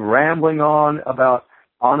just keep rambling on about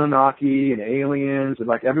Anunnaki and aliens and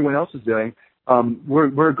like everyone else is doing.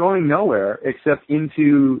 We're going nowhere except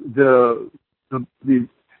into the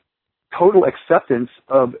total acceptance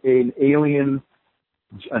of an alien,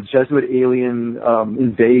 a Jesuit alien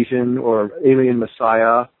invasion or alien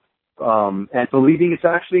messiah, and believing it's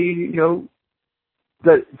actually,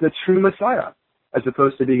 the true messiah, as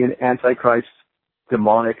opposed to being an antichrist,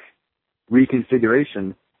 demonic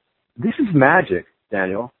reconfiguration. This is magic,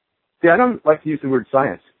 Daniel. See, I don't like to use the word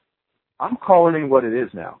science. I'm calling it what it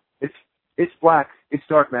is now. It's black, it's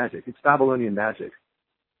dark magic, it's Babylonian magic.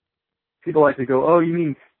 People like to go, oh, you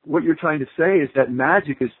mean what you're trying to say is that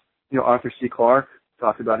magic is, Arthur C. Clarke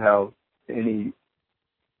talked about how you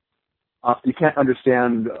can't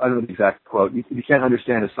understand, I don't know the exact quote, you can't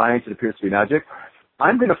understand a science that appears to be magic.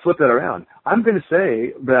 I'm going to flip that around. I'm going to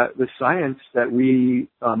say that the science that we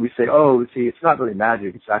say, oh, see, it's not really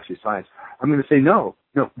magic, it's actually science. I'm going to say, no,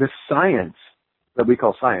 the science that we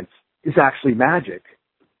call science is actually magic.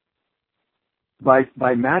 By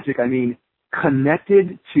magic, I mean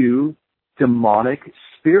connected to demonic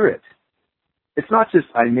spirit. it's not just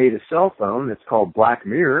I made a cell phone. It's called Black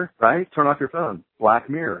Mirror, right? Turn off your phone. Black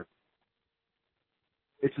Mirror.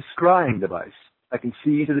 It's a scrying device. I can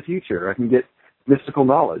see into the future. I can get mystical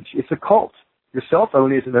knowledge. It's a cult. Your cell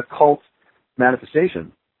phone is an occult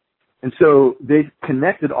manifestation. And so they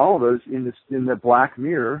connected all of those in the Black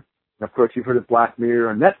Mirror. And of course, you've heard of Black Mirror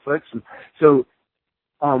on Netflix. And so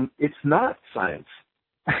it's not science.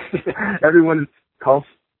 Everyone calls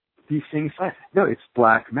these things science. No, it's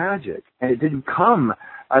black magic. And it didn't come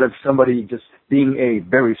out of somebody just being a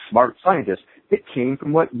very smart scientist. It came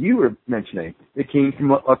from what you were mentioning. It came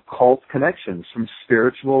from occult connections, from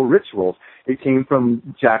spiritual rituals. It came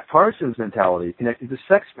from Jack Parsons' mentality connected to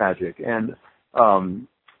sex magic and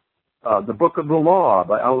the Book of the Law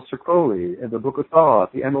by Aleister Crowley, and the Book of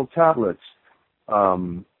Thoth, the Emerald Tablets,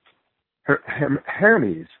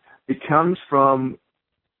 Hermes. It comes from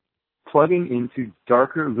plugging into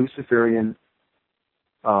darker Luciferian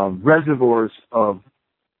reservoirs of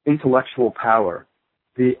intellectual power.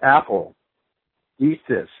 The apple, eat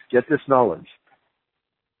this, get this knowledge.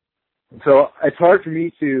 So it's hard for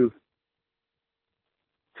me to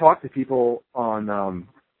talk to people on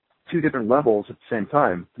two different levels at the same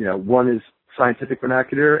time. You know, one is scientific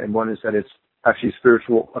vernacular, and one is that it's actually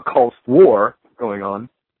spiritual occult war going on.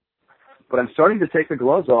 But I'm starting to take the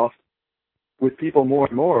gloves off with people more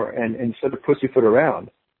and more, and instead of pussyfoot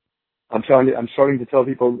around, I'm starting to tell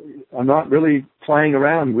people I'm not really playing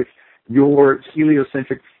around with your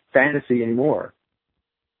heliocentric fantasy anymore.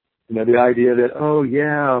 You know, the idea that, oh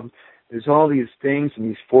yeah, there's all these things and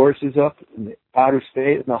these forces up in the outer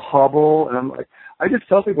space and the Hubble, and I'm like, I just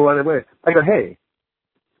tell people right away, I go, hey,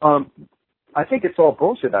 I think it's all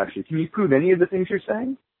bullshit actually. Can you prove any of the things you're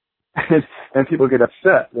saying? And people get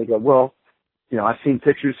upset. They go, well, you know, I've seen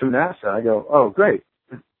pictures from NASA. I go, oh, great.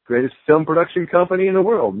 Greatest film production company in the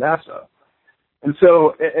world, NASA. And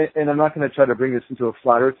so, and I'm not going to try to bring this into a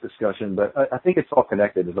flat earth discussion, but I think it's all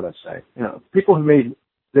connected is what I'm saying. You know, people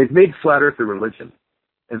they've made flat earth a religion.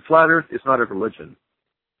 And flat earth is not a religion.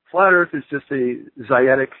 Flat earth is just a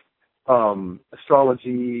Zayatic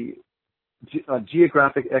astrology,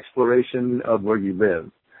 geographic exploration of where you live.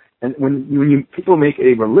 And when people make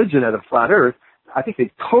a religion out of flat earth, I think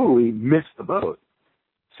they totally miss the boat.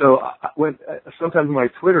 So sometimes on my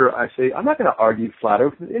Twitter, I say, I'm not going to argue flat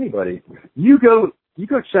earth with anybody. You go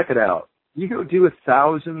check it out. You go do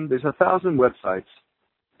 1,000, there's 1,000 websites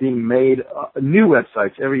being made, new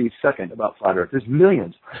websites every second about flat earth. There's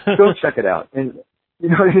millions. Go check it out. And, you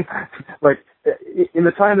know, like, in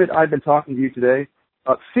the time that I've been talking to you today,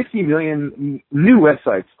 50 million new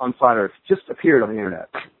websites on flat earth just appeared on the internet.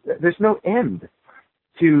 There's no end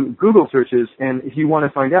to Google searches, and if you want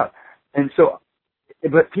to find out. And so,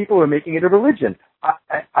 but people are making it a religion.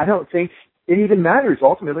 I don't think it even matters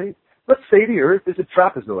ultimately. Let's say the earth is a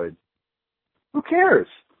trapezoid. Who cares?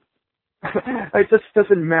 It just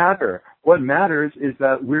doesn't matter. What matters is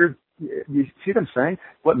that you see what I'm saying?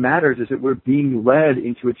 What matters is that we're being led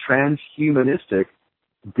into a transhumanistic,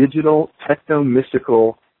 digital,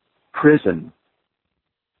 techno-mystical prison.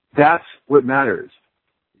 That's what matters.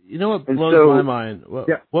 You know what blows my mind?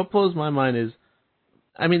 What blows my mind is,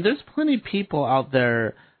 I mean, there's plenty of people out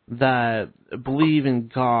there that believe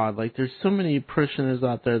in God. Like, there's so many parishioners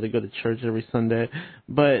out there that go to church every Sunday.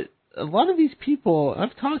 But a lot of these people,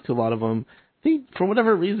 I've talked to a lot of them, they, for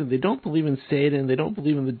whatever reason, they don't believe in Satan, they don't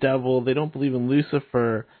believe in the devil, they don't believe in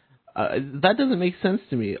Lucifer. That doesn't make sense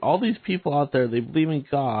to me. All these people out there, they believe in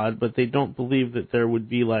God, but they don't believe that there would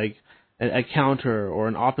be, like, a counter or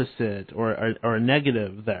an opposite or a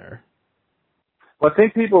negative there. Well, I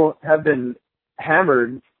think people have been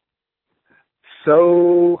hammered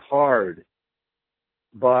so hard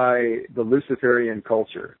by the Luciferian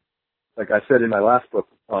culture. Like I said in my last book,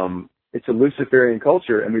 it's a Luciferian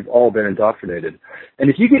culture, and we've all been indoctrinated. And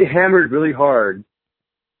if you get hammered really hard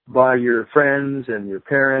by your friends and your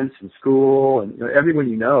parents and school and everyone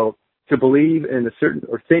you know to believe in a certain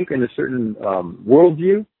or think in a certain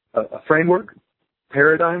worldview, a framework,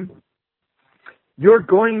 paradigm, you're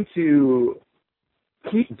going to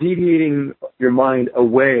keep deviating your mind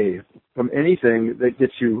away from anything that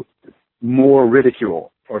gets you more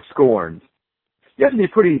ridicule or scorned. You have to be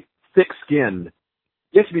pretty thick-skinned.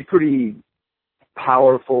 You have to be pretty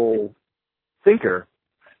powerful thinker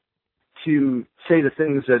to say the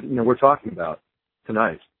things that, we're talking about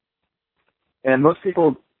tonight. And most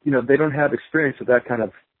people, they don't have experience with that kind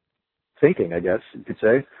of thinking, I guess you could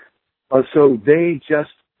say. So they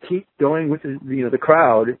just keep going with the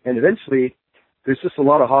crowd, and eventually there's just a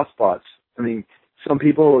lot of hotspots. I mean, some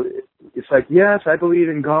people, it's like, yes, I believe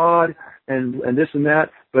in God and this and that,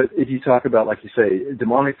 but if you talk about, like you say,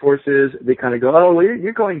 demonic forces, they kind of go, oh, well,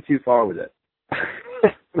 you're going too far with it.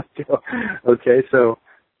 Okay, so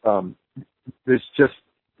there's just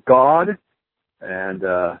God, and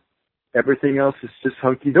everything else is just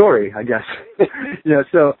hunky-dory, I guess.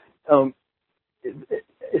 So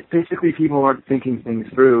it's basically people aren't thinking things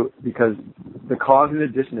through because the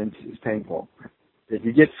cognitive dissonance is painful. If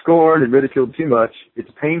you get scorned and ridiculed too much, it's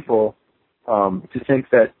painful to think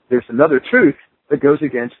that there's another truth that goes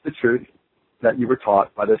against the truth that you were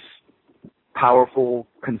taught by this powerful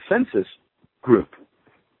consensus group.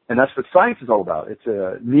 And that's what science is all about. It's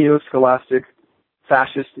a neo-scholastic,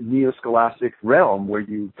 fascist neo-scholastic realm where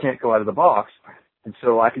you can't go out of the box. And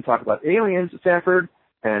so I can talk about aliens at Stanford,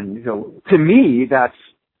 and, to me, that's,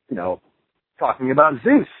 talking about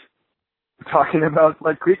Zeus, talking about,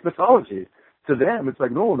 like, Greek mythology. To them, it's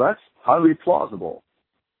like, no, that's highly plausible.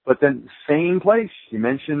 But then, same place, you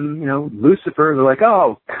mention, Lucifer, they're like,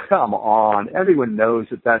 oh, come on. Everyone knows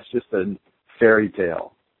that that's just a fairy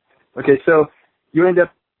tale. Okay, so you end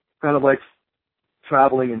up kind of like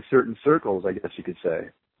traveling in certain circles, I guess you could say.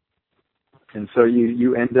 And so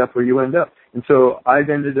you end up where you end up. And so I've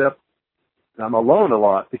ended up, I'm alone a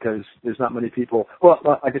lot because there's not many people. Well,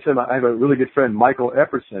 like I said, I have a really good friend, Michael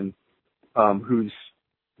Epperson, who's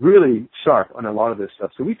really sharp on a lot of this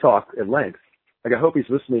stuff. So we talk at length. Like, I hope he's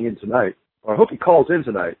listening in tonight, or I hope he calls in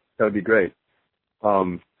tonight. That would be great.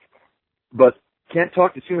 But can't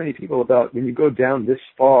talk to too many people about when you go down this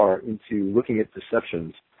far into looking at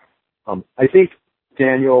deceptions. I think,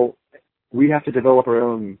 Daniel, we have to develop our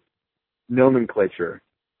own nomenclature,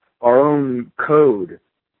 our own code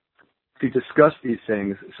to discuss these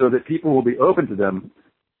things so that people will be open to them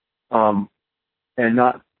and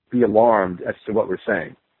not be alarmed as to what we're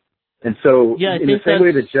saying. And so, yeah, in the same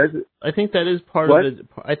way that Jesuits... I think that is part what? of the...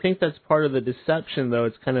 I think that's part of the deception, though.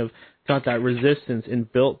 It's kind of got that resistance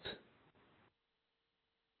inbuilt.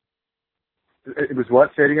 It was what?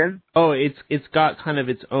 Say it again? Oh, it's got kind of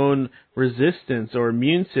its own resistance or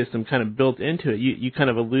immune system kind of built into it. You kind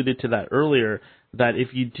of alluded to that earlier, that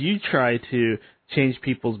if you do try to change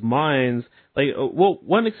people's minds, like, well,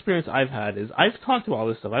 one experience I've had is I've talked about all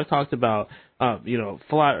this stuff. I've talked about,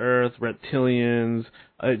 flat Earth, reptilians,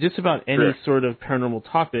 just about any sort of paranormal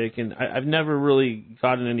topic, and I've never really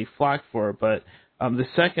gotten any flack for it, but the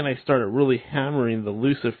second I started really hammering the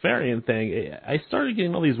Luciferian thing, I started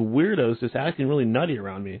getting all these weirdos just acting really nutty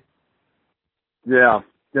around me. Yeah.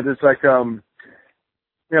 It's like,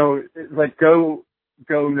 it's like go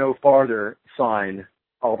no farther sign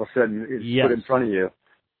all of a sudden is put in front of you.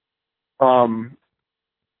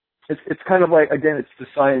 It's kind of like, again, it's the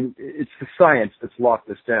science that's locked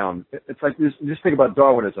this down. It's like, just think about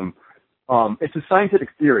Darwinism. It's a scientific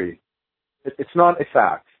theory. It's not a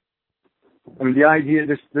fact. I mean, the idea,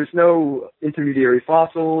 there's no intermediary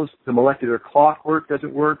fossils, the molecular clockwork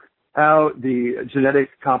doesn't work out, the genetic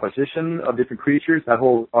composition of different creatures, that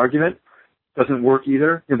whole argument doesn't work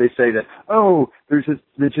either. They say that, there's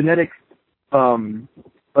the genetic,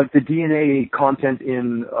 like the DNA content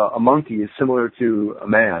in a monkey is similar to a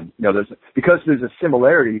man. Because there's a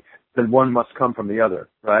similarity, then one must come from the other,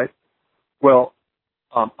 right? Well,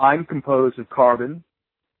 I'm composed of carbon,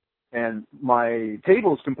 and my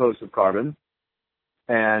table is composed of carbon,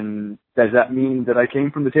 and does that mean that I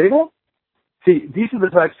came from the table? See, these are the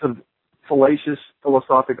types of fallacious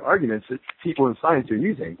philosophic arguments that people in science are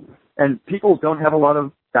using, and people don't have a lot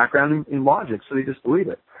of background in logic, so they just believe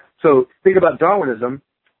it. So think about Darwinism.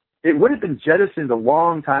 It would have been jettisoned a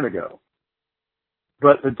long time ago,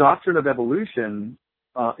 but the doctrine of evolution,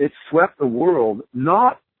 it swept the world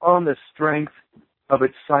not on the strength of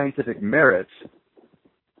its scientific merits,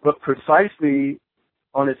 but precisely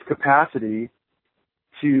on its capacity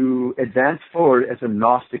to advance forward as a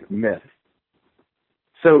Gnostic myth.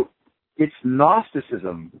 So it's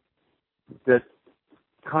Gnosticism that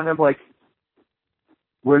kind of like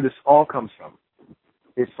where this all comes from.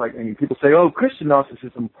 It's like, people say, Christian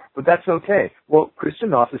Gnosticism, but that's okay. Well, Christian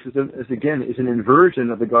Gnosticism is an inversion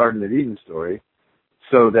of the Garden of Eden story,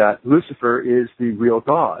 so that Lucifer is the real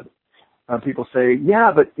God. People say, yeah,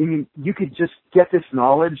 but you could just get this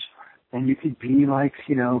knowledge and you could be like,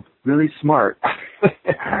 really smart.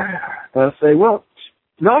 I'll say, well,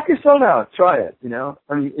 knock yourself out. Try it,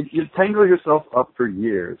 you tangle yourself up for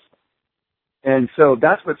years. And so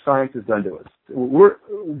that's what science has done to us.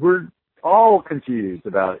 We're all confused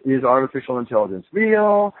about, is artificial intelligence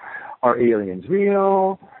real? Are aliens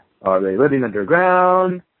real? Are they living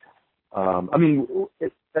underground?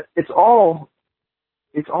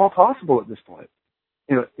 It's all possible at this point.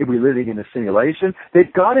 If we're living in a simulation,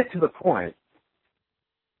 they've got it to the point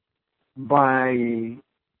by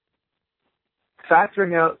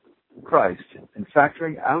factoring out Christ and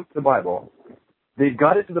factoring out the Bible. They've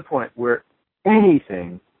got it to the point where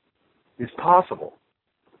anything is possible.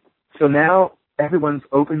 So now everyone's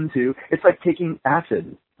open to, it's like taking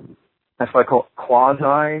acid. That's why I call it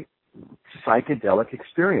quasi-psychedelic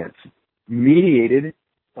experience, mediated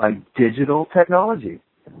by digital technology.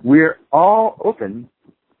 We're all open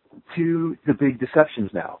to the big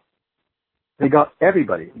deceptions now. They got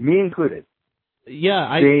everybody, me included. Yeah,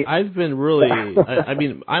 I've been really. I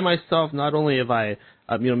mean, I myself, not only have I,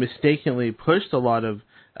 mistakenly pushed a lot of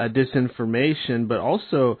disinformation, but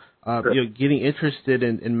also, getting interested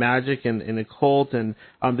in magic and occult and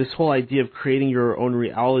this whole idea of creating your own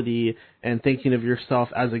reality and thinking of yourself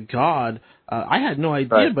as a god. I had no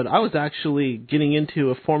idea, right. But I was actually getting into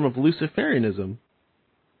a form of Luciferianism.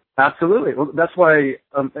 Absolutely. Well, that's why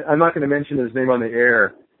I'm not going to mention his name on the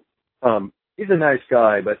air. He's a nice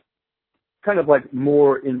guy, but kind of like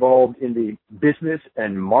more involved in the business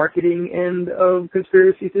and marketing end of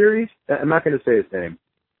conspiracy theories. I'm not going to say his name,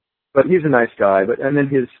 but he's a nice guy. And then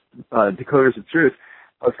his Decoders of Truth,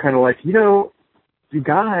 I was kind of like, you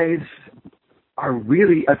guys are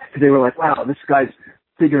really, they were like, wow, this guy's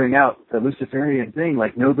figuring out the Luciferian thing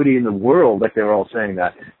like nobody in the world, like they were all saying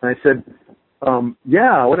that. And I said,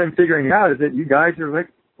 yeah, what I'm figuring out is that you guys are like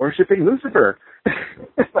worshiping Lucifer.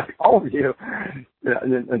 Like all of you. Yeah,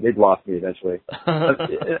 and they blocked me eventually.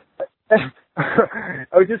 I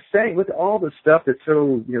was just saying, with all the stuff that's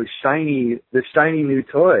so, shiny, the shiny new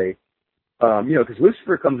toy, because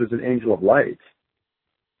Lucifer comes as an angel of light.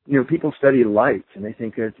 People study light and they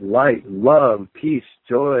think it's light, love, peace,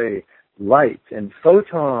 joy, light, and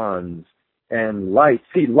photons and light.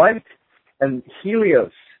 See, light and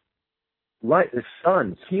Helios. Light, the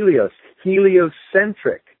sun, Helios,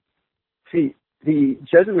 heliocentric. See, the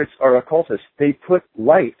Jesuits are occultists. They put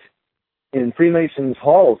light in Freemasons'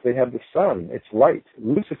 halls. They have the sun. It's light.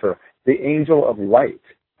 Lucifer, the angel of light.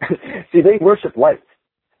 See, they worship light.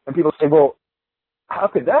 And people say, well, how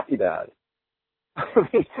could that be bad?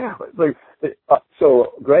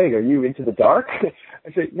 So, Greg, are you into the dark?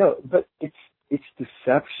 I say, no, but it's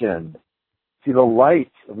deception. See, the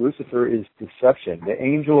light of Lucifer is deception, the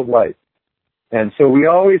angel of light. And so we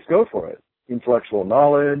always go for it. Intellectual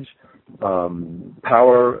knowledge,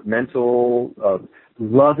 power, mental,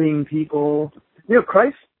 loving people.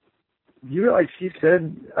 Christ, you realize he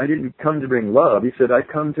said, I didn't come to bring love. He said, I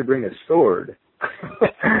come to bring a sword.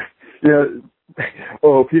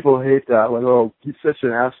 Oh, people hate that. Like, oh, he's such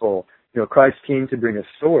an asshole. Christ came to bring a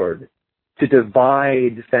sword to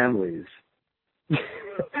divide families.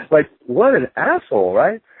 Like, what an asshole,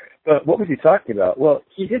 right? But what was he talking about? Well,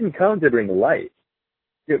 he didn't come to bring light.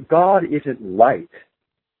 God isn't light.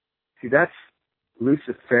 See, that's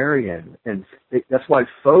Luciferian, and that's why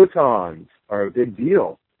photons are a big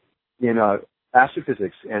deal in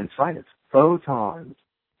astrophysics and science. Photons,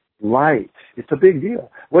 light, it's a big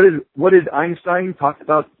deal. What did Einstein talk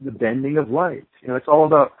about? The bending of light. It's all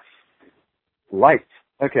about light.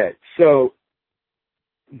 Okay, so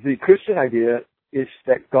the Christian idea is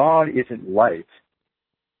that God isn't light.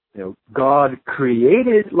 God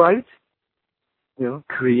created light,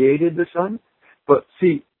 created the sun. But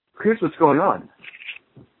see, here's what's going on.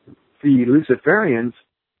 The Luciferians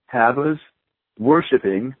have us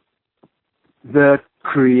worshiping the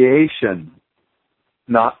creation,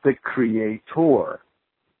 not the creator.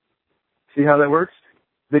 See how that works?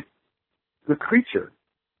 The creature,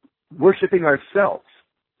 worshiping ourselves.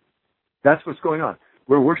 That's what's going on.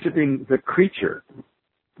 We're worshiping the creature.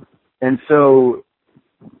 And so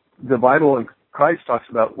the Bible and Christ talks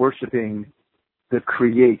about worshiping the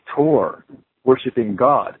creator, worshiping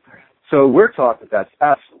God. So we're taught that that's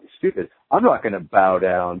absolutely stupid. I'm not going to bow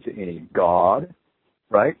down to any God,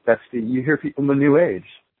 right? You hear people in the New Age.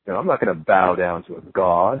 I'm not going to bow down to a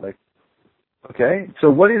God. Like, okay,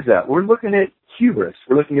 so what is that? We're looking at hubris.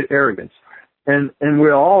 We're looking at arrogance, and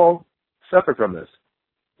we all suffer from this,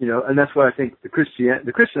 And that's why I think the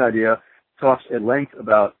Christian idea talks at length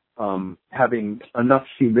about having enough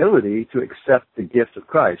humility to accept the gift of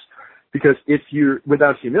Christ. Because if you're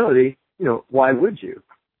without humility, why would you?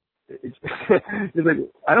 It's like,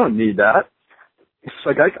 I don't need that. It's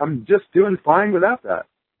like I'm just doing fine without that.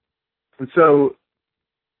 And so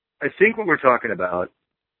I think what we're talking about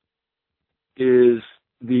is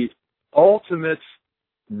the ultimate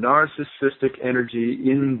narcissistic energy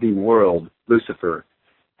in the world, Lucifer.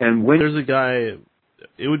 And when there's a guy,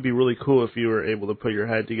 it would be really cool if you were able to put your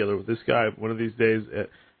head together with this guy one of these days,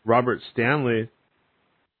 Robert Stanley.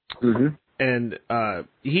 Mm-hmm. And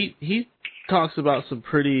he talks about some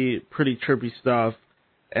pretty trippy stuff,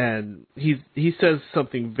 and he says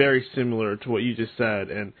something very similar to what you just said.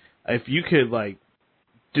 And if you could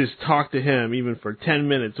just talk to him even for 10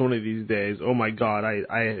 minutes one of these days, oh my God,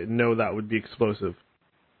 I know that would be explosive.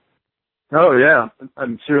 Oh yeah,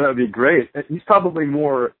 I'm sure that would be great. He's probably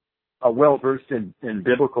more well versed in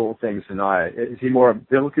biblical things than I. Is he more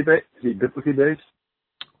biblically based? Is he biblically based?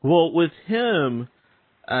 Well, with him,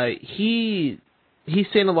 he's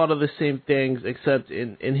saying a lot of the same things, except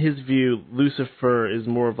in his view, Lucifer is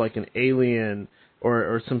more of like an alien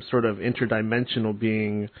or some sort of interdimensional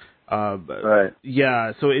being. Right.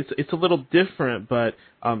 Yeah, so it's a little different, but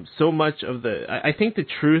so much of I think the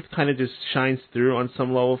truth kind of just shines through on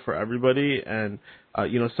some level for everybody, and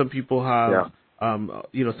some people have,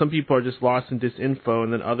 some people are just lost in disinfo,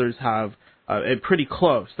 and then others have it pretty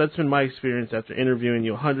close. That's been my experience after interviewing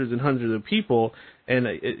hundreds and hundreds of people, and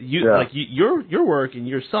your work and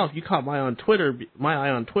yourself, you caught my eye on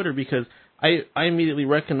Twitter because I immediately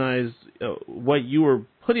recognized what you were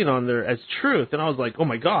putting on there as truth, and I was like, oh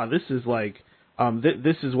my God, this is like,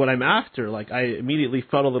 this is what I'm after. Like, I immediately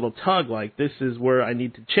felt a little tug, like this is where I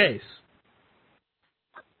need to chase.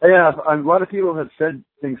 Yeah, a lot of people have said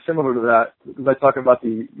things similar to that, because I talk about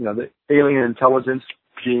the alien intelligence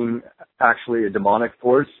being actually a demonic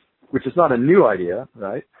force, which is not a new idea,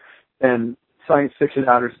 right? And science fiction,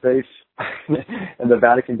 outer space, and the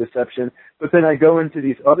Vatican deception. But then I go into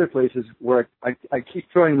these other places where I keep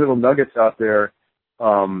throwing little nuggets out there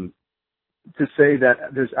to say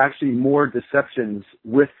that there's actually more deceptions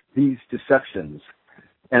with these deceptions.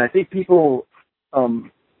 And I think people,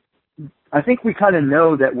 I think we kind of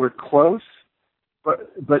know that we're close,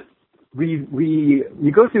 but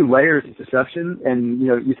you go through layers of deception, and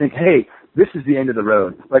you think, hey, this is the end of the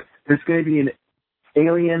road. Like, there's going to be an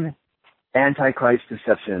alien antichrist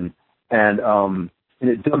deception, and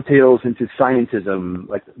it dovetails into scientism,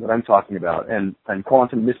 like what I'm talking about, and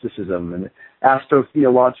quantum mysticism, and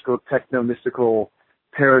astrotheological, techno-mystical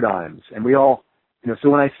paradigms. And we all, so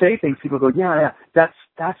when I say things, people go, yeah, that's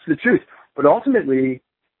the truth. But ultimately,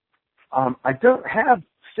 I don't have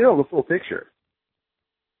still the full picture.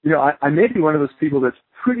 I may be one of those people that's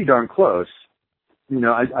pretty darn close.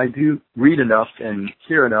 I do read enough and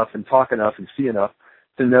hear enough and talk enough and see enough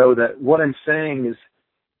to know that what I'm saying is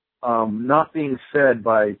not being said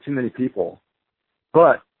by too many people.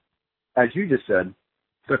 But, as you just said,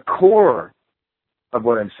 the core of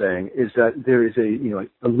what I'm saying is that there is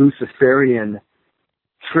a Luciferian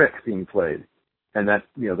trick being played. And that,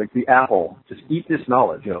 like the apple, just eat this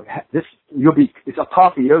knowledge, it's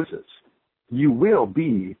apotheosis. You will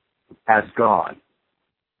be as God.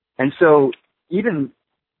 And so even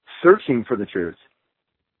searching for the truth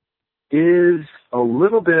is a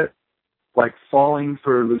little bit like falling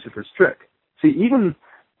for Lucifer's trick. See, even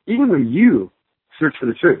when you search for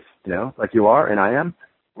the truth, like you are and I am,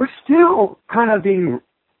 we're still kind of being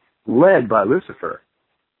led by Lucifer,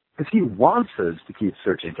 because he wants us to keep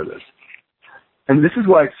searching for this. And this is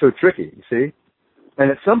why it's so tricky, you see?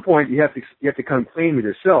 And at some point you have to come clean with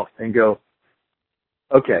yourself and go,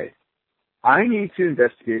 okay, I need to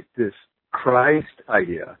investigate this Christ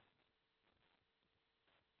idea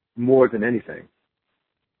more than anything.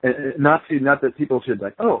 And not that people should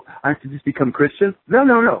like, oh, I have to just become Christian.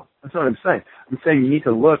 No. That's not what I'm saying. I'm saying you need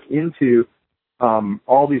to look into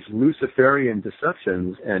all these Luciferian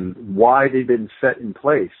deceptions and why they've been set in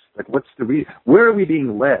place. Like, what's the reason? Where are we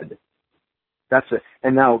being led? That's it.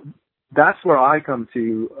 And now that's where I come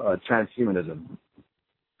to transhumanism.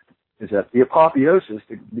 Is that the apotheosis,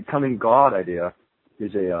 the becoming God idea,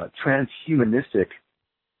 is a transhumanistic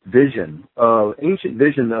vision, ancient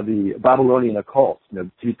vision of the Babylonian occult, to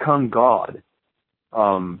become God.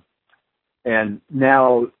 And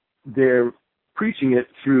now they're preaching it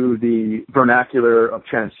through the vernacular of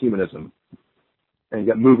transhumanism. And you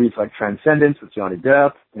got movies like Transcendence with Johnny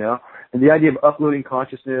Depp, and the idea of uploading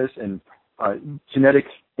consciousness and genetic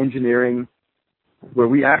engineering, where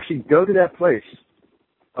we actually go to that place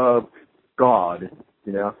of God,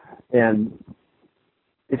 and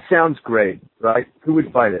it sounds great, right? Who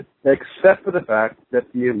would fight it? Except for the fact that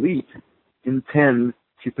the elite intend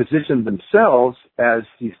to position themselves as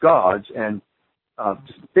these gods and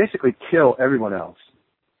just basically kill everyone else.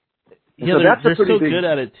 And yeah, so they're so big, good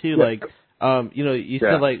at it too. Yeah. Like, you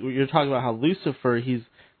said, like, you're talking about how Lucifer, he's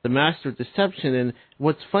the master of deception, and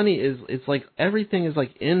what's funny is it's like everything is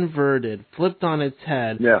like inverted, flipped on its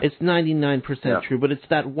head. Yeah. It's 99% true, but it's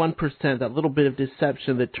that 1%, that little bit of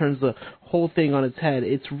deception that turns the whole thing on its head.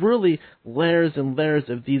 It's really layers and layers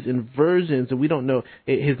of these inversions, and we don't know.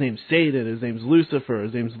 His name's Satan, his name's Lucifer,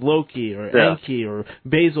 his name's Loki, or Enki, or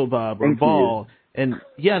Beelzebub, or Enki Baal. And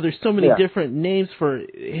yeah, there's so many different names for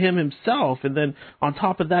him himself, and then on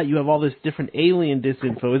top of that, you have all this different alien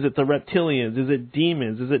disinfo. Is it the reptilians? Is it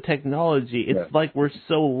demons? Is it technology? It's like we're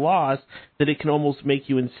so lost that it can almost make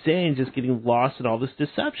you insane just getting lost in all this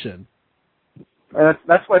deception. And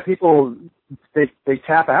that's why people, they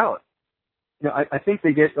tap out. You know, I think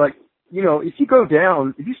they get like, you know, if you go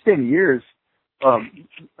down, if you spend years, I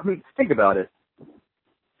mean, think about it.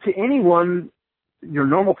 To anyone, your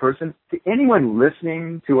normal person, to anyone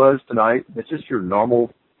listening to us tonight, that's just your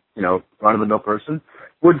normal, you know, run-of-the-mill person,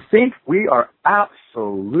 would think we are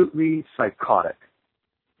absolutely psychotic.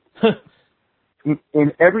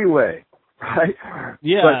 in every way, right?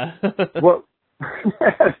 Yeah. But what,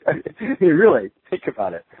 you really think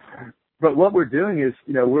about it. But what we're doing is,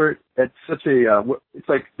 you know, we're at such a, it's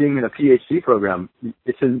like being in a PhD program.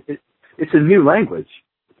 It's a new language.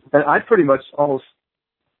 And I pretty much almost,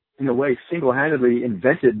 in a way, single-handedly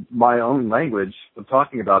invented my own language of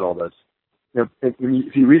talking about all this. You know,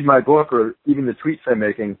 if you read my book or even the tweets I'm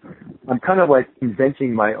making, I'm kind of like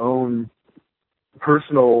inventing my own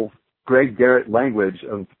personal Greg Garrett language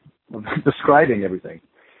of describing everything.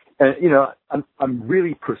 And, you know, I'm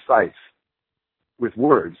really precise with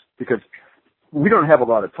words because we don't have a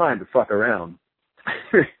lot of time to fuck around.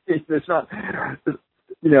 It's not,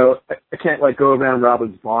 you know, I can't like go around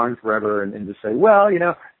Robin's barn forever and just say, well, you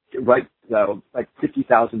know, write like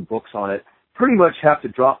 50,000 books on it. Pretty much have to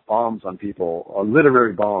drop bombs on people, or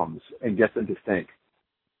literary bombs, and get them to think.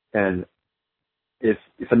 And if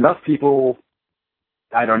enough people,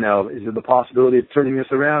 I don't know, is there the possibility of turning this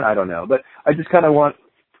around? I don't know. But I just kind of want,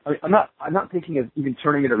 I'm not thinking of even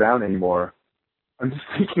turning it around anymore. I'm just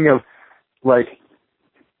thinking of, like,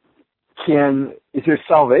 is there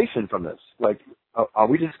salvation from this? Like, are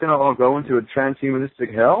we just going to all go into a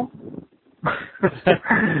transhumanistic hell?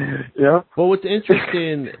 Yeah. Well, what's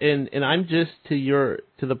interesting, and I'm just to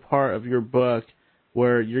the part of your book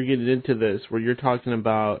where you're getting into this, where you're talking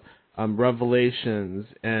about revelations,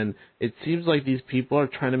 and it seems like these people are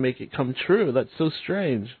trying to make it come true. That's so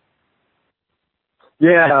strange.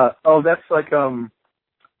 Yeah. Oh, that's like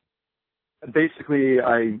basically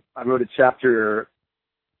I wrote a chapter.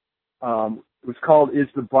 It was called "Is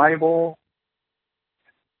the Bible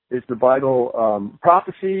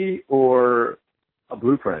prophecy or a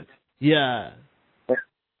blueprint?" Yeah.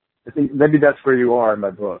 I think maybe that's where you are in my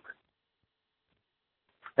book.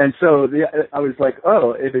 And so I was like,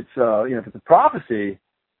 oh, if it's you know, if it's a prophecy,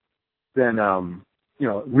 then you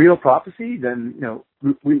know, real prophecy, then, you know,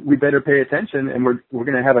 we better pay attention, and we're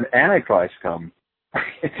going to have an Antichrist come.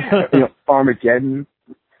 You know, Armageddon.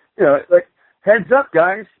 You know, like, heads up,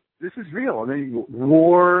 guys, this is real. And then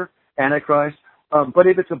war, Antichrist. But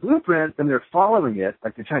if it's a blueprint, then they're following it,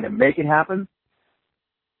 like they're trying to make it happen.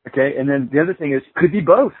 Okay, and then the other thing is, could be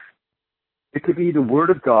both. It could be the Word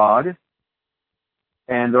of God,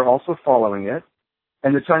 and they're also following it,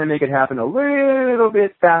 and they're trying to make it happen a little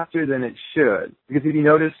bit faster than it should. Because if you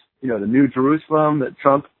notice, you know, the New Jerusalem that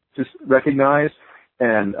Trump just recognized,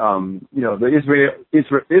 and, you know,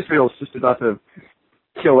 Israel's just about to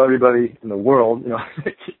kill everybody in the world, you know,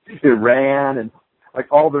 Iran, and like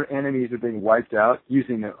all their enemies are being wiped out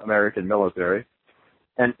using the American military.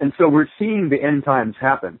 And so we're seeing the end times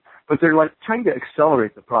happen, but they're like trying to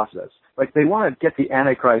accelerate the process. Like they want to get the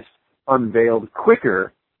Antichrist unveiled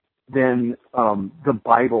quicker than the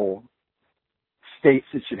Bible states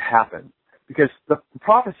it should happen. Because the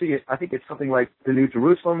prophecy, I think it's something like the New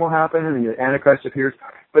Jerusalem will happen and the Antichrist appears,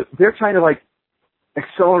 but they're trying to like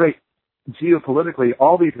accelerate geopolitically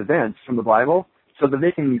all these events from the Bible so that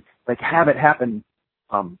they can like have it happen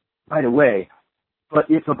right away. But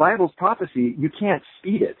if the Bible's prophecy, you can't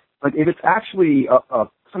speed it. Like if it's actually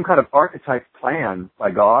some kind of archetype plan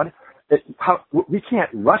by God, we can't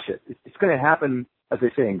rush it. It's going to happen, as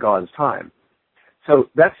they say, in God's time. So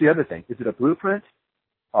that's the other thing. Is it a blueprint?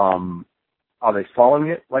 Are they following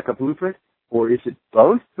it like a blueprint? Or is it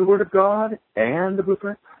both the Word of God and the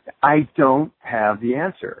blueprint? I don't have the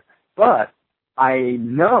answer. But I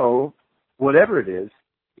know, whatever it is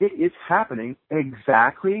happening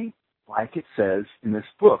exactly like it says in this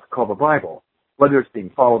book called the Bible. Whether it's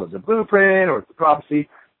being followed as a blueprint or it's a prophecy,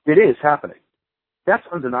 it is happening. That's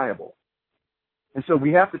undeniable. And so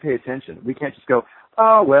we have to pay attention. We can't just go,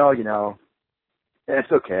 oh, well, you know,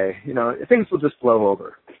 it's okay. You know, things will just blow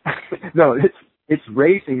over. No, it's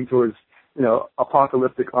racing towards, you know,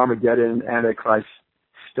 apocalyptic Armageddon, Antichrist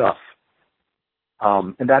stuff.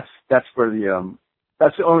 And that's where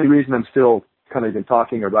that's the only reason I'm still kind of even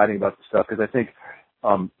talking or writing about this stuff, because I think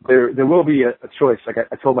there will be a choice. Like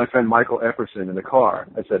I told my friend Michael Epperson in the car,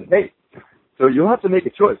 I said, hey, so you'll have to make a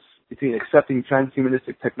choice. between accepting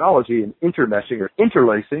transhumanistic technology and intermeshing or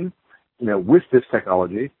interlacing, with this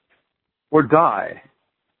technology, or die.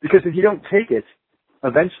 Because if you don't take it,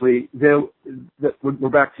 eventually we're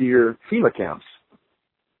back to your FEMA camps,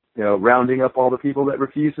 rounding up all the people that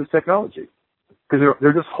refuse this technology. Because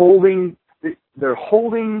they're just holding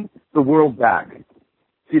the world back.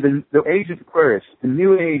 See, the age of Aquarius, the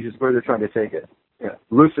new age is where they're trying to take it.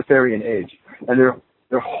 Luciferian age. And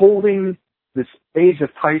they're holding this age of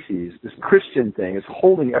Pisces, this Christian thing, is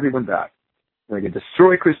holding everyone back. They're going to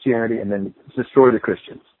destroy Christianity and then destroy the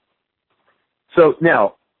Christians. So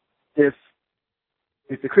now, if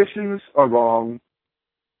the Christians are wrong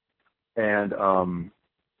and,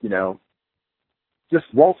 just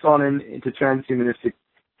waltz on into transhumanistic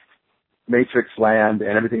matrix land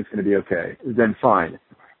and everything's going to be okay, then fine.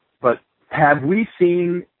 But have we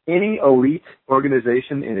seen any elite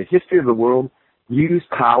organization in the history of the world use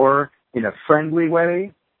power in a friendly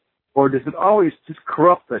way? Or does it always just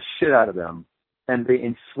corrupt the shit out of them and they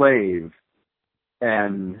enslave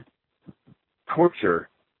and torture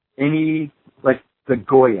like the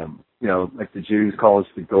Goyim, like the Jews call us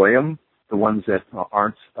the Goyim, the ones that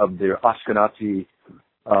aren't of their Ashkenazi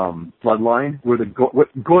bloodline?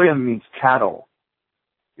 What Goyim means cattle.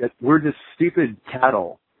 We're just stupid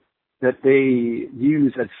cattle that they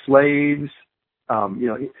use as slaves,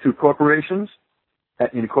 through corporations,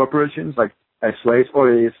 like as slaves,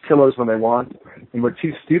 or they just kill us when they want, and we're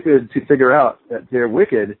too stupid to figure out that they're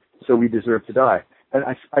wicked, so we deserve to die. And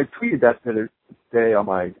I tweeted that the other day on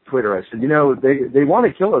my Twitter. I said, they want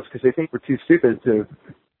to kill us because they think we're too stupid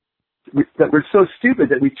that we're so stupid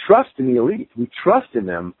that we trust in the elite. We trust in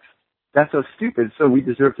them. That's so stupid, so we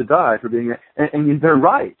deserve to die for being, and they're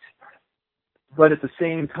right. But at the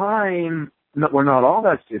same time, we're not all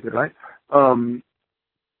that stupid, right?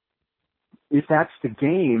 If that's the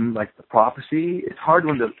game, like the prophecy, it's hard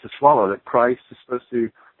one to swallow, that Christ is supposed to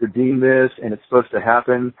redeem this and it's supposed to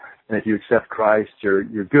happen, and if you accept Christ, you're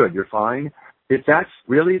good, you're fine. If that's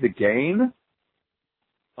really the game,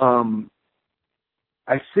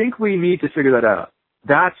 I think we need to figure that out.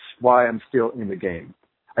 That's why I'm still in the game.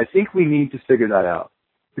 I think we need to figure that out.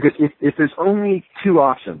 Because if there's only two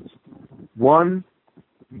options, one,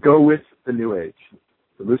 go with the New Age,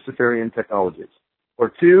 the Luciferian technologies,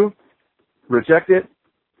 or two, reject it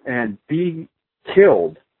and be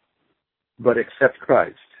killed, but accept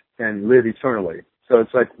Christ and live eternally. So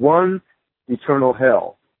it's like one, eternal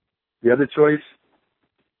hell. The other choice,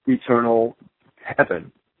 eternal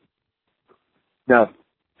heaven. Now,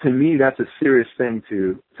 to me, that's a serious thing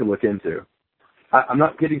to look into. I'm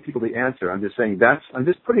not giving people the answer. I'm just saying I'm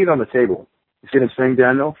just putting it on the table. You see what I'm saying,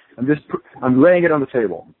 Daniel? I'm laying it on the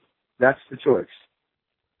table. That's the choice.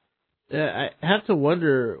 I have to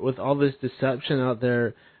wonder, with all this deception out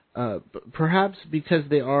there, perhaps because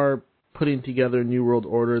they are putting together a new world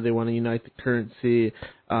order, they want to unite the currency,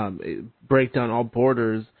 break down all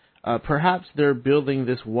borders, perhaps they're building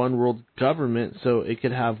this one world government so it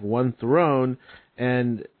could have one throne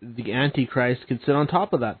and the Antichrist could sit on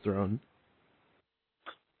top of that throne.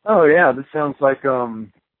 Oh yeah, this sounds like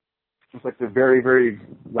it's like the very, very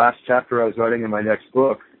last chapter I was writing in my next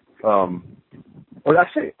book. Well,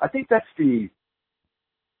 actually, I think that's the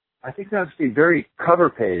very cover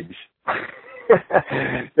page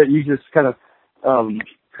that you just kind of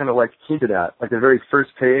like hinted at, like the very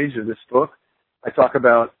first page of this book. I talk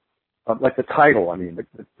about like the title. I mean,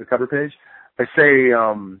 the cover page. I say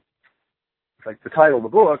like the title of the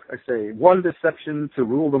book. I say, "One Deception to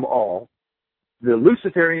Rule Them All: The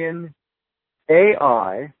Luciferian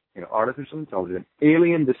AI, artificial intelligence,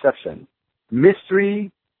 alien deception,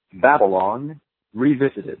 mystery, Babylon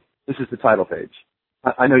Revisited." This is the title page.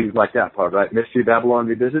 I know you like that part, right? Mystery Babylon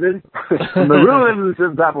Revisited? From the ruins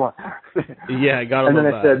of Babylon. Yeah, I got it. And then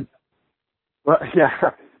I said, well,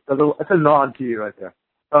 yeah, that's a nod to you right there.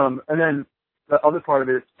 And then the other part of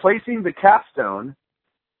it is placing the capstone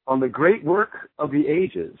on the great work of the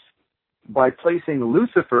ages by placing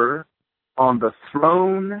Lucifer on the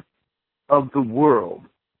throne of the world.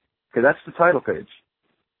 Okay, that's the title page.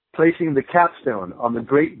 Placing the capstone on the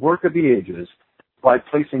great work of the ages by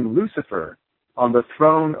placing Lucifer on the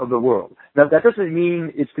throne of the world. Now, that doesn't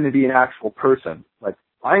mean it's going to be an actual person. Like,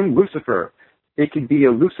 I'm Lucifer. It could be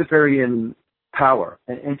a Luciferian power,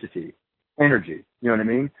 an entity, energy. You know what I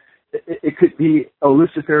mean? It could be a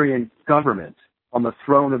Luciferian government on the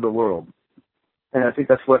throne of the world. And I think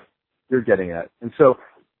that's what you're getting at. And so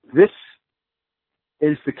this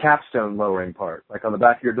is the capstone lowering part. Like on the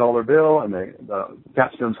back of your dollar bill and the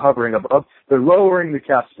capstone's hovering above, they're lowering the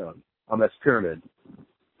capstone on this pyramid.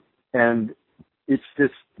 And it's this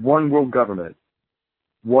one world government,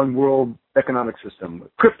 one world economic system,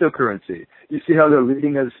 cryptocurrency. You see how they're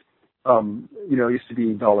leading us, it used to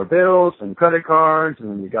be dollar bills and credit cards, and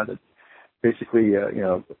then you got it basically,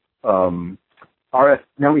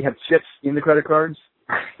 now we have chips in the credit cards.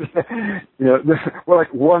 We're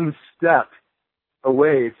like one step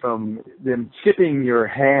away from them chipping your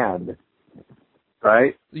hand,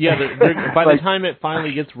 right? Yeah, by the time it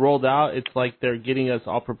finally gets rolled out, it's like they're getting us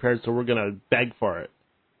all prepared, so we're going to beg for it.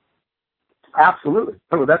 Absolutely.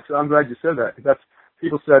 Oh, I'm glad you said that.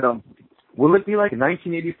 People said, will it be like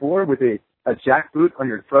 1984 with a jackboot on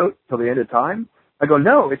your throat till the end of time? I go,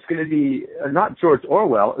 no, it's going to be not George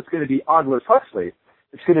Orwell. It's going to be Aldous Huxley.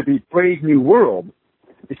 It's going to be Brave New World.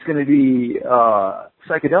 It's going to be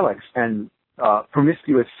psychedelics and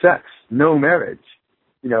promiscuous sex, no marriage.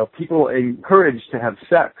 People encouraged to have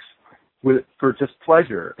sex for just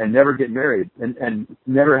pleasure and never get married and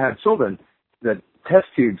never have children that test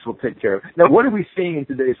tubes will take care of. Now, what are we seeing in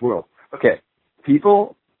today's world? Okay,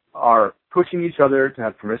 people are pushing each other to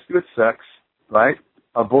have promiscuous sex, right?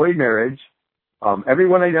 Avoid marriage.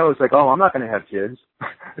 Everyone I know is like, oh, I'm not going to have kids.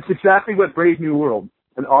 It's exactly what Brave New World,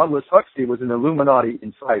 and Aldous Huxley was an Illuminati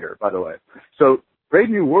insider, by the way. So Brave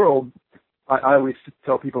New World, I always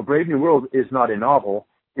tell people, Brave New World is not a novel.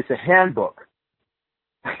 It's a handbook.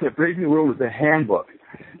 Brave New World is a handbook.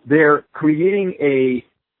 They're creating a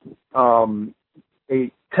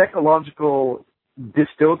technological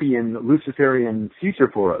dystopian Luciferian future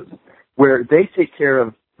for us, where they take care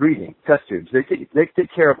of breeding, test tubes. They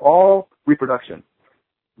take care of all reproduction.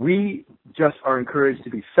 We just are encouraged to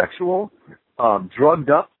be sexual, drugged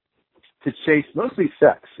up, to chase mostly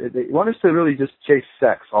sex. They want us to really just chase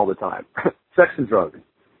sex all the time. Sex and drugs.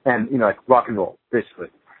 And, like rock and roll, basically.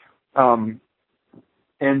 And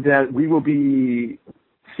that we will be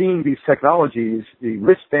seeing these technologies, the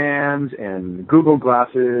wristbands and Google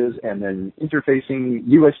glasses, and then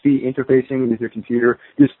USB interfacing with your computer.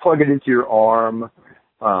 You just plug it into your arm,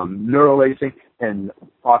 neural lacing, and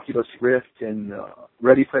Oculus Rift, and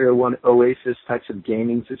Ready Player One, Oasis types of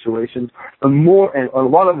gaming situations, and a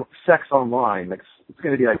lot of sex online. Like, it's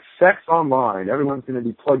going to be like sex online. Everyone's going to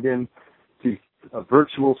be plugged in to a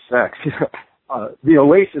virtual sex. The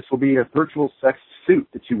Oasis will be a virtual sex suit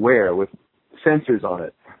that you wear with sensors on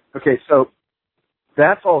it. Okay, so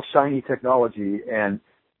that's all shiny technology, and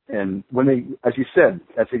when they, as you said,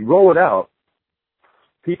 as they roll it out,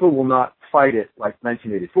 people will not fight it like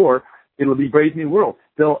 1984. It'll be Brave New World.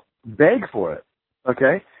 They'll beg for it,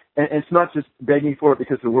 okay? And it's not just begging for it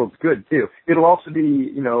because the world's good, too. It'll also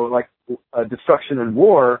be, like destruction and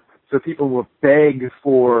war, so people will beg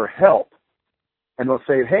for help. And they'll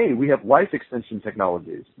say, hey, we have life extension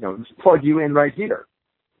technologies. Just plug you in right here.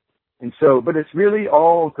 And so, but it's really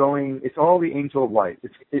it's all the angel of light.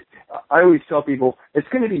 I always tell people, it's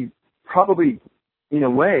going to be probably, in a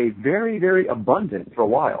way, very, very abundant for a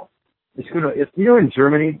while. In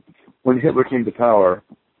Germany, when Hitler came to power,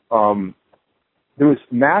 there was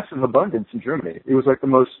massive abundance in Germany. It was like the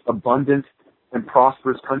most abundant and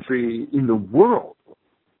prosperous country in the world.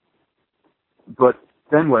 But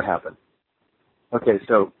then what happened? Okay,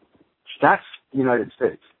 so that's the United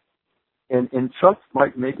States. And Trump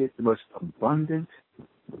might make it the most abundant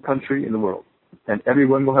country in the world. And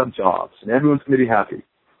everyone will have jobs, and everyone's going to be happy.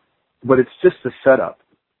 But it's just a setup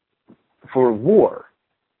for war,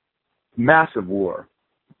 massive war.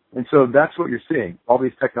 And so that's what you're seeing, all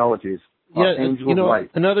these technologies. Angel of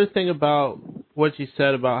light. Another thing about what you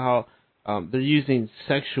said about how they're using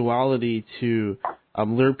sexuality to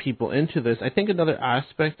lure people into this, I think another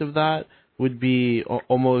aspect of that would be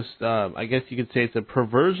almost, I guess you could say it's a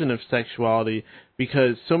perversion of sexuality,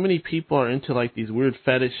 because so many people are into like these weird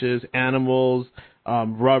fetishes, animals,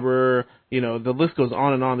 rubber, the list goes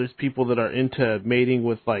on and on. There's people that are into mating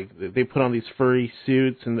with, like, they put on these furry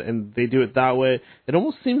suits and they do it that way. It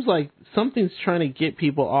almost seems like something's trying to get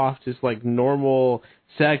people off just like normal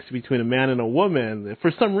sex between a man and a woman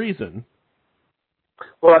for some reason.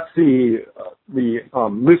 Well, that's the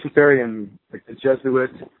Luciferian, like the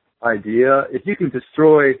Jesuit idea. If you can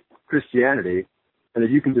destroy Christianity, and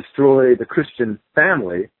if you can destroy the Christian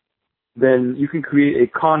family, then you can create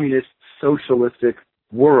a communist, socialistic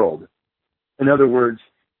world. In other words,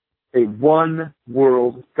 a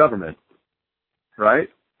one-world government, right?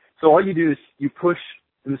 So all you do is you push,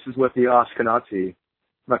 and this is what the Ashkenazi, I'm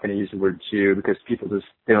not going to use the word Jew because people just,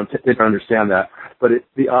 they don't understand that, but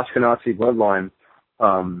the Ashkenazi bloodline,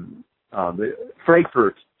 the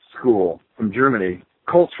Frankfurt School from Germany,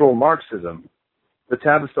 cultural Marxism, the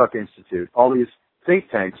Tavistock Institute, all these think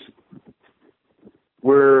tanks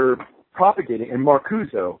were propagating, and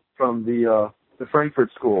Marcuse from the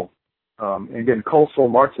Frankfurt School, again, cultural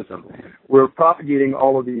Marxism, were propagating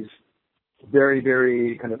all of these very,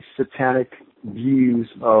 very kind of satanic views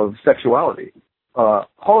of sexuality.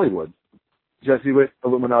 Hollywood, Jesuit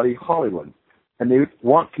Illuminati Hollywood. And they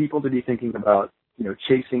want people to be thinking about,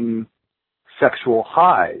 chasing sexual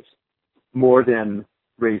highs more than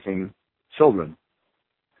raising children.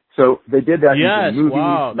 So they did that in movies.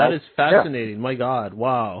 Wow, that is fascinating. Yeah. My God,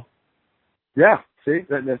 wow. Yeah, see?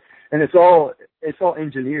 And it's all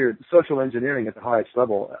engineered, social engineering at the highest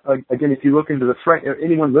level. Again, if you look into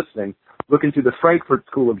anyone listening, look into the Frankfurt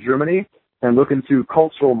School of Germany and look into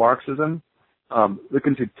cultural Marxism, look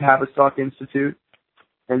into Tavistock Institute,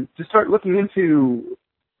 and just start looking into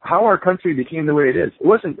how our country became the way it is. It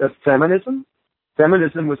wasn't feminism.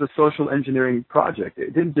 Feminism was a social engineering project.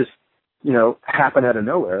 It didn't just, happen out of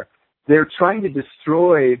nowhere. They're trying to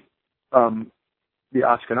destroy the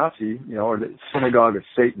Ashkenazi, or the synagogue of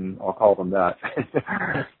Satan. I'll call them that.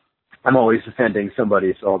 I'm always offending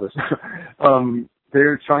somebody, so all this.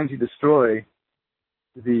 They're trying to destroy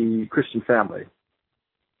the Christian family.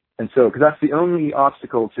 And so, because that's the only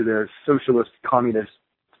obstacle to their socialist, communist,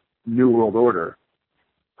 New World Order.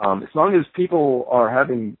 As long as people are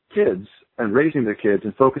having kids and raising their kids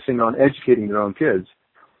and focusing on educating their own kids,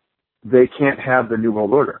 they can't have the New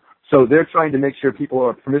World Order. So they're trying to make sure people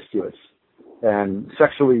are promiscuous and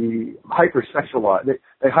sexually hypersexualized.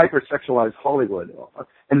 They hypersexualize Hollywood.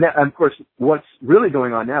 And of course, what's really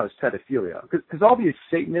going on now is pedophilia. Because all these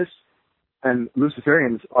Satanists and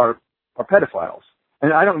Luciferians are pedophiles.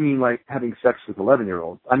 And I don't mean like having sex with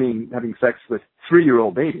 11-year-olds. I mean having sex with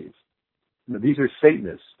 3-year-old babies. These are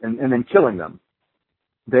Satanists, and then killing them.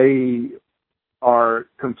 They are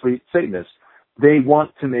complete Satanists. They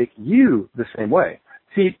want to make you the same way.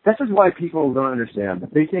 See, this is why people don't understand.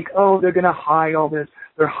 They think, they're going to hide all this.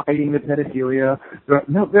 They're hiding the pedophilia.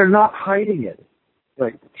 No, they're not hiding it.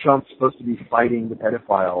 Like Trump's supposed to be fighting the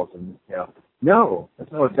pedophiles, and no,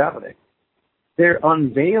 that's not what's happening. They're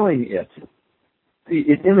unveiling it. See,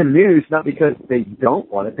 it's in the news not because they don't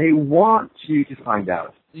want it. They want you to find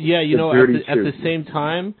out. Yeah, at the same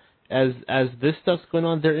time as this stuff's going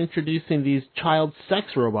on, they're introducing these child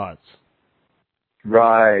sex robots.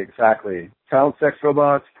 Right, exactly. Child sex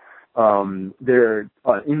robots. They're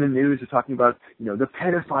in the news. They're talking about the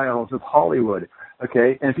pedophiles of Hollywood.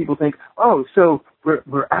 Okay, and people think, so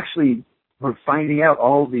we're finding out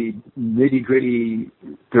all the nitty gritty,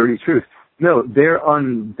 dirty truth. No, they're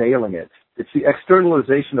unveiling it. It's the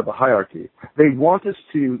externalization of a hierarchy. They want us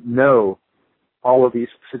to know all of these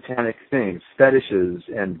satanic things, fetishes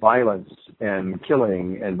and violence and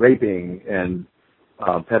killing and raping and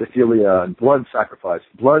pedophilia and blood sacrifice,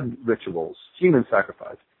 blood rituals, human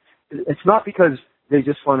sacrifice. It's not because they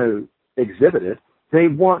just want to exhibit it. They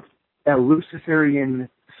want a Luciferian,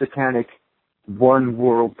 satanic, one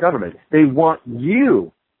world government. They want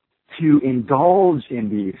you to indulge in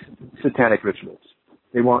these satanic rituals.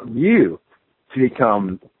 They want you to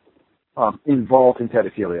become involved in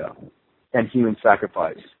pedophilia and human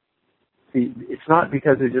sacrifice. See, it's not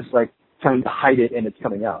because they're just like trying to hide it and it's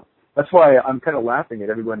coming out. That's why I'm kind of laughing at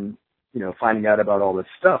everyone, finding out about all this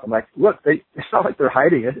stuff. I'm like, look, it's not like they're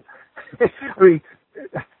hiding it. I mean,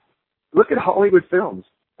 look at Hollywood films.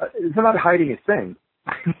 They're not hiding a thing.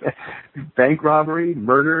 Bank robbery,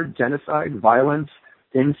 murder, genocide, violence,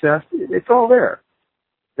 incest, it's all there.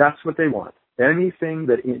 That's what they want. Anything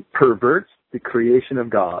that perverts the creation of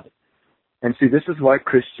God. And see, this is why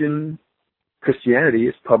Christianity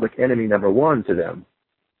is public enemy number one to them.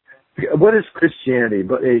 What is Christianity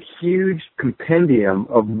but a huge compendium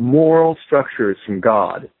of moral structures from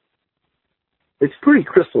God? It's pretty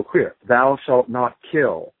crystal clear. Thou shalt not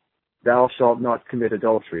kill. Thou shalt not commit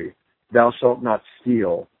adultery. Thou shalt not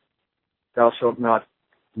steal. Thou shalt not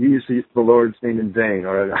use the Lord's name in vain.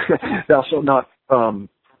 Or thou shalt not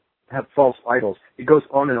have false idols. It goes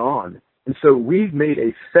on and on. And so we've made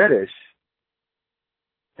a fetish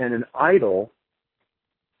and an idol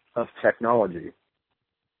of technology.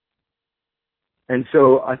 And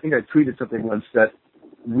so I think I tweeted something once that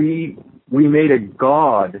we made a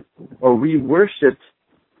god, or we worshipped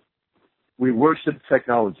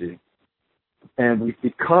technology, and we've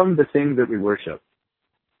become the thing that we worship.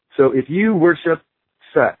 So if you worship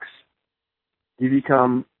sex, you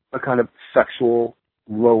become a kind of sexual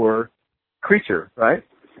lower creature, right?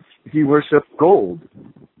 If you worship gold,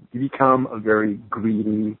 you become a very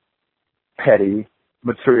greedy, petty,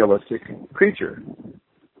 materialistic creature.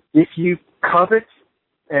 If you covet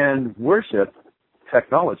and worship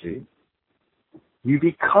technology, you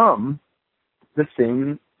become the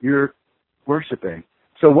thing you're worshiping.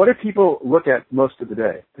 So what do people look at most of the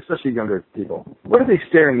day, especially younger people? What are they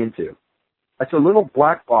staring into? It's a little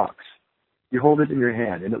black box. You hold it in your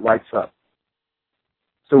hand and it lights up.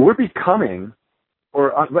 So we're becoming,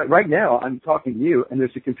 right now I'm talking to you and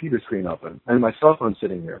there's a computer screen open and my cell phone's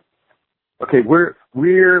sitting here. Okay,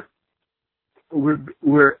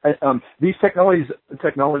 these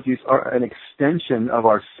technologies are an extension of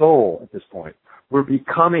our soul at this point. We're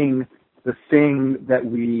becoming the thing that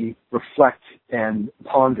we reflect and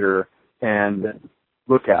ponder and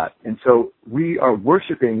look at. And so we are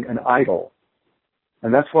worshiping an idol.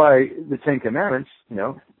 And that's why the Ten Commandments,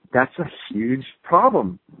 that's a huge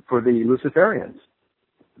problem for the Luciferians.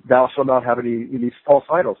 Thou shalt not have any these false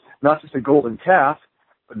idols. Not just a golden calf,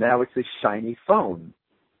 but now it's a shiny phone.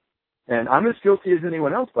 And I'm as guilty as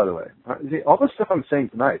anyone else, by the way. All the stuff I'm saying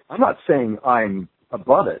tonight, I'm not saying I'm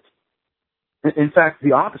above it. In fact,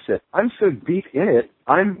 the opposite. I'm so deep in it,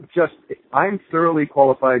 I'm thoroughly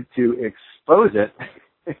qualified to expose it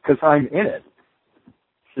because I'm in it.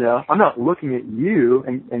 I'm not looking at you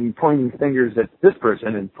and pointing fingers at this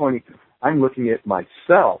person and I'm looking at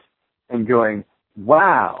myself and going,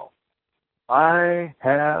 wow, I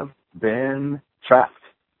have been trapped.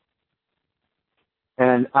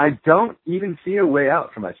 And I don't even see a way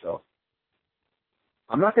out for myself.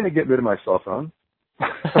 I'm not going to get rid of my cell phone.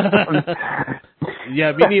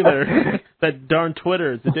 Yeah, me neither. That darn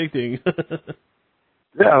Twitter is addicting.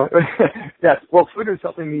 Yeah, yes. Well, Twitter's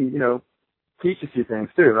helping me, teach a few things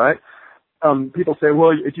too, right? People say,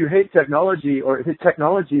 well, if you hate technology or if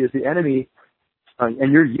technology is the enemy,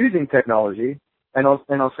 and you're using technology, and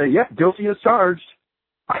I'll say, yeah, guilty as charged.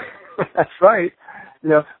 That's right.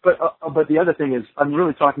 But the other thing is, I'm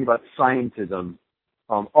really talking about scientism,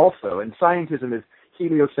 also, and scientism is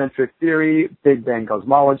heliocentric theory, Big Bang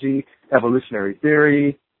cosmology, evolutionary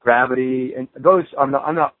theory, gravity, and those. I'm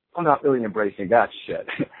not really embracing that shit.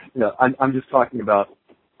 I'm just talking about,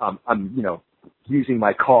 I'm using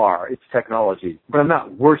my car. It's technology, but I'm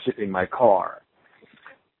not worshiping my car.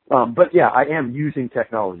 But yeah, I am using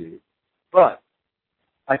technology, but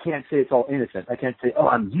I can't say it's all innocent. I can't say,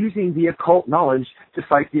 I'm using the occult knowledge to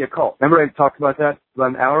fight the occult. Remember I talked about that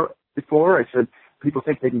about an hour before? I said people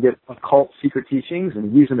think they can get occult secret teachings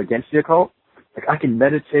and use them against the occult. Like I can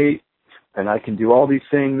meditate and I can do all these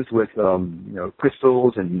things with,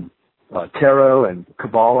 crystals and tarot and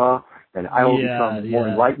Kabbalah, and I will become more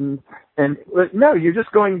enlightened. And no, you're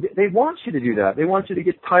just going, they want you to do that. They want you to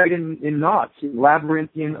get tied in knots, in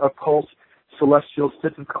labyrinthian, occult, celestial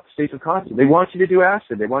states of consciousness. They want you to do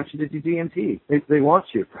acid. They want you to do DMT. They want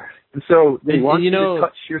you. And so they want you to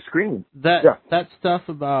touch your screen. That stuff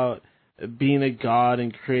about being a god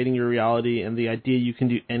and creating your reality and the idea you can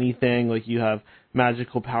do anything, like you have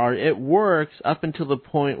magical power, it works up until the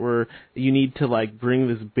point where you need to bring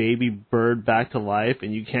this baby bird back to life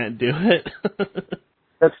and you can't do it.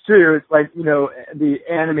 That's true. It's like, the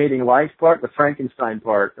animating life part, the Frankenstein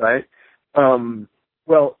part, right?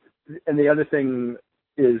 Well, and the other thing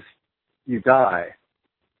is you die.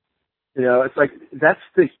 It's like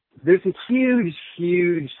there's a huge,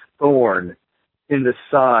 huge thorn in the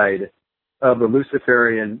side of the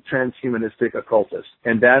Luciferian transhumanistic occultist,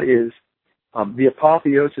 and that is the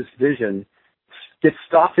apotheosis vision gets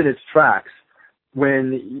stopped in its tracks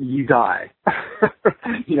when you die.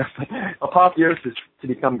 Apotheosis to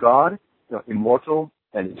become God, immortal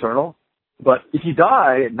and eternal. But if you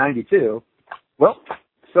die at 92, well,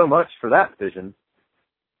 so much for that vision.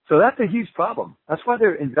 So that's a huge problem. That's why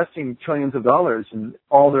they're investing trillions of dollars and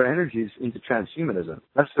all their energies into transhumanism.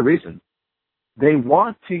 That's the reason. They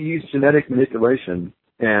want to use genetic manipulation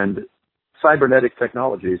and cybernetic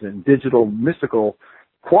technologies and digital, mystical,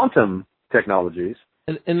 quantum technologies.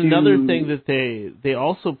 And another thing that they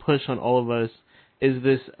also push on all of us is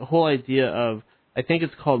this whole idea of, I think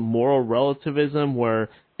it's called moral relativism, where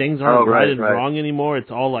things aren't right and wrong anymore. It's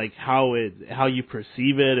all like how you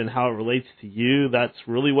perceive it and how it relates to you. That's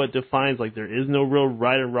really what defines, there is no real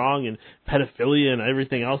right or wrong, and pedophilia and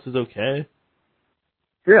everything else is okay.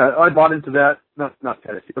 Yeah, I bought into that. Not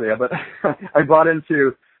pedophilia, but I bought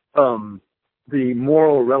into the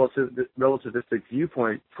moral relativistic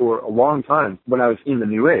viewpoint for a long time when I was in the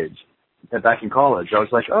New Age and back in college. I was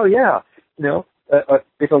like, oh yeah,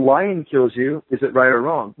 if a lion kills you, is it right or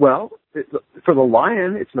wrong? Well, for the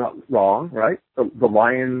lion, it's not wrong, right? The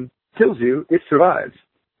lion kills you, it survives.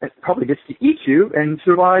 It probably gets to eat you and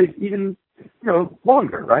survive even,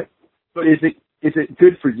 longer, right? But is it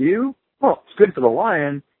good for you? Well, it's good for the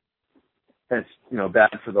lion, and it's,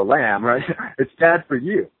 bad for the lamb, right? It's bad for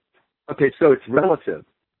you. Okay, so it's relative.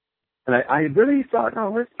 And I really thought,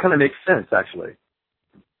 that kind of makes sense, actually.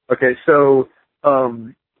 Okay, so,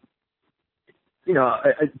 I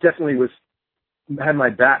definitely had my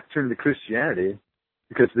back turned to Christianity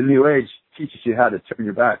because the New Age teaches you how to turn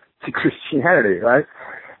your back to Christianity, right?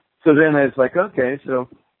 So then I was like, okay, so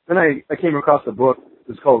then I came across a book.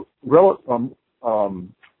 It's called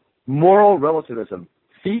Moral Relativism: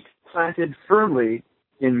 Feet Planted Firmly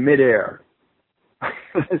in Midair.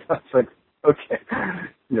 It's like, okay,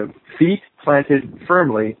 feet planted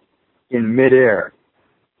firmly in midair.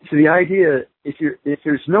 So the idea, if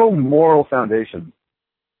there's no moral foundation,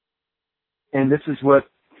 and this is why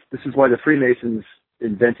the Freemasons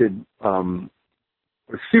invented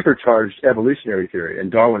supercharged evolutionary theory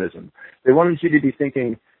and Darwinism. They wanted you to be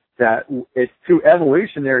thinking that it's through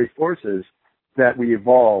evolutionary forces that we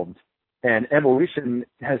evolved, and evolution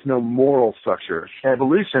has no moral structure.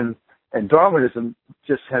 Evolution and Darwinism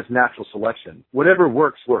just has natural selection. Whatever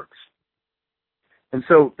works, works. And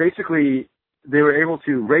so basically, they were able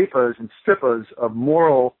to rape us and strip us of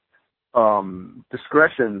moral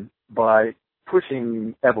discretion by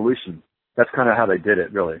pushing evolution. That's kind of how they did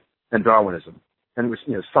it, really, and Darwinism. And it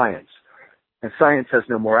was, science. And science has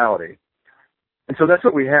no morality. And so that's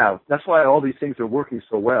what we have. That's why all these things are working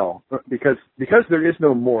so well. Because there is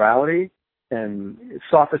no morality, and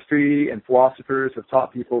sophistry and philosophers have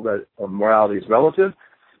taught people that morality is relative.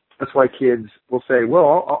 That's why kids will say,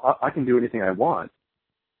 well, I can do anything I want.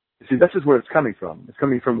 See, this is where it's coming from. It's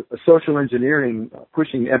coming from a social engineering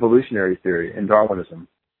pushing evolutionary theory and Darwinism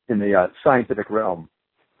in the scientific realm.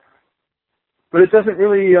 But it doesn't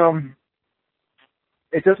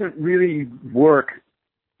really work,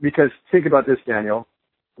 because think about this, Daniel.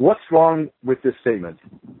 What's wrong with this statement?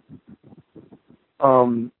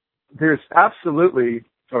 There's absolutely,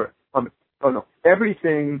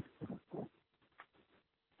 everything,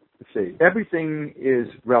 everything is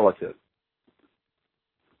relative.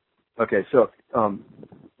 Okay, so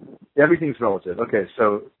everything's relative. Okay,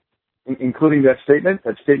 so including that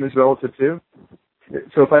statement's relative too.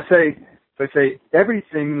 So if I say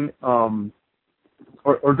everything,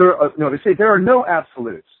 they say there are no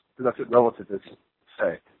absolutes. That's what relativists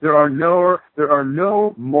say. There are no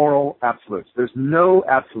moral absolutes. There's no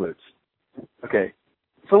absolutes. Okay,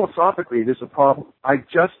 philosophically, there's a problem. I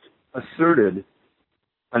just asserted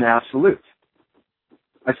an absolute.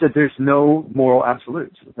 I said there's no moral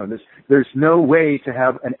absolutes. There's no way to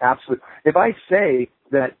have an absolute. If I say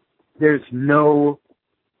that there's no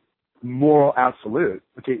moral absolute,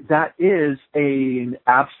 okay, that is an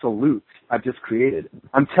absolute I've just created.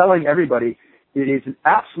 I'm telling everybody it is an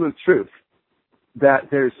absolute truth that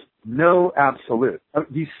there's no absolute. Do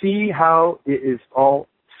you see how it is all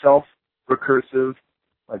self-recursive,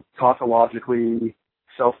 like tautologically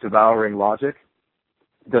self-devouring logic?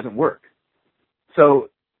 It doesn't work. So as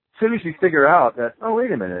soon as you figure out that, oh,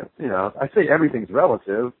 wait a minute, I say everything's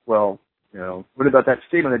relative, well, what about that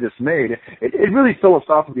statement I just made? It really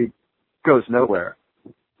philosophically goes nowhere.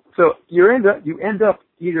 So you end up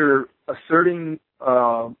either asserting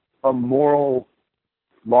a moral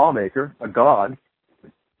lawmaker, a god,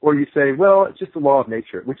 or you say, well, it's just a law of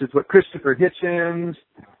nature, which is what Christopher Hitchens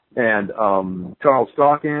and Charles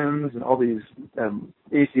Dawkins and all these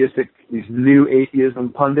these new atheism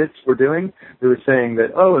pundits were doing. They were saying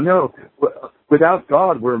that, oh no, without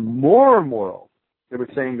God we're more moral. They were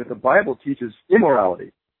saying that the Bible teaches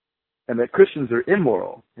immorality and that Christians are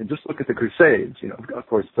immoral. And just look at the Crusades. Of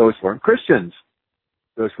course, those weren't Christians.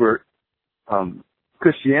 Those were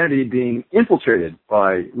Christianity being infiltrated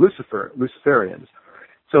by Luciferians.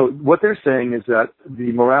 So what they're saying is that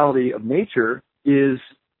the morality of nature is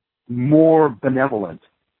more benevolent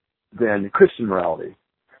than Christian morality.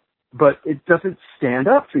 But it doesn't stand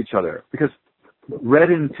up to each other, because red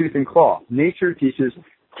in tooth and claw. Nature teaches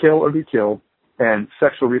kill or be killed and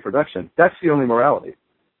sexual reproduction. That's the only morality.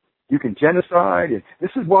 You can genocide.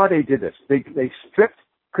 This is why they did this. They stripped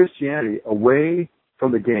Christianity away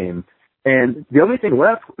from the game, and the only thing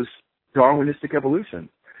left was Darwinistic evolution.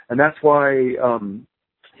 And that's why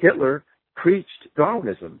Hitler preached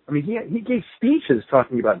Darwinism. I mean, he gave speeches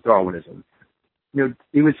talking about Darwinism.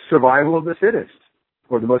 It was survival of the fittest,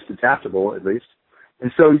 or the most adaptable, at least.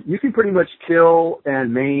 And so you can pretty much kill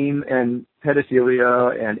and maim and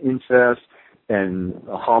pedophilia and incest and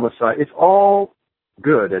homicide. It's all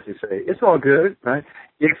good, as they say. It's all good, right?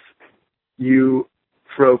 If you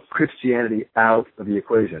throw Christianity out of the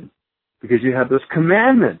equation, because you have those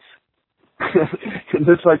commandments.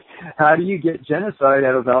 It's like, how do you get genocide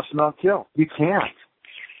out of thou shalt not kill? You can't.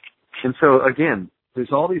 And so, again,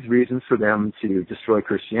 there's all these reasons for them to destroy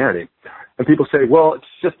Christianity. And people say, well,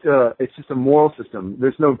 it's just a moral system.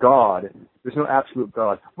 There's no God. There's no absolute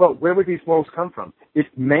God. Well, where would these morals come from? If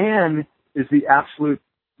man is the absolute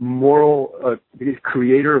moral,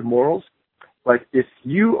 creator of morals, like if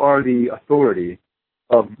you are the authority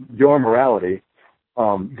of your morality,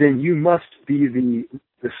 then you must be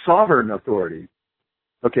the sovereign authority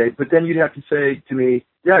Okay, but then you'd have to say to me,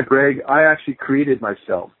 yeah, Greg, I actually created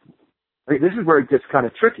myself. I mean, this is where it gets kind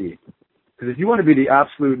of tricky. Because if you want to be the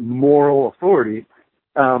absolute moral authority,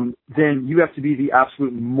 then you have to be the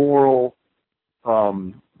absolute moral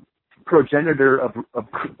progenitor of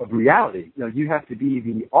reality. You know, you have to be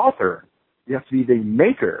the author. You have to be the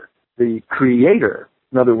maker, the creator.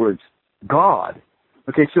 In other words, God.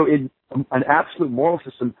 Okay, so an absolute moral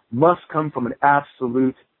system must come from an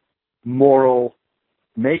absolute moral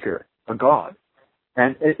maker, a God.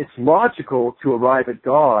 And it's logical to arrive at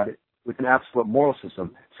God with an absolute moral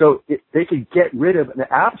system. So they could get rid of an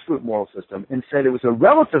absolute moral system and said it was a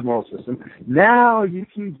relative moral system. Now you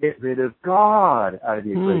can get rid of God out of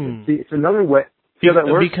the equation. See, it's another way. See how that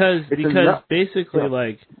works? Because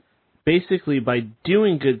basically by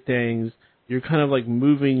doing good things, you're kind of like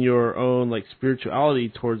moving your own like spirituality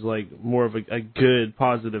towards like more of a good,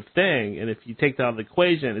 positive thing. And if you take that out of the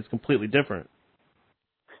equation, it's completely different.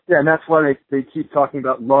 Yeah, and that's why they keep talking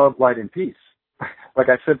about love, light, and peace. Like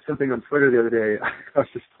I said something on Twitter the other day, I was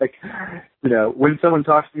just like, you know, when someone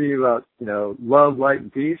talks to me about, you know, love, light,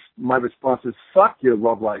 and peace, my response is, fuck your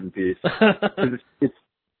love, light, and peace. it's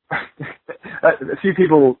a few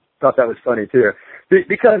people thought that was funny too.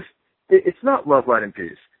 Because it's not love, light, and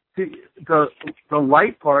peace. See, the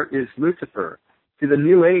light part is Lucifer. See, the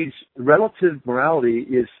New Age relative morality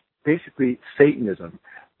is basically Satanism.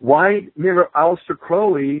 Why? Remember, Aleister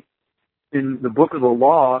Crowley, in the Book of the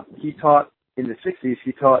Law, he taught, in the 60s,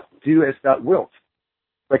 he taught, do as thou wilt.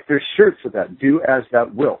 Like, there's shirts of that, do as thou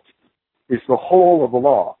wilt. It's the whole of the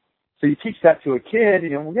law. So you teach that to a kid, you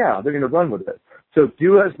know, well, yeah, they're going to run with it. So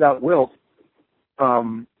do as thou wilt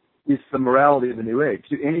is the morality of the New Age.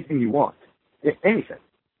 Do anything you want. Anything.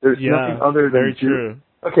 There's nothing other than very true.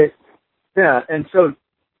 Okay. Yeah, and so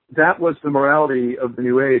that was the morality of the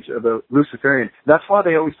New Age, of the Luciferian. That's why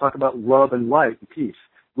they always talk about love and light and peace.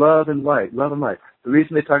 Love and light, love and light. The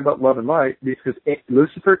reason they talk about love and light is because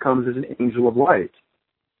Lucifer comes as an angel of light.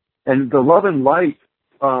 And the love and light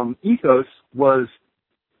ethos was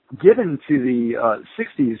given to the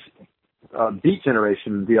 60s Beat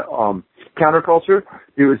generation, the counterculture.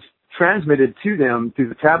 It was transmitted to them through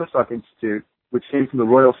the Tavistock Institute, which came from the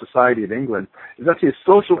Royal Society of England. It was actually a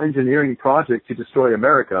social engineering project to destroy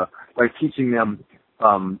America by teaching them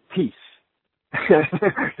peace.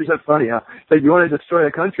 It's just funny, huh? So you want to destroy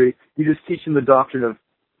a country, you just teach them the doctrine of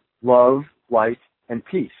love, light, and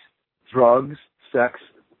peace. Drugs, sex,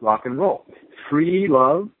 rock and roll. Free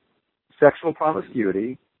love, sexual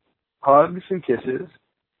promiscuity, hugs and kisses,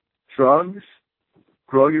 drugs,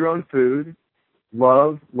 grow your own food,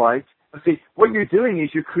 love, light. See, what you're doing is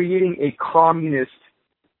you're creating a communist,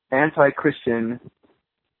 anti-Christian,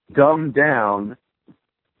 dumbed down,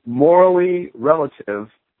 morally relative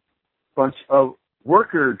bunch of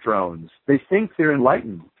worker drones. They think they're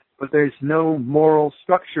enlightened, but there's no moral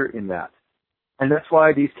structure in that. And that's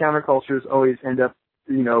why these countercultures always end up,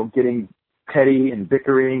 you know, getting petty and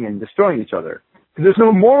bickering and destroying each other. Because there's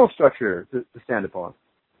no moral structure to stand upon.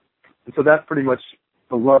 And so that's pretty much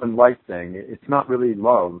the love and light thing. It's not really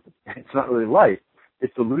love. It's not really light.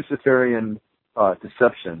 It's a Luciferian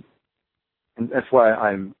deception. And that's why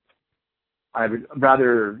I would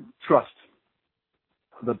rather trust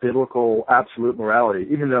the biblical absolute morality,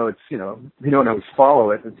 even though it's, you know, you don't always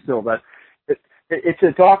follow it, it's still that it's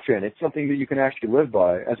a doctrine. It's something that you can actually live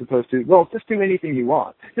by, as opposed to, well, just do anything you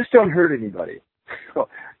want. Just don't hurt anybody. Well,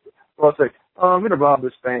 it's like, oh, I'm going to rob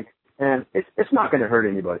this bank, and it's not going to hurt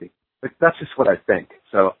anybody. But that's just what I think,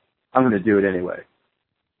 so I'm going to do it anyway.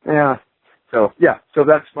 Yeah. So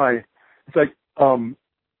that's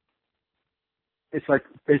it's like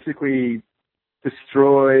basically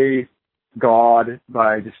destroy God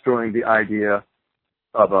by destroying the idea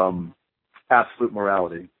of absolute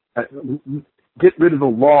morality. Get rid of the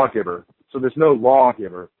lawgiver, so there's no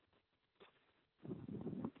lawgiver.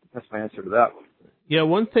 That's my answer to that one. Yeah,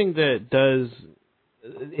 one thing that does,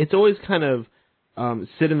 it's always kind of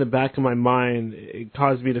sit in the back of my mind. It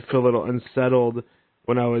caused me to feel a little unsettled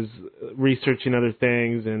when I was researching other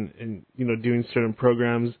things and you know, doing certain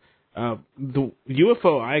programs. The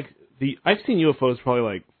UFO, I've seen UFOs probably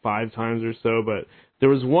like 5 times or so, but there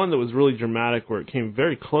was one that was really dramatic where it came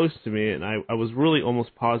very close to me, and I was really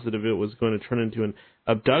almost positive it was going to turn into an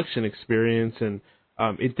abduction experience, and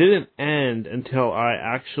it didn't end until I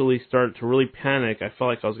actually started to really panic. I felt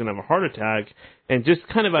like I was going to have a heart attack, and just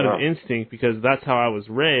kind of out of instinct, because that's how I was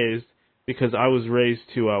raised, because I was raised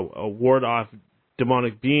to ward off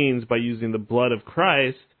demonic beings by using the blood of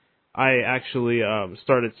Christ. I actually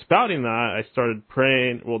started spouting that. I started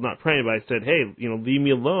praying, well, not praying, but I said, hey, you know, leave me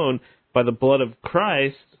alone by the blood of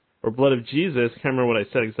Christ, or blood of Jesus. I can't remember what I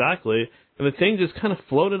said exactly, And the thing just kind of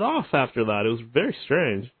floated off after that. It was very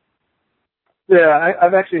strange. Yeah,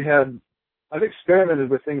 I've experimented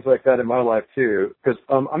with things like that in my life too, because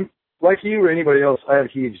I'm like you or anybody else. I have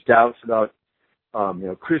huge doubts about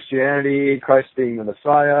Christianity, Christ being the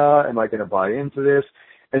Messiah. Am I going to buy into this?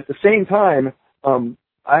 And at the same time,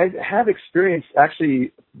 I have experienced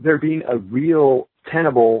actually there being a real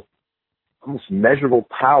tenable, almost measurable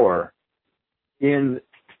power in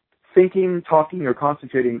thinking, talking, or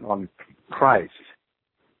concentrating on Christ.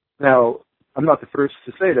 Now, I'm not the first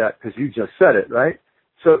to say that because you just said it, right?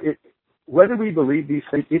 So whether we believe these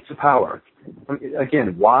things, it's a power.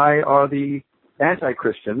 Again, why are the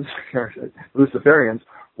anti-Christians, Luciferians,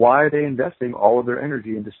 why are they investing all of their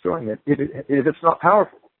energy in destroying it if it's not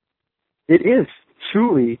powerful? It is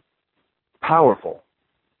truly powerful.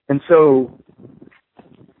 And so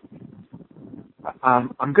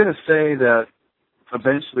I'm going to say that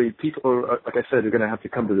eventually people are, like I said, are going to have to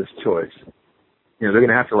come to this choice. They're going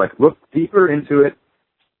to have to look deeper into it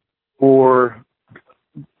or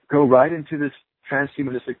go right into this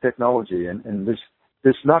transhumanistic technology. And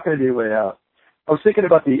there's not going to be a way out. I was thinking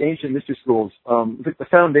about the ancient mystery schools. The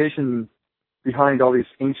foundation behind all these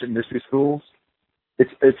ancient mystery schools,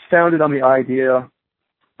 it's founded on the idea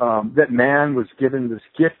that man was given this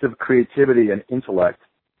gift of creativity and intellect,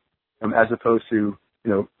 as opposed to,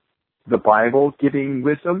 the Bible giving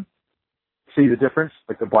wisdom. See the difference?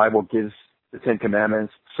 Like the Bible gives the Ten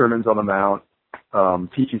Commandments, Sermons on the Mount,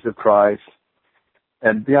 teachings of Christ.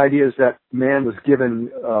 And the idea is that man was given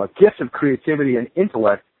gifts of creativity and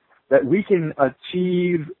intellect that we can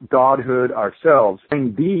achieve godhood ourselves.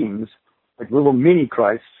 And beings, like little mini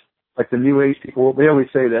Christs, like the New Age people, they always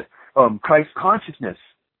say that Christ consciousness.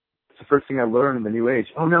 It's the first thing I learned in the New Age.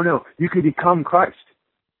 Oh, no, you can become Christ.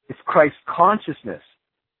 It's Christ consciousness.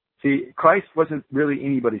 See, Christ wasn't really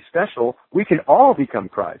anybody special. We can all become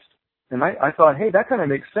Christ. And I thought, hey, that kind of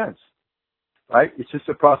makes sense, right? It's just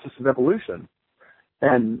a process of evolution.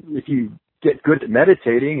 And if you get good at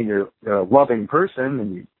meditating and you're a loving person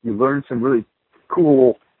and you learn some really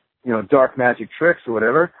cool, dark magic tricks or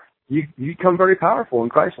whatever, you become very powerful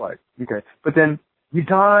and Christ-like. Okay. But then you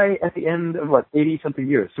die at the end of 80-something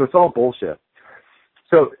years. So it's all bullshit.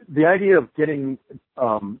 So the idea of getting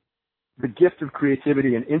the gift of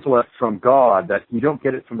creativity and intellect from God, that you don't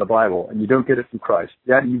get it from the Bible and you don't get it from Christ,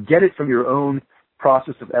 that you get it from your own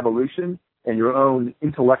process of evolution and your own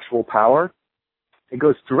intellectual power, it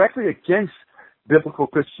goes directly against biblical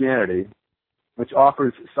Christianity, which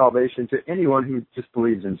offers salvation to anyone who just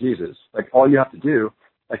believes in Jesus. All you have to do,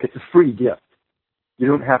 it's a free gift. You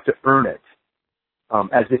don't have to earn it,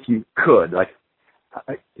 as if you could.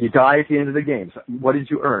 You die at the end of the game. So what did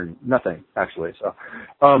you earn? Nothing, actually. So,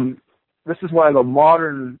 this is why the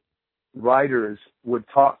modern writers would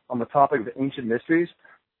talk on the topic of the ancient mysteries.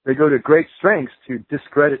 They go to great strengths to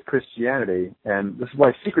discredit Christianity, and this is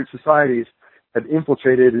why secret societies have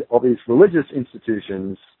infiltrated all these religious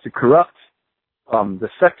institutions to corrupt the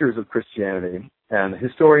sectors of Christianity. And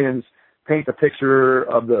historians paint a picture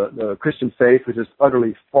of the Christian faith which is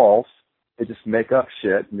utterly false. They just make up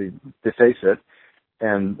shit and they deface it.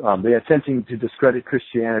 And they're attempting to discredit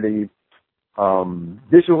Christianity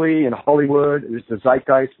visually in Hollywood. There's the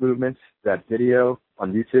Zeitgeist movement, that video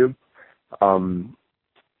on YouTube.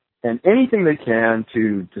 And anything they can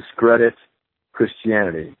to discredit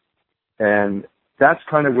Christianity. And that's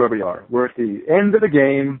kind of where we are. We're at the end of the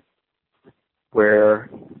game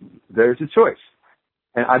where there's a choice.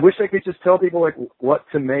 And I wish I could just tell people what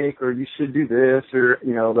to make, or you should do this, or,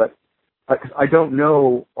 but I don't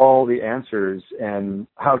know all the answers and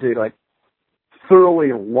how to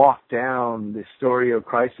thoroughly lock down the story of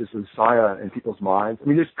Christ as Messiah in people's minds. I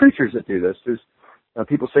mean, there's preachers that do this. There's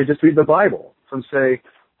people say just read the Bible. Some say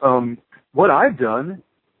what I've done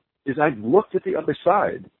is I've looked at the other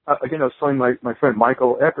side. Again, I was telling my friend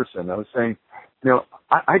Michael Epperson, I was saying,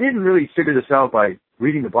 I didn't really figure this out by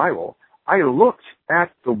reading the Bible. I looked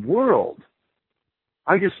at the world.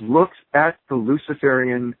 I just looked at the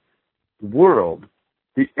Luciferian world,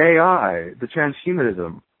 the AI, the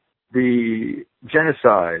transhumanism, the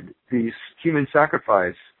genocide, the human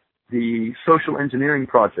sacrifice, the social engineering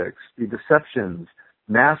projects, the deceptions,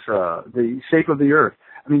 NASA, the shape of the earth.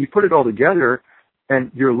 I mean, you put it all together and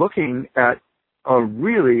you're looking at a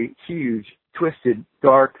really huge, twisted,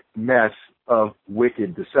 dark mess of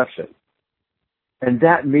wicked deception. And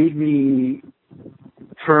that made me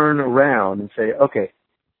turn around and say, okay,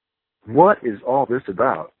 what is all this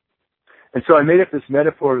about? And so I made up this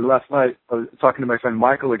metaphor last night. I was talking to my friend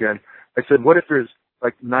Michael again. I said, what if there's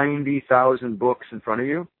 90,000 books in front of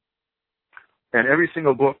you? And every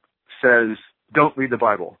single book says, don't read the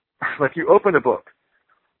Bible. You open a book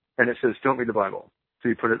and it says, don't read the Bible. So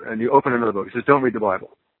you put it, and you open another book. It says, don't read the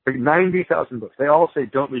Bible. Like 90,000 books. They all say,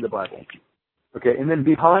 don't read the Bible. Okay, and then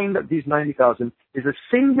behind these 90,000 is a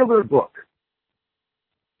singular book.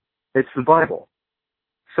 It's the Bible.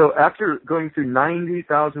 So after going through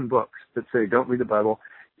 90,000 books that say, don't read the Bible,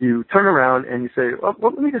 you turn around and you say, well,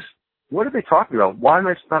 what are they talking about? Why am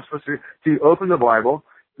I not supposed to? So you open the Bible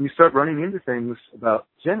and you start running into things about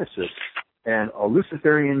Genesis and a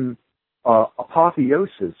Luciferian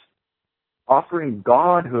apotheosis, offering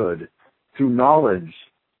godhood through knowledge.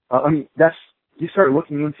 You start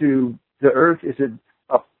looking into the earth. Is it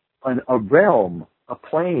a realm, a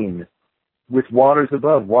plane with waters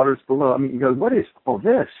above, waters below? You go, what is all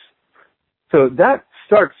this? So that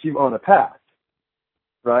starts you on a path,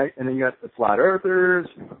 right? And then you got the flat earthers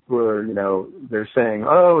who are, they're saying,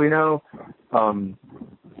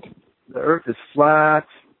 the earth is flat,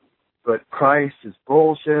 but Christ is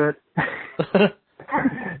bullshit.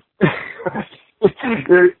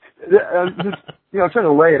 I'm trying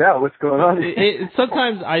to lay it out. What's going on?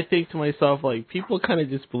 Sometimes I think to myself, like, people kind of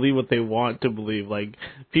just believe what they want to believe. Like,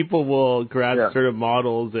 people will grab certain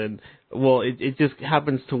models and, it just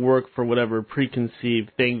happens to work for whatever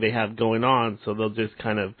preconceived thing they have going on, so they'll just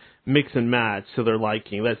kind of mix and match to their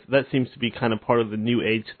liking. That seems to be kind of part of the New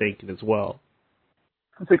Age thinking as well.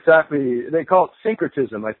 That's exactly, they call it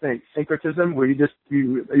syncretism, I think. Syncretism, where you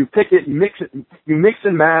pick it, you mix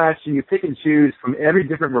and match, and you pick and choose from every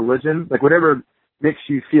different religion, like whatever makes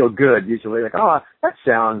you feel good, usually. Like, that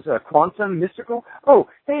sounds quantum, mystical. Oh,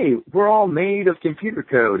 hey, we're all made of computer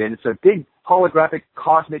code, and it's a big holographic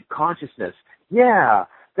cosmic consciousness. Yeah,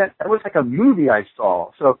 that was like a movie I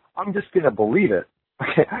saw, so I'm just going to believe it.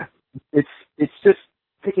 It's just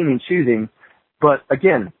picking and choosing, but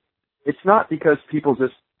again, it's not because people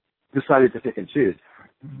just decided to pick and choose.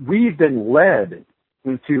 We've been led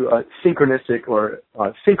into a synchronistic or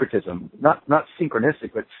syncretism, not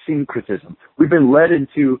synchronistic, but syncretism. We've been led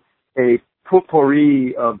into a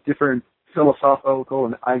potpourri of different philosophical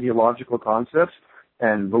and ideological concepts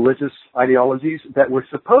and religious ideologies that we're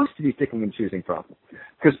supposed to be picking and choosing from.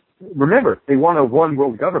 Because remember, they want a one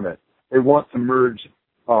world government. They want to merge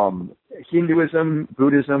Hinduism,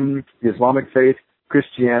 Buddhism, the Islamic faith,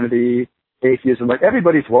 Christianity, atheism. Like,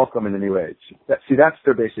 everybody's welcome in the New Age. That's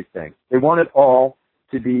their basic thing. They want it all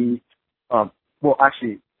to be,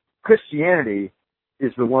 Christianity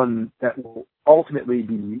is the one that will ultimately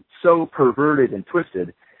be so perverted and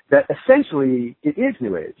twisted that essentially it is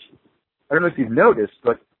New Age. I don't know if you've noticed,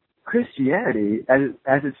 but Christianity,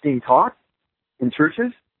 as it's being taught in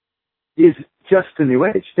churches, is just the New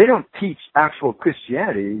Age. They don't teach actual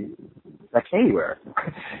Christianity like anywhere.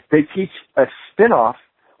 They teach a spin-off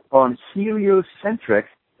on heliocentric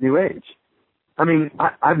New Age.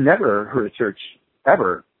 I've never heard a church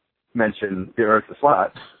ever mention the earth is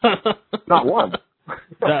flat. Not one.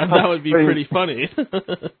 that would be pretty funny.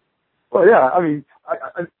 Well, yeah,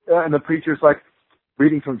 and the preacher's like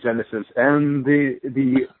reading from Genesis and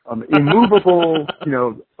the immovable,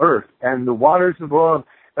 earth and the waters above.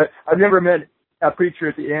 I've never met a preacher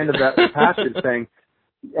at the end of that passage saying,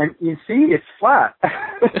 and you see, it's flat.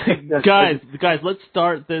 guys, let's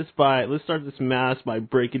start this mass by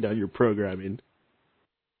breaking down your programming.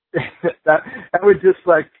 that would just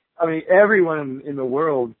everyone in the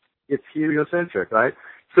world, it's heliocentric, right?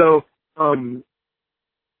 So,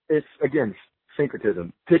 it's again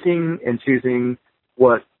syncretism, picking and choosing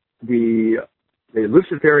what the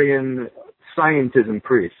Luciferian scientism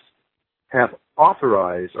priests have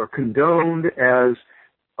authorized or condoned as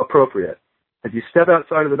appropriate. If you step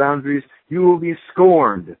outside of the boundaries, you will be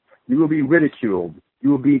scorned, you will be ridiculed, you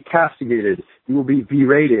will be castigated, you will be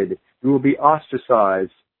berated, you will be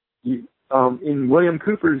ostracized. In William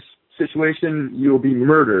Cooper's situation, you will be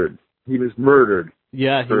murdered. He was murdered.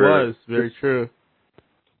 Yeah, he was. Very true.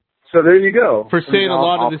 So there you go. For saying a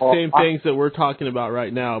lot of the same things that we're talking about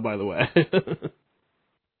right now, by the way.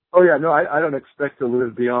 Oh, yeah, no, I don't expect to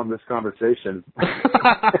live beyond this conversation.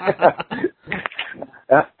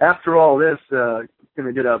 After all this, going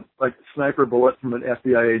to get a sniper bullet from an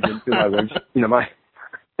FBI agent through my windshield.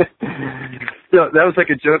 That was like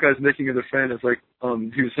a joke I was making with a friend. It's like,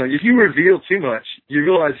 he was saying, if you reveal too much, you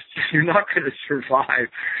realize you're not going to survive.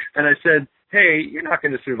 And I said, hey, you're not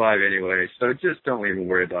going to survive anyway, so just don't even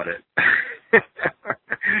worry about it.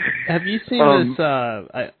 Have you seen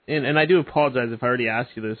this, and I do apologize if I already asked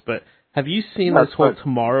you this, but have you seen this whole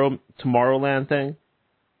Tomorrowland thing?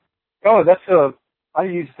 Oh, I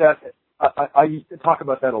use that, I talk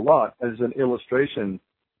about that a lot as an illustration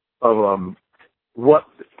of what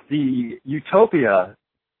the utopia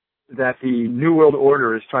that the New World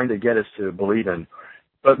Order is trying to get us to believe in.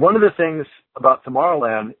 But one of the things about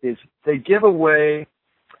Tomorrowland is they give away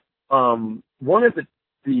one of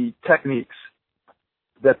the techniques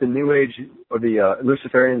that the New Age or the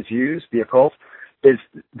Luciferians use, the occult, is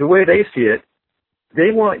the way they see it.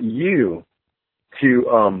 They want you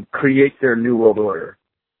to create their new world order.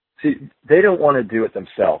 See, they don't want to do it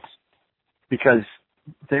themselves because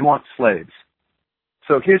they want slaves.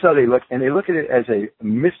 So here's how they look, and they look at it as a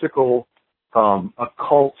mystical,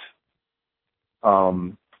 occult,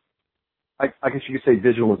 I guess you could say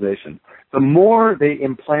visualization. The more they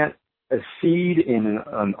implant a seed in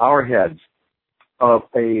our heads of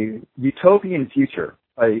a utopian future,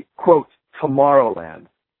 a, quote, Tomorrowland.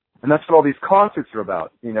 And that's what all these concerts are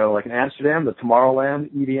about. You know, like in Amsterdam, the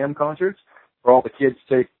Tomorrowland EDM concerts, where all the kids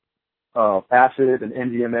take acid and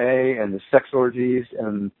MDMA and the sex orgies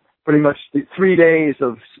and pretty much 3 days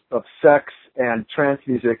of sex and trance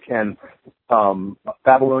music and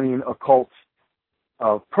Babylonian occult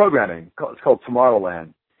programming. It's called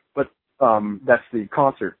Tomorrowland. But that's the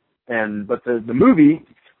concert. But the movie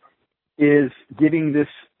is giving this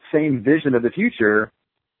same vision of the future.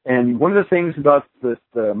 And one of the things about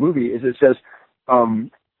the movie is it says,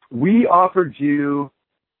 we offered you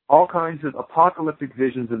all kinds of apocalyptic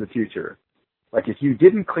visions of the future. Like if you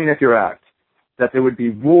didn't clean up your act, that there would be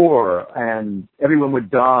war and everyone would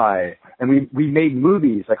die. And we made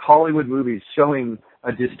movies, like Hollywood movies, showing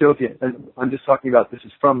a dystopia. And I'm just talking about, this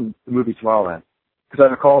is from the movie Tomorrowland. Because I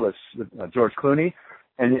recall this with George Clooney.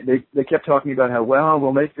 And they kept talking about how, well,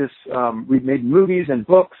 we'll make this, we've made movies and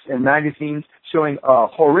books and magazines showing a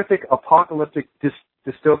horrific apocalyptic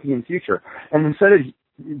dystopian future. And instead of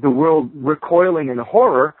the world recoiling in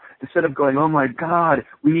horror, instead of going, oh my God,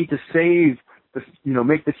 we need to save,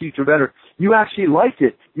 make the future better, you actually liked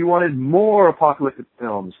it. You wanted more apocalyptic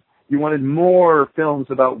films. You wanted more films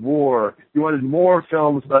about war. You wanted more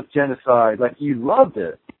films about genocide. Like, you loved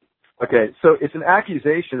it. Okay, so it's an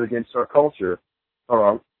accusation against our culture,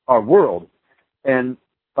 or our world, and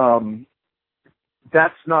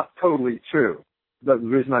that's not totally true. The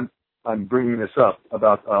reason I'm bringing this up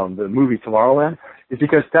about the movie Tomorrowland is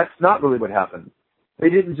because that's not really what happened. They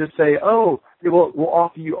didn't just say, oh, we'll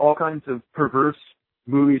offer you all kinds of perverse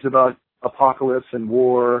movies about apocalypse and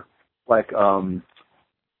war, like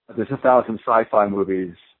there's 1,000 sci-fi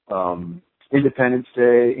movies, Independence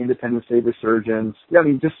Day Resurgence. Yeah, I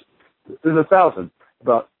mean, just there's 1,000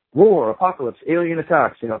 about war, apocalypse, alien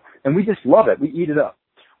attacks, and we just love it. We eat it up.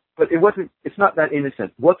 But it's not that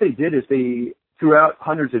innocent. What they did is throughout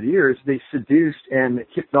hundreds of years, they seduced and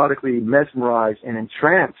hypnotically mesmerized and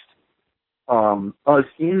entranced us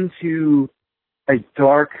into a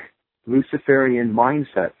dark Luciferian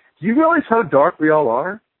mindset. Do you realize how dark we all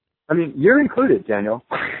are? I mean, you're included, Daniel.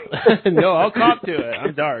 No, I'll cop to it.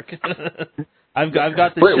 I'm dark. I've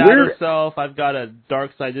got the shadow self. I've got a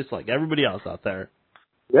dark side just like everybody else out there.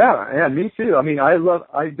 Yeah, me too. I mean,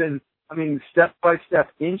 I've been step by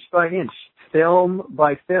step, inch by inch, film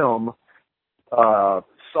by film,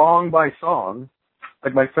 song by song.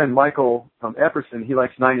 Like my friend Michael Epperson, he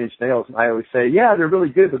likes Nine Inch Nails, and I always say, yeah, they're really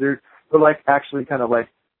good, but they're like actually kind of like,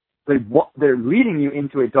 they're leading you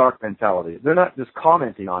into a dark mentality. They're not just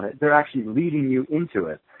commenting on it, they're actually leading you into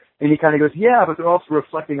it. And he kind of goes, yeah, but they're also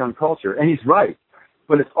reflecting on culture. And he's right,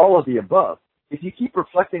 but it's all of the above. If you keep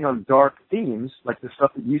reflecting on dark themes, like the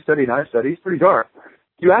stuff that you study and I study, it's pretty dark,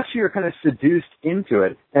 you actually are kind of seduced into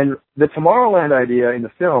it. And the Tomorrowland idea in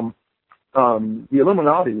the film, the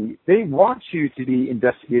Illuminati, they want you to be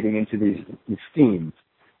investigating into these themes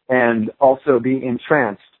and also be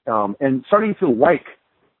entranced and starting to like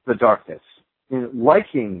the darkness.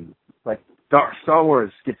 Liking, like, Star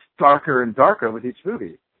Wars gets darker and darker with each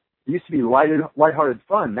movie. It used to be lighthearted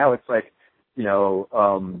fun. Now it's like,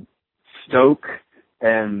 Snoke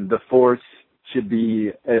and the Force should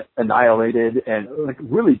be annihilated, and like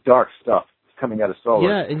really dark stuff coming out of Star Wars.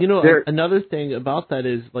 Yeah, and another thing about that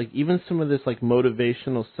is like even some of this like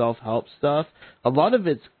motivational self-help stuff, a lot of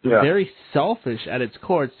it's very selfish at its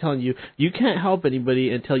core. It's telling you can't help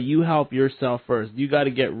anybody until you help yourself first. You got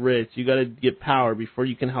to get rich, you got to get power before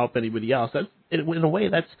you can help anybody else. That's in a way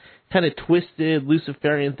that's kind of twisted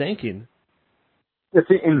Luciferian thinking. It's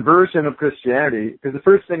the inversion of Christianity, because the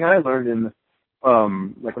first thing I learned in,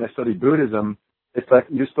 like when I studied Buddhism, it's like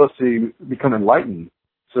you're supposed to become enlightened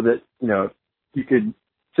so that, you could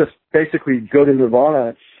just basically go to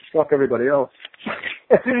Nirvana, fuck everybody else.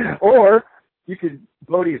 Or you could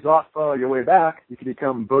Bodhisattva your way back. You could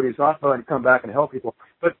become Bodhisattva and come back and help people.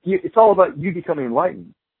 But it's all about you becoming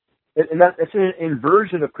enlightened. And it's an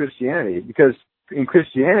inversion of Christianity, because in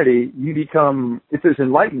Christianity, if there's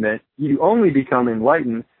enlightenment, you only become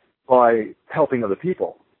enlightened by helping other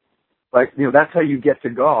people. Like, that's how you get to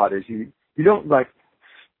God, is you don't like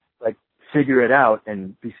figure it out,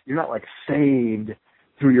 and you're not like saved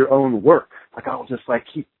through your own work. Like, I'll just like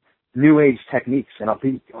keep New Age techniques, and I'll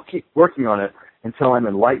keep working on it until I'm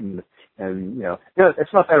enlightened. And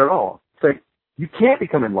it's not that at all. It's like you can't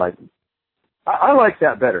become enlightened. I like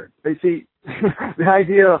that better. But see, the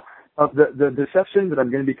idea of the deception that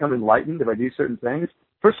I'm going to become enlightened if I do certain things.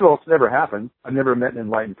 First of all, it's never happened. I've never met an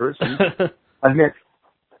enlightened person. I've met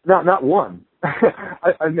not one.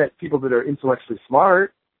 I've met people that are intellectually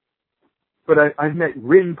smart, but I've met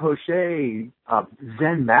Rinpoche,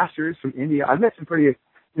 Zen masters from India. I've met some pretty,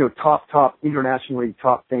 top, internationally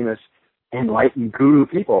top famous enlightened guru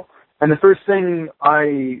people. And the first thing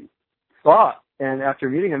I thought, and after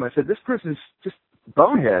meeting him, I said, this person's just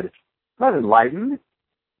bonehead, not enlightened.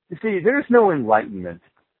 You see, there's no enlightenment.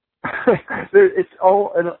 It's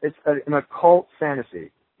an occult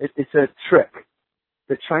fantasy. It's a trick.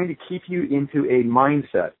 They're trying to keep you into a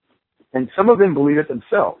mindset. And some of them believe it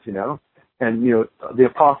themselves, and, the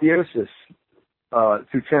apotheosis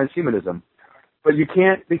through transhumanism. But you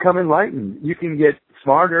can't become enlightened. You can get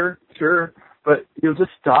smarter, sure, but you'll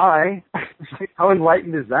just die. How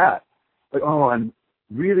enlightened is that? Like,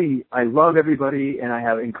 I love everybody, and I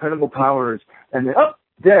have incredible powers, and then,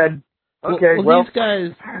 dead. Okay, well,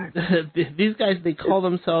 these guys,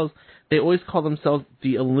 they always call themselves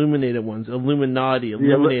the illuminated ones, Illuminati,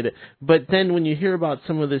 illuminated. But then when you hear about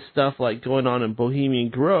some of this stuff like going on in Bohemian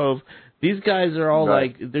Grove, these guys are all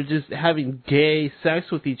right. like, they're just having gay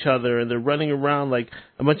sex with each other, and they're running around like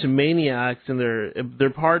a bunch of maniacs, and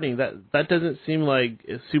they're partying. That doesn't seem like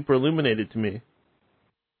super illuminated to me.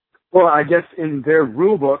 Well, I guess in their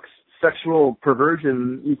rule books, sexual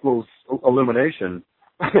perversion equals illumination.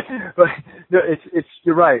 But no,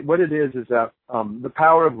 you're right. What it is that the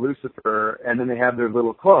power of Lucifer, and then they have their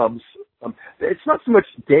little clubs. It's not so much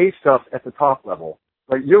gay stuff at the top level.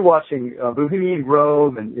 Like, you're watching Bohemian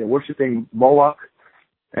Grove and worshiping Moloch,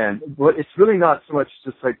 and it's really not so much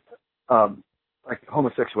just like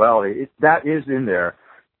homosexuality. That is in there,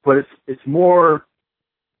 but it's more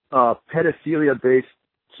pedophilia-based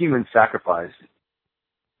human sacrifice.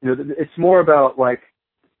 It's more about like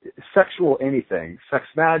sexual anything, sex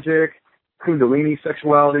magic, kundalini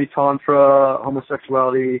sexuality, tantra,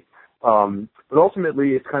 homosexuality, but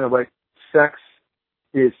ultimately it's kind of like sex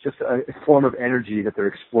is just a form of energy that they're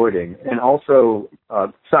exploiting, and also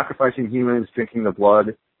sacrificing humans, drinking the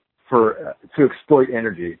blood to exploit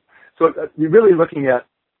energy. So you're really looking at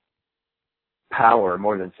power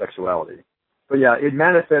more than sexuality. But yeah, it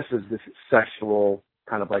manifests as this sexual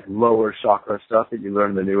kind of like lower chakra stuff that you learn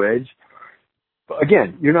in the New Age. But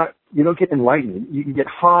again, you don't get enlightened. You can get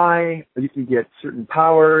high, or you can get certain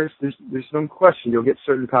powers. There's no question you'll get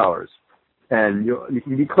certain powers. And you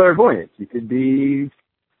can be clairvoyant. You could be,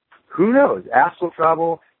 who knows, astral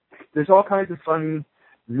travel. There's all kinds of fun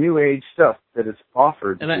New Age stuff that is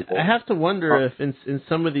offered to people. I have to wonder if in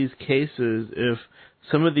some of these cases, if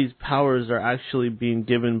some of these powers are actually being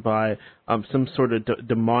given by some sort of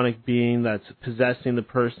demonic being that's possessing the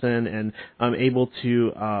person and able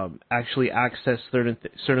to actually access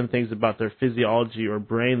certain things about their physiology or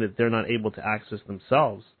brain that they're not able to access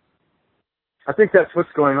themselves. I think that's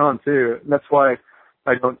what's going on, too. And that's why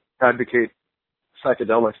I don't advocate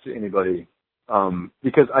psychedelics to anybody.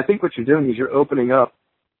 Because I think what you're doing is you're opening up.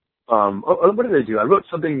 What do they do? I wrote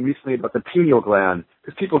something recently about the pineal gland.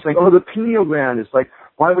 Because people are saying, the pineal gland is like,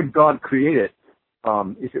 why would God create it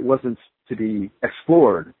if it wasn't to be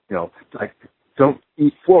explored? Like, don't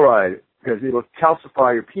eat fluoride because it will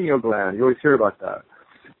calcify your pineal gland. You always hear about that.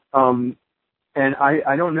 And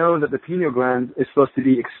I don't know that the pineal gland is supposed to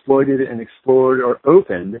be exploited and explored or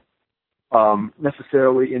opened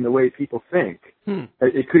necessarily in the way people think.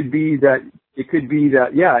 It could be that,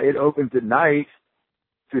 it opens at night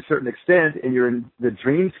to a certain extent, and you're in the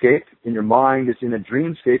dreamscape, and your mind is in a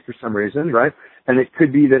dreamscape for some reason, right? And it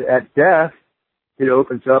could be that at death, it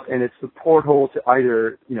opens up, and it's the porthole to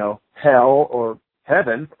either, hell or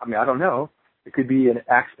heaven. I mean, I don't know. It could be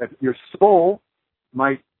your soul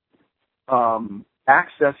might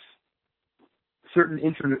access certain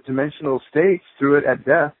interdimensional states through it at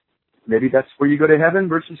death. Maybe that's where you go to heaven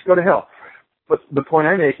versus go to hell. But the point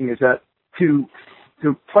I'm making is that to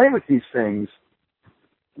play with these things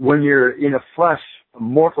when you're in a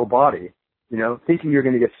mortal body, thinking you're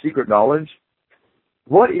going to get secret knowledge,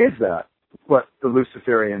 what is that? What the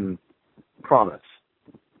Luciferian promise?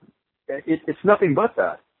 It's nothing but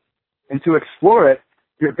that. And to explore it,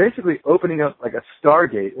 you're basically opening up like a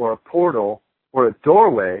stargate or a portal or a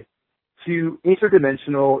doorway to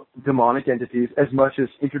interdimensional demonic entities as much as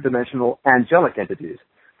interdimensional angelic entities.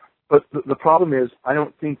 But the problem is, I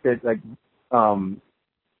don't think that like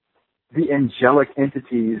the angelic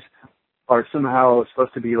entities are somehow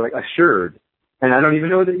supposed to be like assured. And I don't even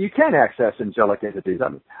know that you can access angelic entities.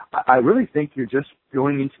 I really think you're just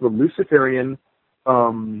going into the Luciferian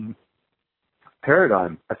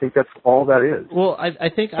paradigm. I think that's all that is. Well, I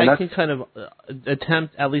think I can kind of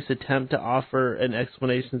attempt to offer an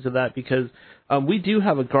explanation to that, because we do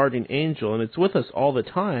have a guardian angel, and it's with us all the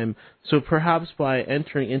time. So perhaps by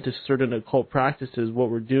entering into certain occult practices, what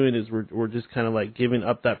we're doing is we're just kind of like giving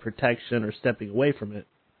up that protection or stepping away from it.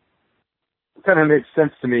 It kind of makes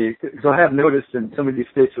sense to me, because I have noticed in some of these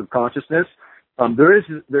states of consciousness, there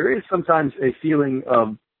is sometimes a feeling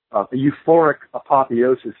of a euphoric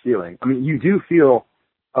apotheosis feeling. I mean, you do feel,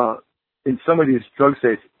 in some of these drug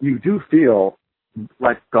states, you do feel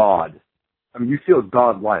like God. I mean, you feel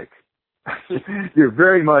God-like. You're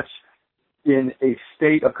very much in a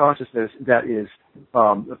state of consciousness that is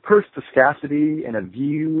the perspicacity and a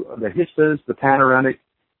view of the histas, the panoramic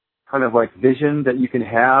kind of like vision that you can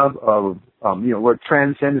have of, what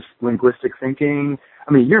transcends linguistic thinking.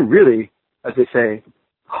 I mean, you're really, as they say,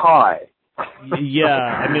 high. Yeah,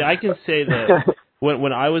 I mean, I can say that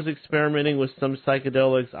when I was experimenting with some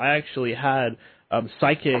psychedelics, I actually had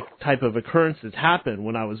psychic type of occurrences happen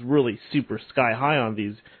when I was really super sky high on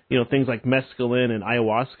these, things like mescaline and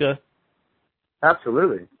ayahuasca.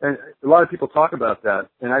 Absolutely. And a lot of people talk about that,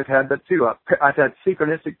 and I've had that too. I've had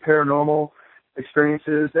synchronistic paranormal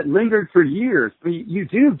experiences that lingered for years. I mean, you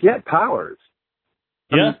do get powers.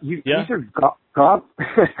 Yeah, These are God.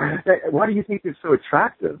 Why do you think it's so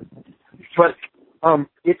attractive? But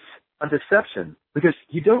it's a deception, because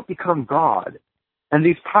you don't become God, and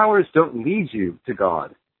these powers don't lead you to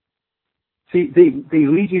God. See, they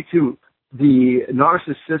lead you to the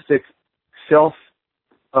narcissistic self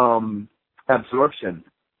absorption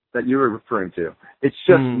that you were referring to. It's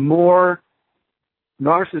just more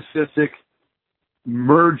narcissistic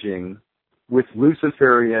merging with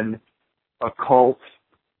Luciferian occult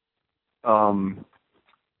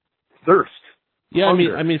thirst. Yeah,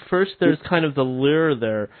 hunger. I mean, first there's kind of the lure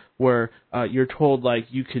there where you're told like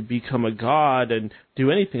you could become a god and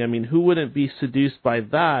do anything. I mean, who wouldn't be seduced by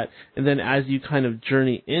that? And then as you kind of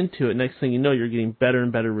journey into it, next thing you know, you're getting better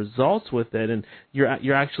and better results with it, and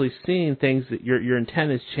you're actually seeing things that your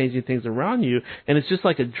intent is changing things around you, and it's just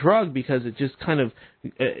like a drug, because it just kind of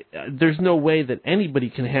there's no way that anybody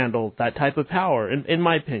can handle that type of power, in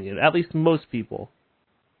my opinion, at least most people.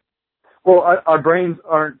 Well, our brains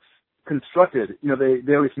aren't constructed.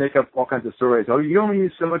 They always make up all kinds of stories. Oh, you only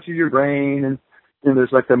use so much of your brain, and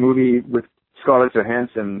there's like the movie with Scarlett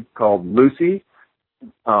Johansson called Lucy,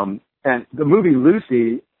 and the movie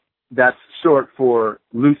Lucy, that's short for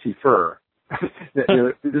Lucifer.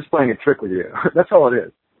 They're just playing a trick with you. That's all it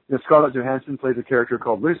is. Scarlett Johansson plays a character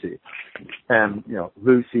called Lucy, and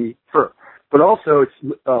Lucifer. But also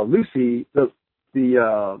it's Lucy,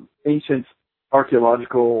 the ancient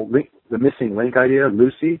archaeological link, the missing link idea,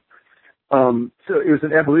 Lucy. So it was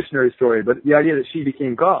an evolutionary story, but the idea that she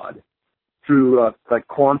became God through like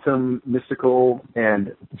quantum, mystical,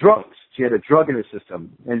 and drugs. She had a drug in her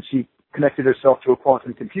system, and she connected herself to a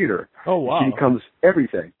quantum computer. Oh, wow. She becomes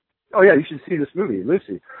everything. Oh, yeah, you should see this movie,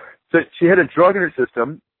 Lucy. So she had a drug in her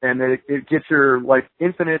system, and it gets her like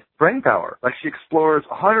infinite brain power. Like she explores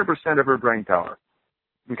 100% of her brain power.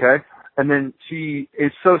 Okay? And then she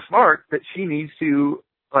is so smart that she needs to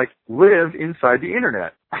like live inside the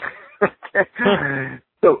internet.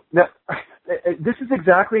 So now, this is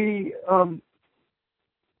exactly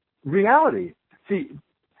reality. See,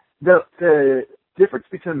 the difference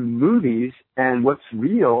between movies and what's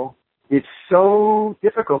real, it's so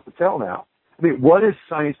difficult to tell now. I mean, what is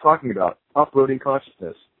science talking about? Uploading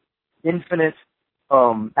consciousness, infinite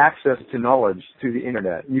access to knowledge to the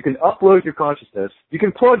internet. You can upload your consciousness. You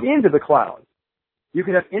can plug into the cloud. You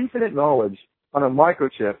can have infinite knowledge on a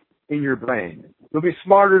microchip in your brain. You'll be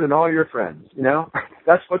smarter than all your friends,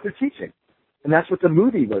 That's what they're teaching. And that's what the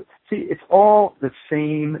movie was. See, it's all the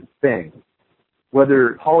same thing.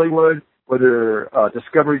 Whether Hollywood, whether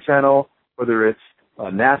Discovery Channel, whether it's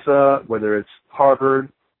NASA, whether it's Harvard,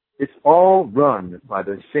 it's all run by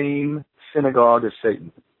the same synagogue of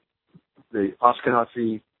Satan. The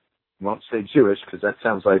Ashkenazi, I won't say Jewish because that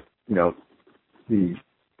sounds like, the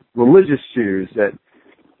religious Jews that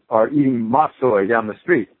are eating matzoi down the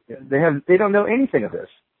street. They don't know anything of this.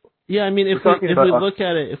 Yeah, I mean, if we really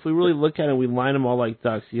look at it, we line them all like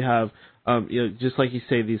ducks. You have, just like you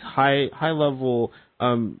say, these high level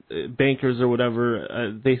bankers or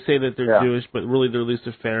whatever. They say that they're Jewish, but really they're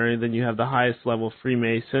Luciferian. Then you have the highest level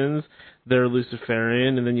Freemasons. they're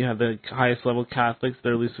Luciferian, and then you have the highest level Catholics,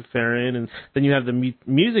 they're Luciferian, and then you have the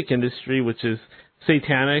music industry, which is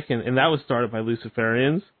satanic, and that was started by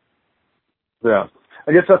Luciferians. Yeah.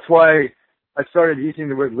 I guess that's why I started using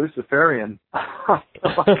the word Luciferian. You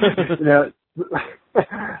know,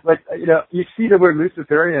 like, you know, you see the word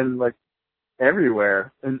Luciferian, like,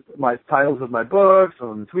 everywhere in my titles of my books,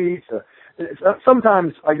 on tweets.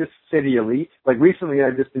 Sometimes I just say the elite. Like recently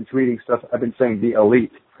I've just been tweeting stuff. I've been saying the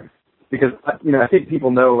elite because, you know, I think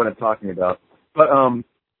people know what I'm talking about. But,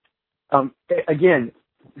 again,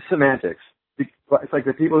 semantics. It's like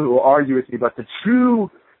the people who will argue with me about the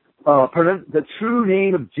true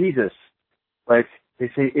name of Jesus. Like they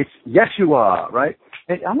say it's Yeshua, right?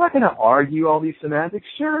 And I'm not going to argue all these semantics.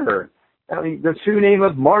 Sure. I mean, the true name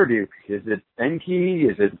of Marduk, is it Enki?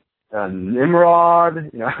 Is it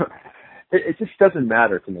Nimrod? You know, it just doesn't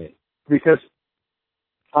matter to me because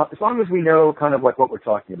as long as we know kind of like what we're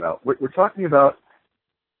talking about, we're talking about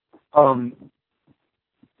an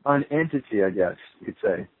entity, I guess you could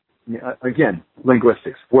say. I mean, again,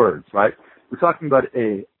 linguistics, words, right? We're talking about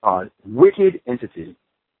a wicked entity.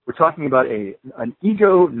 We're talking about an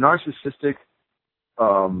ego, narcissistic,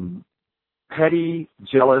 petty,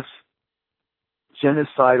 jealous,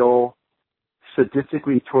 genocidal,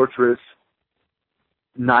 sadistically torturous,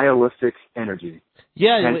 nihilistic energy.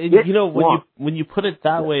 Yeah, and you know, when you put it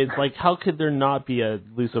that way, it's like, how could there not be a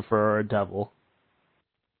Lucifer or a devil?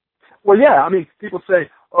 Well, yeah, I mean, people say,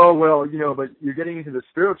 oh, well, you know, but you're getting into the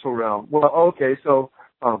spiritual realm. Well, okay, so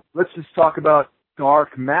let's just talk about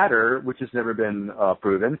dark matter, which has never been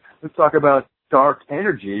proven. Let's talk about dark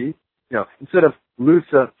energy. You know, instead of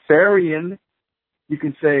Luciferian, you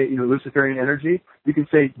can say, you know, Luciferian energy. You can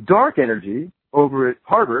say dark energy over at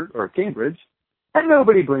Harvard or Cambridge, and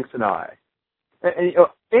nobody blinks an eye. And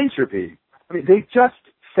entropy. I mean, they just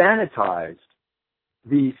sanitized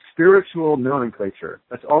the spiritual nomenclature.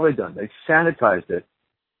 That's all they've done. They sanitized it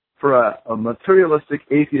for a materialistic,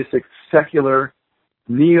 atheistic, secular,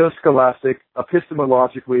 neo-scholastic,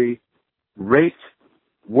 epistemologically raped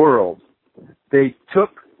world. They took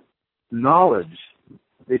knowledge.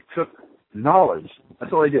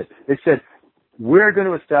 That's all they did. They said, we're going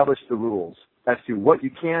to establish the rules as to what you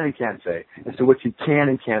can and can't say, as to what you can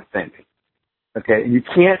and can't think. Okay? And you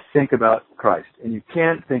can't think about Christ, and you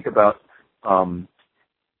can't think about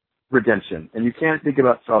redemption, and you can't think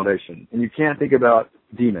about salvation, and you can't think about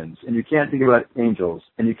demons, and you can't think about angels,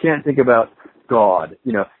 and you can't think about God.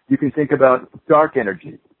 You know, you can think about dark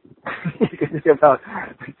energy. You can think about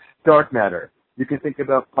dark matter. You can think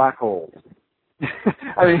about black holes.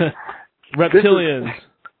 I mean, reptilians.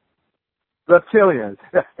 Reptilians.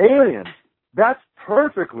 Aliens. That's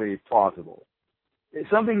perfectly plausible. It's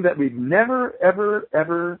something that we've never, ever,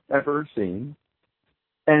 ever, ever seen.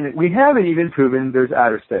 And we haven't even proven there's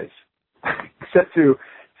outer space. Except through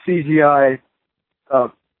CGI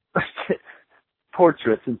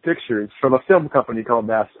portraits and pictures from a film company called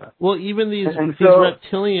NASA. Well, even these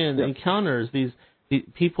reptilian encounters, these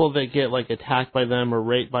people that get like attacked by them or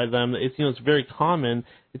raped by them, it's, you know, it's very common.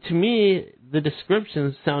 To me, the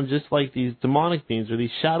descriptions sound just like these demonic beings or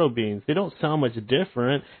these shadow beings. They don't sound much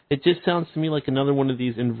different. It just sounds to me like another one of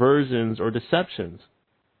these inversions or deceptions.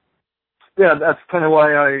 Yeah, that's kind of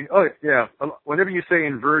why whenever you say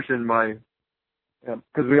inversion,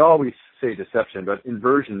 because we always say deception, but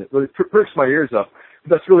inversion, it really perks my ears up.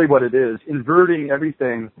 That's really what it is, inverting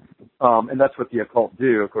everything, and that's what the occult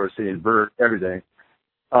do, of course, they invert everything.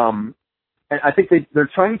 And I think they're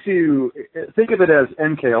trying to think of it as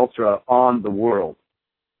MK Ultra on the world.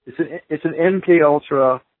 It's an MK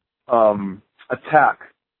Ultra attack,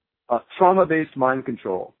 trauma-based mind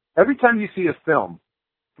control. Every time you see a film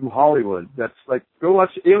from Hollywood that's like, go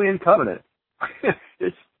watch Alien Covenant.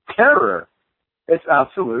 It's terror. It's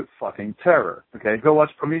absolute fucking terror. Okay, go watch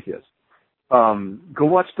Prometheus. Go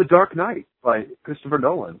watch The Dark Knight by Christopher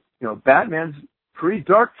Nolan. You know, Batman's pretty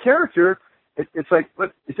dark character. It's like,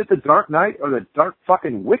 what, is it the Dark Knight or the dark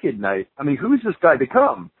fucking wicked Knight? I mean, who's this guy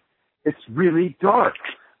become? It's really dark.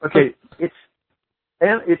 Okay, it's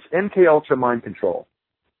MK Ultra mind control.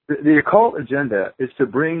 The occult agenda is to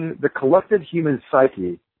bring the collective human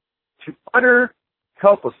psyche to utter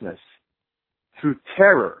helplessness through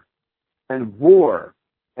terror and war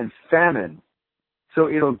and famine. So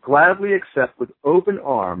it'll gladly accept with open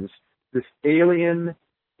arms this alien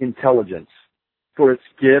intelligence for its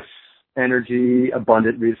gifts, energy,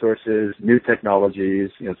 abundant resources, new technologies,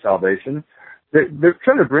 you know, salvation. They're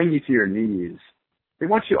trying to bring you to your knees. They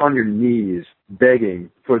want you on your knees begging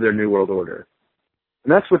for their new world order.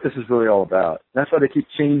 And that's what this is really all about. That's why they keep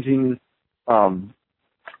changing the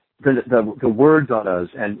words on us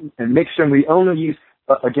and make sure we only use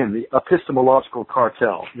again, the epistemological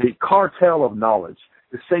cartel, the cartel of knowledge,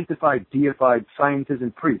 the sanctified, deified scientists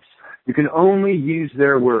and priests. You can only use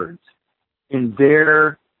their words in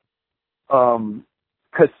their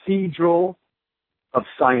cathedral of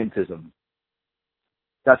scientism.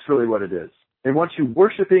 That's really what it is. They want you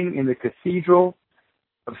worshiping in the cathedral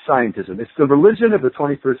of scientism. It's the religion of the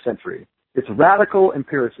 21st century. It's radical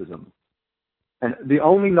empiricism. And the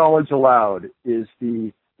only knowledge allowed is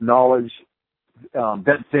the knowledge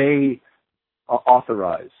that they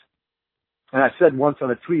authorize. And I said once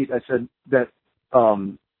on a tweet, I said that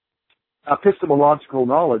epistemological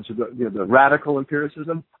knowledge, the radical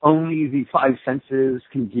empiricism, only the five senses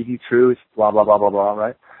can give you truth, blah, blah, blah, blah, blah,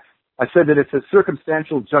 right? I said that it's a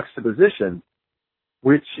circumstantial juxtaposition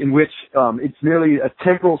in which it's merely a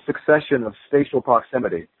temporal succession of spatial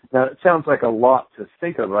proximity. Now, it sounds like a lot to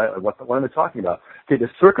think of, right? What am I talking about? Okay, the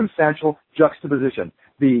circumstantial juxtaposition.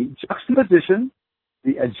 The juxtaposition,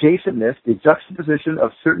 the adjacentness, the juxtaposition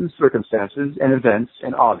of certain circumstances and events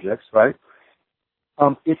and objects, right?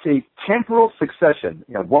 It's a temporal succession.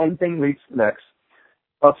 One thing leads to the next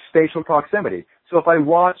of spatial proximity. So if I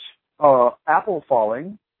watch apple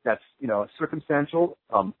falling, that's, a circumstantial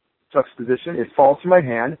juxtaposition. It falls to my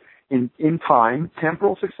hand in time,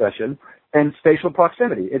 temporal succession, and spatial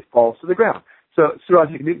proximity. It falls to the ground. So Sir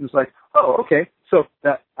Isaac Newton's like, oh, okay, so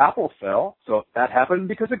that apple fell, so that happened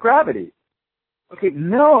because of gravity. Okay,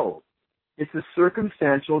 no. It's a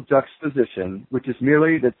circumstantial juxtaposition, which is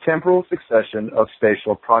merely the temporal succession of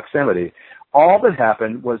spatial proximity. All that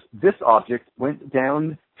happened was this object went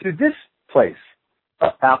down to this place.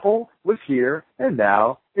 An apple was here, and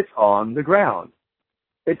now it's on the ground.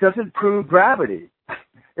 It doesn't prove gravity.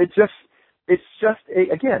 It's just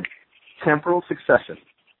again, temporal succession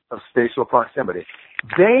of spatial proximity.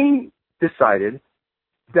 They decided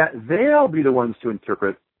that they'll be the ones to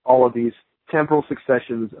interpret all of these temporal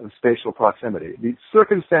successions of spatial proximity, these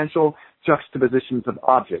circumstantial juxtapositions of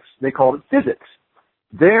objects. They call it physics.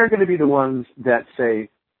 They're going to be the ones that say,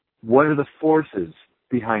 what are the forces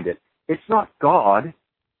behind it? It's not God.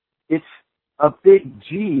 It's a big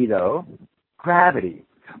G, though, gravity.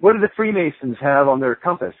 What do the Freemasons have on their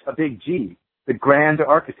compass? A big G, the Grand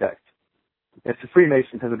Architect. It's the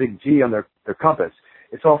Freemasons have a big G on their compass.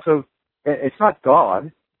 It's not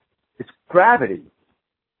God. It's gravity.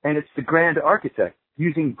 And it's the Grand Architect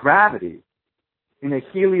using gravity in a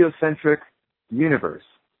heliocentric universe.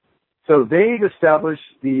 So they've established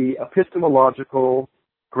the epistemological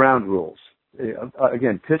ground rules.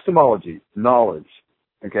 Again, epistemology, knowledge.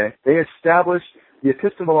 Okay? They established the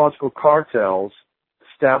epistemological cartels,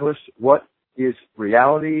 established what is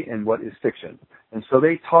reality and what is fiction. And so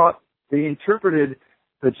they interpreted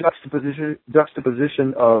the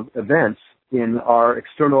juxtaposition of events in our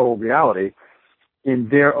external reality in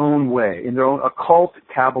their own way, in their own occult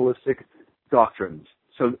Kabbalistic doctrines.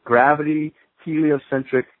 So gravity,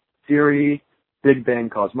 heliocentric theory, Big Bang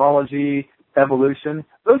cosmology, evolution,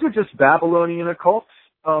 those are just Babylonian occult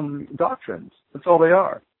doctrines. That's all they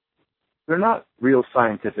are. They're not real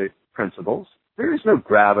scientific principles. There is no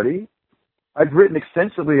gravity. I've written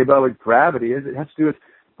extensively about what gravity is. It has to do with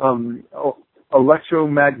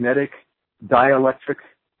electromagnetic dielectric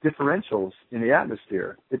differentials in the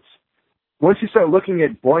atmosphere. Once you start looking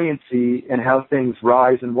at buoyancy and how things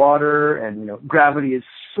rise in water, and gravity is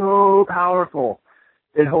so powerful,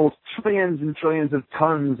 it holds trillions and trillions of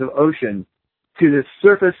tons of ocean to the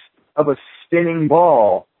surface of a spinning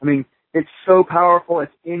ball. I mean, it's so powerful,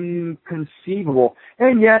 it's inconceivable.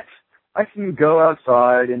 And yet, I can go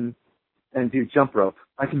outside and do jump rope.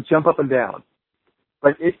 I can jump up and down.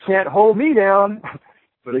 But it can't hold me down,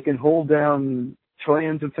 but it can hold down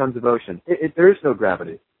trillions of tons of ocean. There is no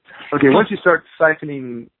gravity. Okay, once you start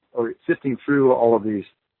siphoning or sifting through all of these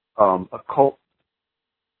occult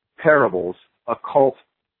parables, occult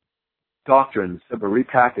doctrines that were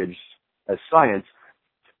repackaged as science,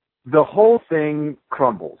 the whole thing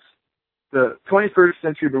crumbles. The 21st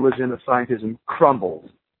century religion of scientism crumbles.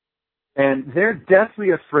 And they're deathly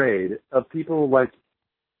afraid of people like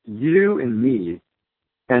you and me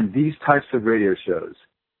and these types of radio shows.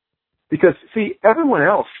 Because, see, everyone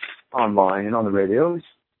else online and on the radio is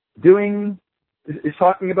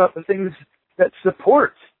talking about the things that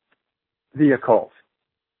support the occult.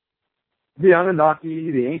 The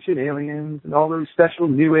Anunnaki, the ancient aliens, and all those special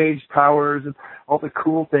New Age powers, and all the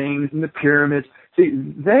cool things, and the pyramids. See,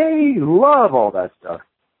 they love all that stuff.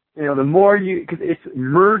 The more because it's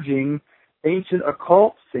merging ancient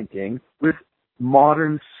occult thinking with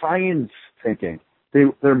modern science thinking.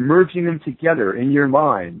 They're merging them together in your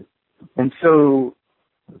mind. And so,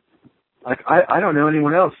 I don't know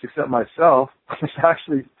anyone else except myself that's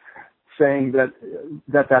actually saying that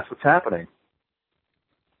that's what's happening.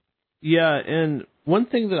 Yeah, and one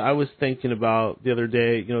thing that I was thinking about the other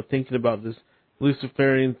day, thinking about this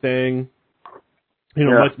Luciferian thing,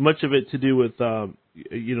 much of it to do with,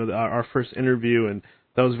 our first interview, and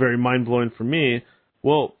that was very mind-blowing for me.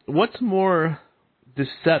 Well, what's more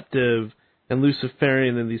deceptive and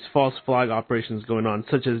Luciferian than these false flag operations going on,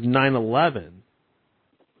 such as 9/11?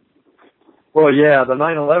 Well, yeah, the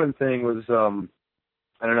 9/11 thing was,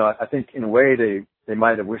 I don't know, I think in a way they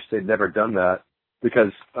might have wished they'd never done that,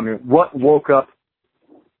 because, I mean, what woke up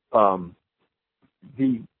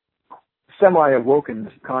the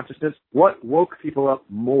semi-awoken consciousness, what woke people up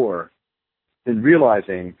more than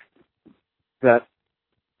realizing that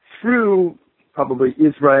through probably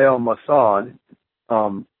Israel Mossad,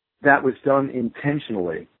 that was done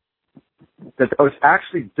intentionally, that was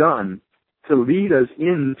actually done to lead us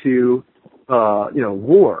into,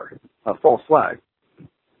 war, a false flag.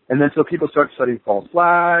 And then so people start studying false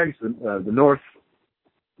flags, the North,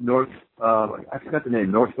 I forgot the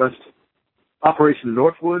name, Northwest, Operation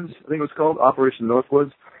Northwoods, I think it was called, Operation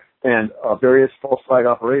Northwoods, and various false flag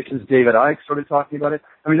operations. David Icke started talking about it.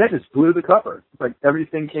 I mean, that just blew the cover. It's like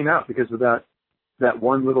everything came out because of that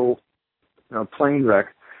one little plane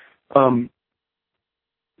wreck.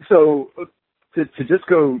 So to just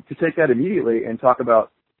go to take that immediately and talk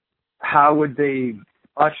about how would they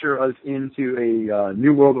usher us into a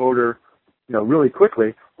new world order, really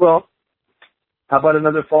quickly. Well, how about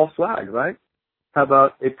another false flag, right? How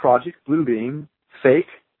about a Project Bluebeam fake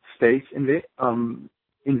space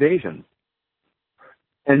invasion?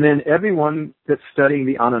 And then everyone that's studying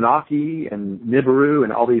the Anunnaki and Nibiru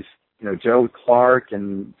and all these, Joe Clark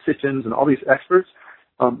and Sitchins and all these experts,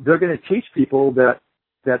 they're going to teach people that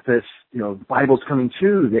this, Bible's coming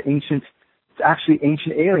true, it's actually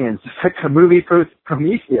ancient aliens. It's like the movie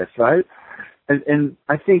Prometheus, right? And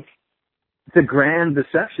I think the grand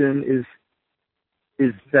deception is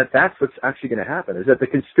that's what's actually going to happen, is that the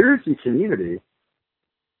conspiracy community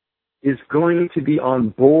is going to be on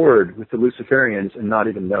board with the Luciferians and not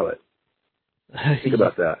even know it. Think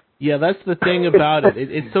about that. Yeah, that's the thing about it.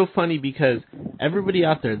 It's so funny because everybody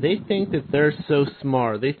out there, they think that they're so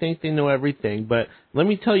smart. They think they know everything. But let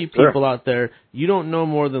me tell you, people out there, you don't know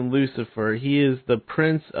more than Lucifer. He is the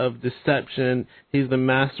prince of deception. He's the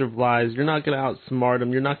master of lies. You're not going to outsmart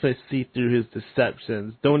him. You're not going to see through his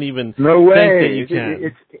deceptions. Don't even think that you can.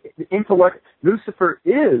 It's intellect. Lucifer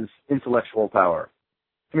is intellectual power.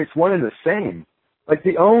 I mean, it's one and the same. Like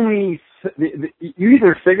you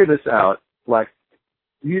either figure this out,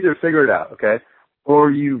 you either figure it out, okay,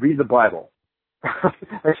 or you read the Bible.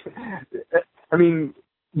 I mean,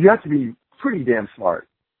 you have to be pretty damn smart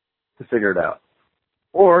to figure it out.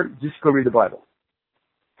 Or just go read the Bible.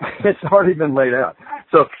 It's already been laid out.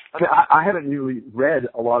 So, I mean, I haven't really read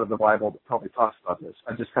a lot of the Bible that probably talks about this.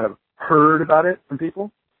 I've just kind of heard about it from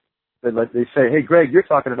people. They say, hey, Greg, you're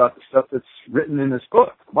talking about the stuff that's written in this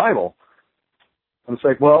book, the Bible. I'm just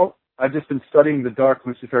like, well, I've just been studying the dark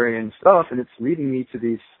Luciferian stuff, and it's leading me to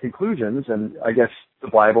these conclusions, and I guess the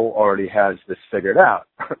Bible already has this figured out.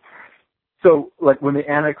 So, like, when the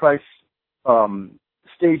Antichrist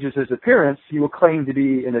stages his appearance, he will claim to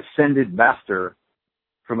be an ascended master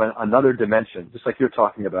from another dimension, just like you're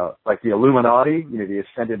talking about, like the Illuminati, the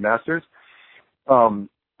ascended masters.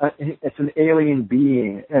 It's an alien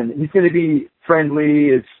being, and he's going to be friendly.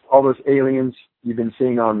 It's all those aliens you've been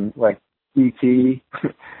seeing on, like, E.T.,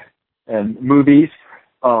 and movies,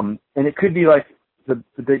 and it could be like the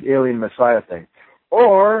big alien Messiah thing,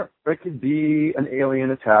 or it could be an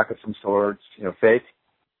alien attack of some sort, fake,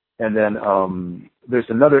 and then there's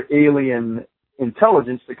another alien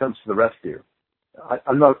intelligence that comes to the rescue.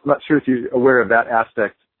 I'm not sure if you're aware of that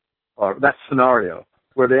aspect or that scenario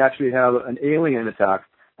where they actually have an alien attack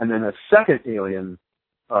and then a second alien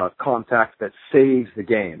contact that saves the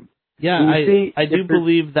game. Yeah, I do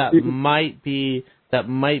believe that might be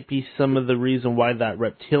some of the reason why that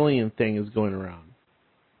reptilian thing is going around.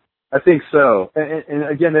 I think so. And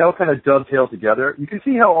again, they all kind of dovetail together. You can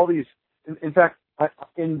see how all these, in fact,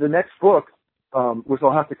 in the next book, which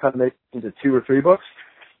I'll have to kind of make into 2 or 3 books,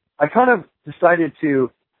 I kind of decided to,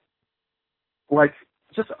 like,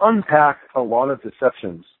 just unpack a lot of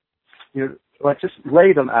deceptions, like just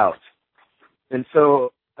lay them out. And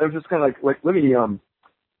so I was just kind of like let me,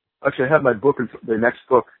 actually I have my book, the next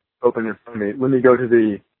book, open in front of me. Let me go to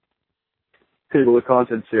the table of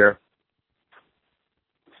contents here.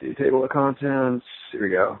 Let's see, table of contents. Here we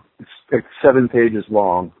go. It's like 7 pages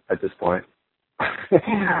long at this point.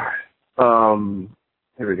 Here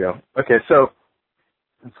we go. Okay, so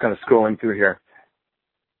I'm just kind of scrolling through here.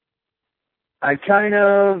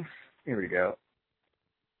 Here we go.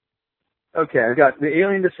 Okay, I've got the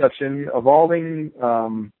alien deception, evolving.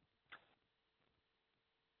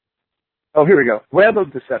 Here we go. Web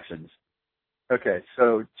of deceptions. Okay,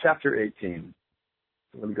 so chapter 18.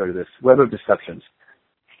 Let me go to this. Web of deceptions.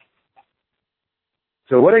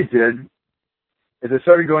 So what I did is I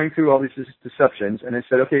started going through all these deceptions, and I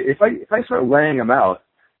said, okay, if I start laying them out,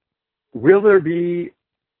 will there be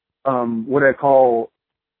what I call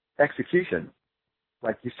execution?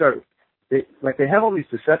 Like they have all these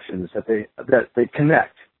deceptions that they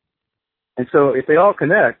connect, and so if they all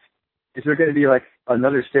connect, is there going to be like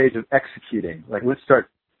another stage of executing? Like let's start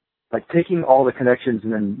like taking all the connections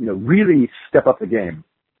and then really step up the game,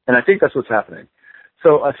 and I think that's what's happening.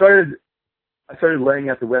 So I started laying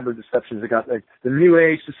out the web of deceptions. I got like the New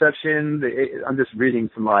Age deception. I'm just reading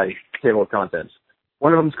from my table of contents.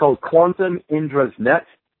 One of them is called Quantum Indra's Net.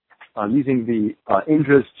 I'm using the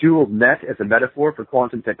Indra's jeweled net as a metaphor for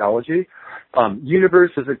quantum technology.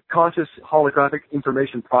 Universe as a conscious holographic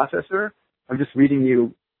information processor. I'm just reading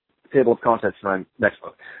you the table of contents in my next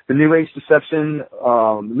book. The New Age deception,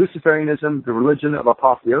 Luciferianism, the religion of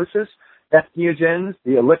apotheosis, Ethnogens,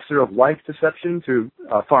 the elixir of life deception through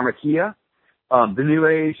pharmakia. The New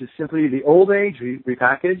Age is simply the Old Age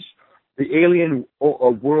repackaged. The alien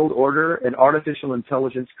world order and artificial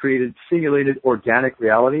intelligence created simulated organic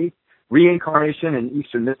reality. Reincarnation and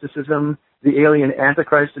Eastern mysticism. The alien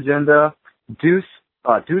Antichrist agenda. Deus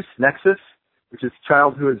Nexus, which is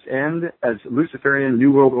childhood's end as Luciferian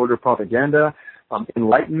New World Order propaganda.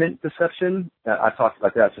 Enlightenment deception. I talked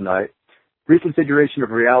about that tonight. Reconfiguration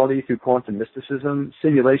of reality through quantum mysticism.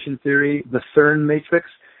 Simulation theory. The CERN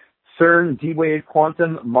matrix. CERN, D-Wave,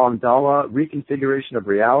 quantum, mandala, reconfiguration of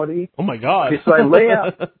reality. Oh my God. Okay, so I lay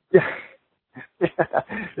out. Yeah.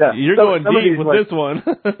 You're going deep with this one.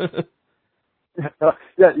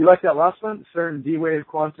 Yeah, you like that last one? CERN, D-Wave,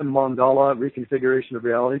 quantum, mandala, reconfiguration of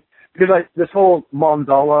reality? Because this whole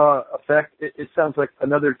mandala effect, it sounds like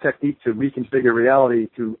another technique to reconfigure reality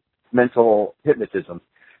through mental hypnotism.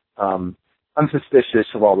 I'm suspicious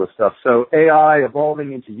of all this stuff. So AI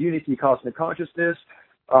evolving into unity cosmic consciousness,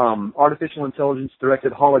 artificial intelligence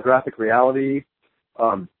directed holographic reality,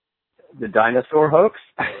 the dinosaur hoax.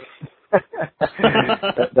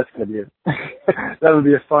 That's gonna be that would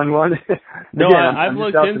be a fun one. No, Again, I've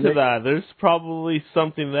looked into that. There's probably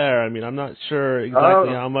something there. I mean, I'm not sure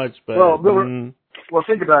exactly how much, but well,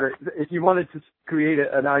 think about it. If you wanted to create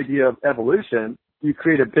an idea of evolution, you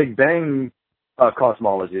create a Big Bang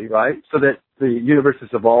cosmology, right? So that the universe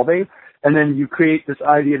is evolving, and then you create this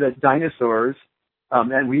idea that dinosaurs.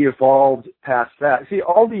 And we evolved past that. See,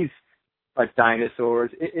 all these like dinosaurs,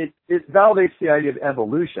 it validates the idea of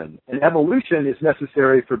evolution. And evolution is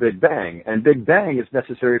necessary for Big Bang. And Big Bang is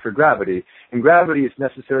necessary for gravity. And gravity is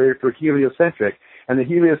necessary for heliocentric. And the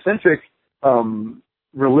heliocentric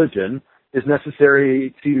religion is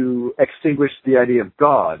necessary to extinguish the idea of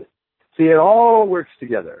God. See, it all works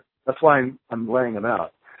together. That's why I'm laying them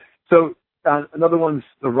out. So another one's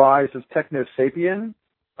the rise of techno-sapien.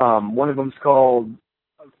 One of them's called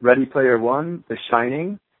Ready Player One, The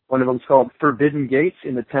Shining. One of them's called Forbidden Gates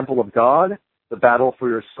in the Temple of God, The Battle for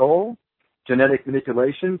Your Soul. Genetic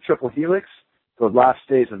Manipulation, Triple Helix, The Last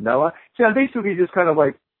Days of Noah. So I'm basically just kind of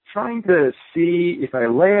like trying to see if I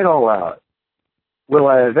lay it all out, will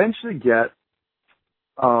I eventually get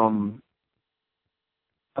a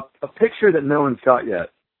picture that no one's got yet?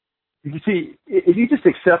 You see, if you just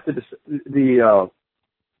accept the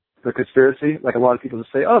conspiracy, like a lot of people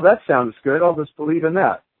just say, oh, that sounds good, I'll just believe in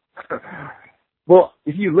that. Well,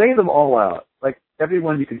 if you lay them all out, like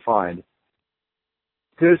everyone you can find,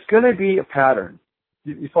 there's going to be a pattern.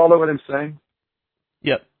 You follow what I'm saying?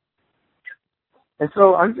 Yep. And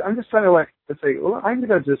so I'm just trying to say, well, I'm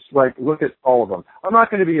going to just look at all of them. I'm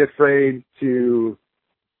not going to be afraid to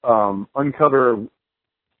uncover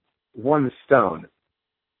one stone.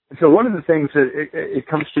 And so one of the things that it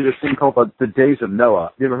comes to this thing called the Days of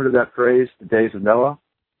Noah. You ever heard of that phrase, the Days of Noah?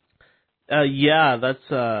 Yeah,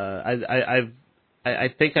 that's I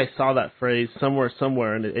think I saw that phrase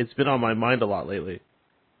somewhere, and it's been on my mind a lot lately.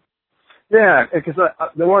 Yeah, because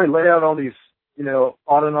the more I lay out all these,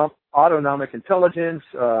 autonomic intelligence,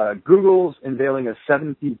 Google's unveiling a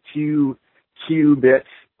 72-qubit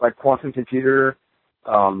quantum computer.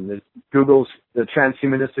 Google's the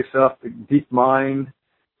transhumanistic stuff, the DeepMind.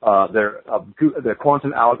 The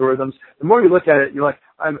quantum algorithms. The more you look at it, you're like,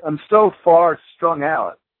 I'm so far strung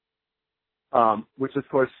out, which of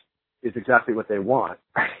course is exactly what they want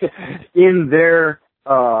in their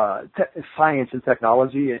science and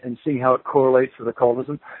technology, and seeing how it correlates with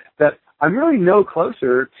occultism. That I'm really no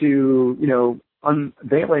closer to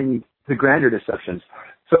unveiling the grander deceptions.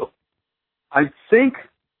 So I think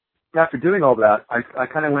after doing all that, I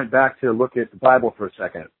kind of went back to look at the Bible for a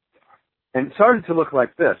second, and it started to look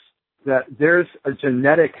like this: that there's a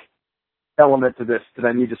genetic element to this that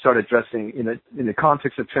I need to start addressing in the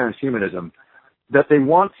context of transhumanism. That they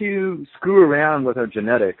want to screw around with our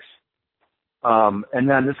genetics, and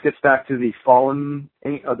then this gets back to the fallen,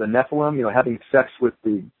 the Nephilim, having sex with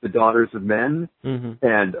the daughters of men,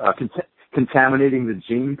 and contaminating the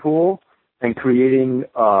gene pool and creating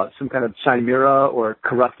some kind of chimera or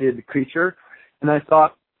corrupted creature. And I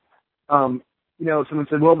thought, someone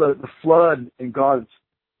said, well, the flood and God's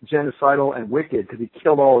genocidal and wicked because he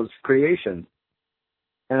killed all his creation.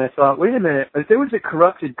 And I thought, wait a minute, if there was a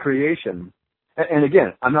corrupted creation, and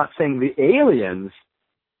again, I'm not saying the aliens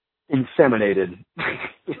inseminated.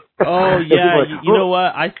 Oh, yeah, you know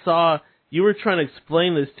what? I saw you were trying to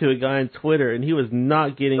explain this to a guy on Twitter, and he was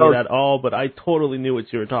not getting it at all, but I totally knew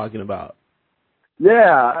what you were talking about.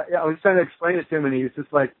 Yeah, I was trying to explain it to him, and he was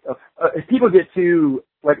just like, if people get too,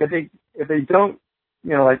 I think, if they don't,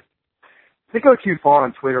 if they go too far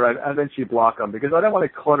on Twitter, I eventually block them, because I don't want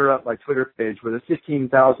to clutter up my Twitter page with a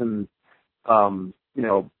 15,000,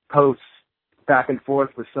 posts back and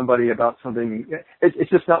forth with somebody about something.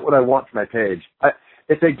 It's just not what I want for my page.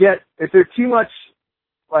 If they're too much,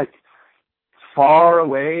 far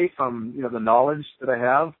away from, the knowledge that I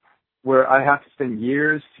have, where I have to spend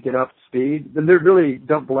years to get up to speed, then they really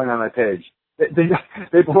don't belong on my page.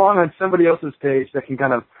 They belong on somebody else's page that can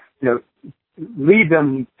kind of, lead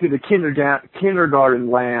them to the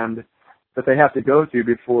kindergarten land that they have to go through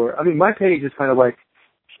before. I mean, my page is kind of like,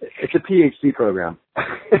 it's a PhD program.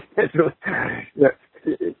 It's really,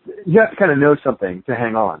 you have to kind of know something to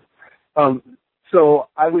hang on. So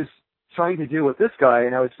I was trying to deal with this guy,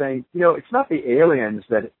 and I was saying, it's not the aliens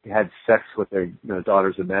that had sex with their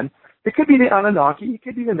daughters of men. It could be the Anunnaki, it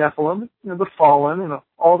could be the Nephilim, the fallen, and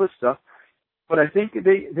all this stuff. But I think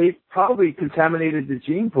they probably contaminated the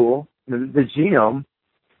gene pool, the genome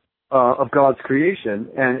of God's creation,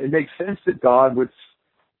 and it makes sense that God would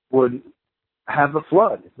have the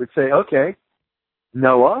flood. Would say, okay,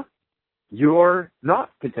 Noah, you're not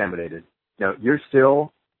contaminated. You're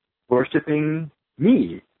still worshiping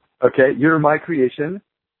me. Okay, you're my creation.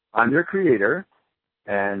 I'm your creator,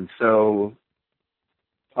 and so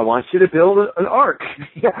I want you to build an ark.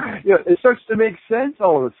 It starts to make sense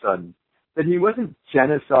all of a sudden that he wasn't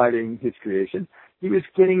genociding his creation. He was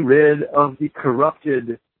getting rid of the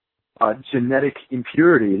corrupted genetic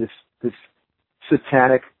impurity, this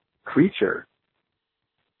satanic creature.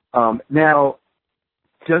 Now,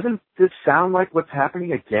 doesn't this sound like what's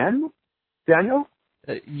happening again, Daniel?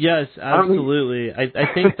 Yes, absolutely.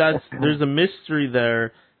 I think there's a mystery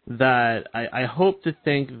there that I hope to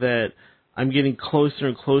think that I'm getting closer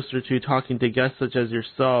and closer to talking to guests such as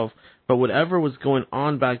yourself. But whatever was going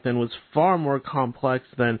on back then was far more complex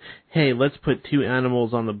than, hey, let's put 2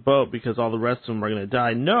 animals on the boat because all the rest of them are going to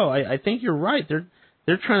die. No, I think you're right.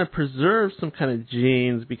 They're trying to preserve some kind of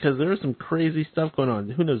genes because there's some crazy stuff going on.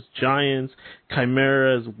 Who knows? Giants,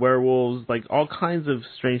 chimeras, werewolves, all kinds of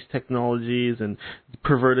strange technologies and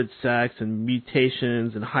perverted sex and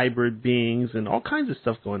mutations and hybrid beings and all kinds of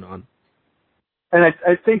stuff going on. And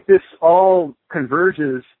I think this all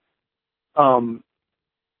converges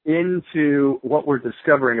into what we're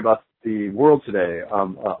discovering about the world today,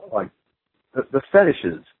 the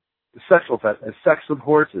fetishes, the sexual sex with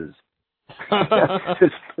horses.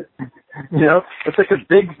 It's like a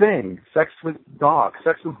big thing. Sex with dogs,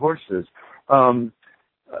 sex with horses,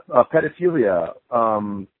 pedophilia,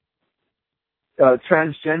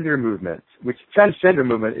 transgender movement, which transgender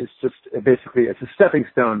movement is just basically, it's a stepping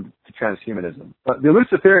stone to transhumanism. The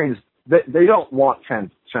Luciferians, they don't want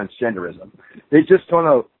transgenderism. They just want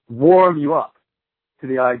to warm you up to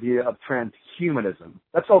the idea of transhumanism.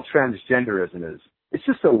 That's all transgenderism is. It's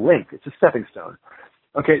just a link. It's a stepping stone.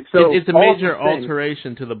 Okay, so it's a major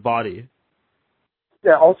alteration to the body.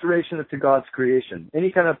 Yeah, alteration to God's creation.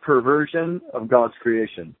 Any kind of perversion of God's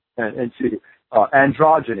creation, and to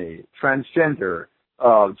androgyny, transgender,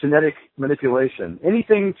 genetic manipulation,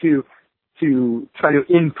 anything to try to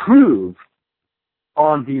improve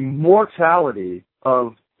on the mortality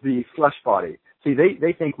of the flesh body. See,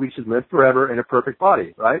 they think we should live forever in a perfect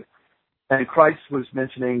body, right? And Christ was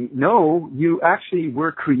mentioning, no, you actually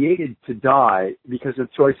were created to die because of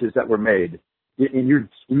choices that were made. In your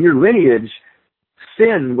lineage,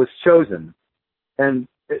 sin was chosen, and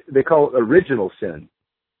they call it original sin.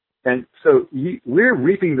 And so we're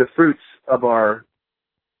reaping the fruits of our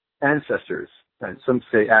ancestors, and some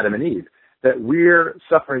say Adam and Eve, that we're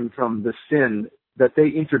suffering from the sin that they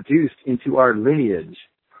introduced into our lineage.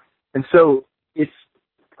 And so it's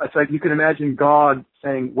like you can imagine God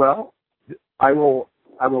saying, well, I will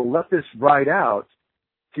I will let this ride out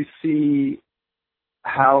to see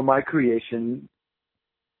how my creation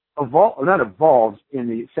not evolves in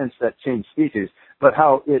the sense that change species, but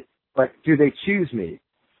how it, like, do they choose me?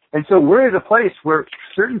 And so we're at a place where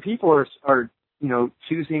certain people are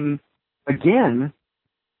choosing, again,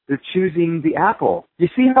 they're choosing the apple. You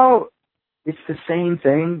see how it's the same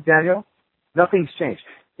thing, Daniel? Nothing's changed.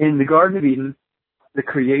 In the Garden of Eden, the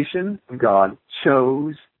creation of God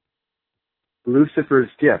chose Lucifer's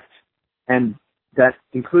gift, and that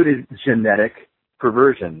included genetic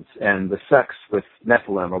perversions and the sex with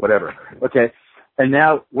Nephilim or whatever. Okay, and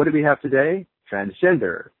now what do we have today?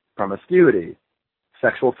 Transgender, promiscuity,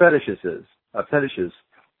 sexual fetishes.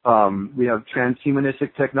 We have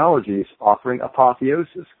transhumanistic technologies offering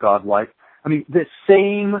apotheosis, godlike. I mean, the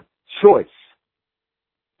same choice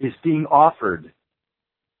is being offered.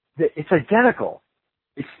 It's identical.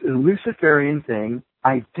 It's a Luciferian thing,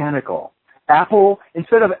 identical. Apple,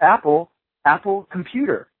 instead of Apple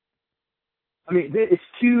computer. I mean, it's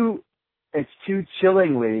too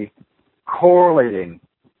chillingly correlating.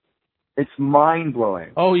 It's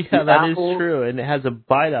mind-blowing. Oh, yeah, that is true, and it has a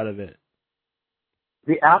bite out of it.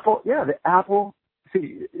 The apple,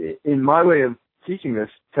 see, in my way of teaching this,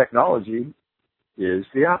 technology is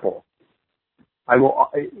the apple. I will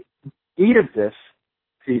eat of this,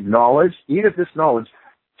 eat of this knowledge,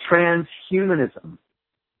 transhumanism,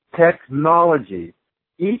 technology.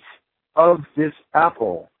 Eat of this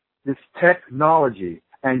apple, this technology,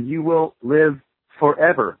 and you will live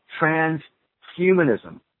forever.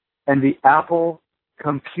 Transhumanism. And the Apple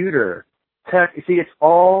computer tech, see, it's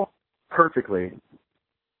all perfectly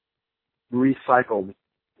recycled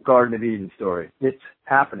Garden of Eden story. It's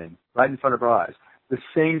happening right in front of our eyes. The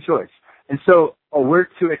same choice. And so we're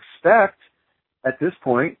to expect, at this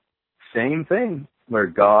point, same thing, where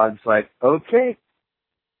God's like, okay,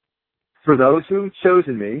 for those who've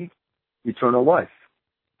chosen me, eternal life.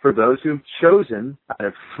 For those who've chosen out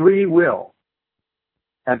of free will,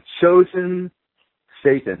 have chosen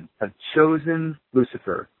Satan, have chosen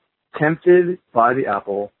Lucifer, tempted by the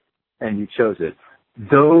apple, and you chose it.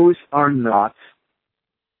 Those are not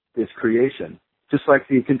this creation. Just like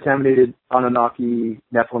the contaminated Anunnaki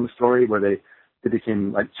Nephilim story where they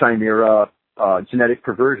became like chimera, genetic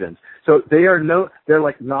perversions. So they're not,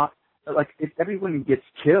 if everyone gets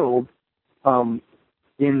killed,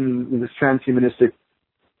 in this transhumanistic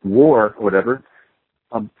war or whatever,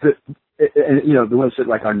 the ones that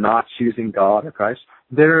are not choosing God or Christ,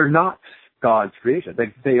 they're not God's creation.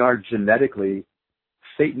 They are genetically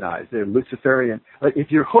Satanized. They're Luciferian. Like,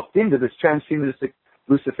 if you're hooked into this transhumanistic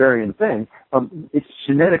Luciferian thing, it's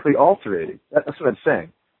genetically alterating. That's what I'm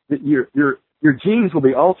saying. That your genes will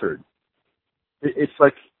be altered. It's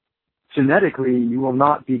like genetically you will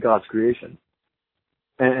not be God's creation.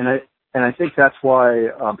 And I think that's why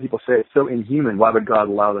people say it's so inhuman. Why would God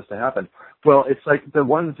allow this to happen? Well, it's like the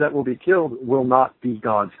ones that will be killed will not be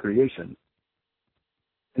God's creation.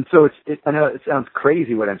 And so I know it sounds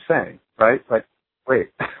crazy what I'm saying, right? Like, wait,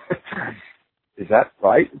 is that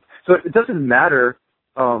right? So it doesn't matter,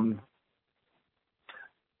 it's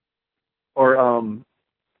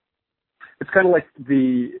kind of like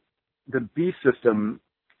the beast system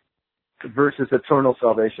versus eternal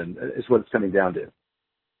salvation is what it's coming down to.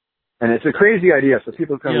 And it's a crazy idea, so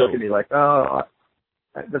people kind of look at me like, oh,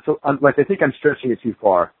 I think I'm stretching it too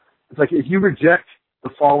far. It's like if you reject the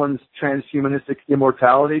fallen's transhumanistic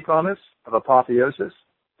immortality promise of apotheosis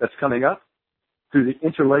that's coming up through the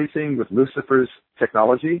interlacing with Lucifer's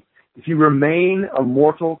technology, if you remain a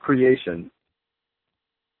mortal creation,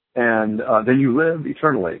 and then you live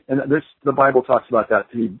eternally. And the Bible talks about that,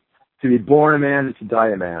 to be born a man and to die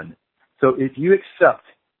a man. So if you accept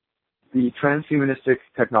the transhumanistic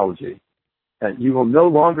technology, you will no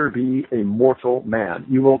longer be a mortal man.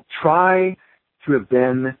 You will try to have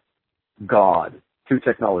been God through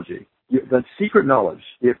technology. The secret knowledge,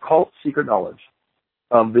 the occult secret knowledge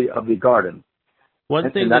of the garden.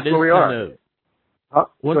 One thing that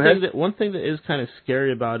is kind of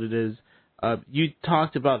scary about it is you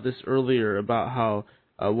talked about this earlier about how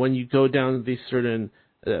when you go down these certain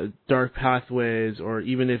dark pathways, or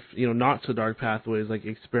even if not so dark pathways, like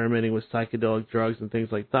experimenting with psychedelic drugs and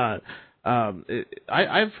things like that.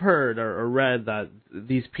 I've heard or read that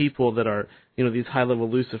these people that are these high level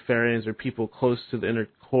Luciferians, or people close to the inner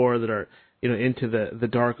core that are into the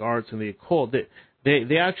dark arts and the occult,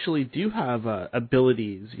 they actually do have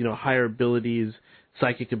abilities, higher abilities,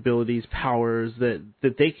 psychic abilities, powers that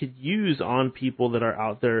they could use on people that are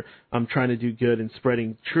out there trying to do good and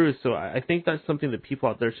spreading truth. So I think that's something that people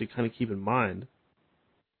out there should kind of keep in mind.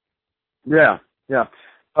 Yeah.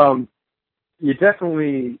 you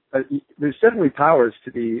definitely, there's definitely powers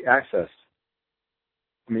to be accessed.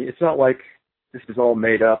 I mean, it's not like this is all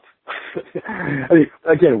made up. I mean,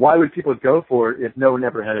 again, why would people go for it if no one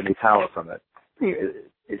ever had any power from it? I mean,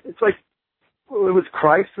 it's like, well, it was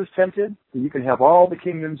Christ was tempted. You can have all the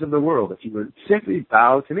kingdoms of the world if you would simply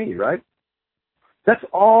bow to me, right? That's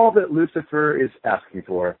all that Lucifer is asking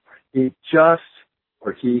for. He just,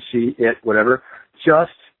 or he, she, it, whatever,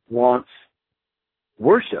 just wants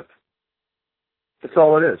worship. That's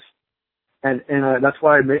all it is. And that's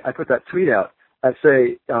why I put that tweet out. I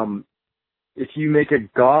say, if you make a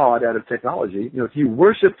god out of technology, if you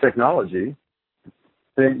worship technology,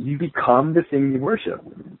 then you become the thing you worship.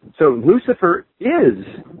 So Lucifer is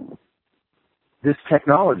this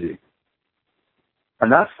technology.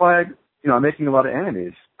 And that's why, I'm making a lot of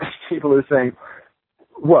enemies. People are saying,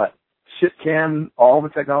 what? Shit can all the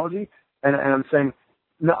technology? And I'm saying,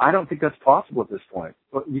 no, I don't think that's possible at this point.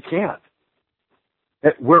 Well, you can't.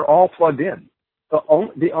 We're all plugged in.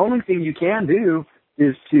 The only thing you can do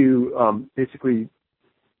is to basically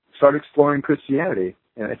start exploring Christianity.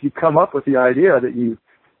 And if you come up with the idea that you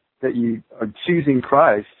are choosing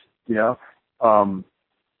Christ,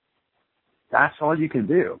 that's all you can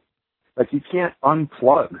do. Like, you can't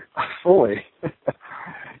unplug fully.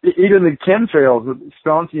 Even the chemtrails with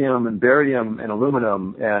strontium and barium and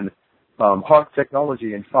aluminum and HAARP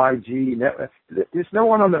technology and 5G network, there's no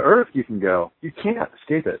one on the earth you can go. You can't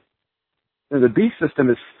escape it. The beast system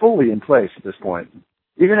is fully in place at this point.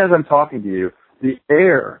 Even as I'm talking to you, the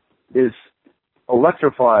air is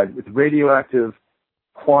electrified with radioactive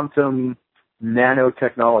quantum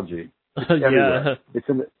nanotechnology. Yeah. It's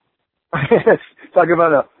in the, talk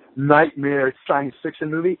about a nightmare science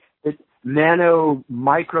fiction movie. It's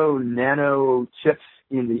micro nano chips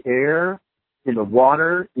in the air, in the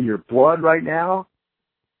water, in your blood right now.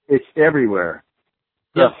 It's everywhere.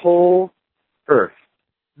 The whole earth.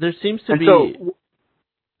 There seems to be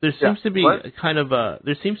kind of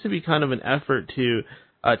an effort to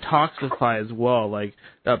toxify as well, like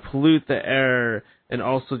pollute the air and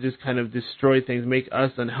also just kind of destroy things, make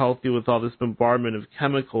us unhealthy with all this bombardment of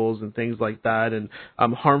chemicals and things like that, and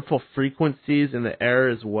harmful frequencies in the air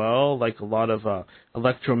as well, like a lot of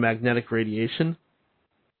electromagnetic radiation.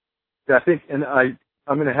 Yeah, I think, and I'm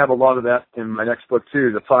going to have a lot of that in my next book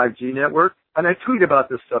too, the 5G network. And I tweet about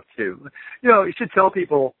this stuff too. You should tell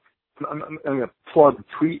people, I'm going to plug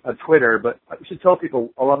Twitter, but I should tell people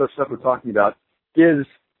a lot of the stuff we're talking about is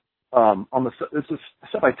this is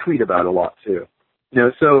stuff I tweet about a lot too.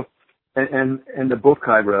 So, and the book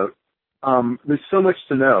I wrote, there's so much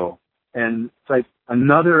to know. And it's like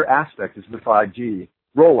another aspect is the 5G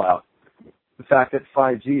rollout. The fact that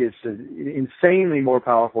 5G is insanely more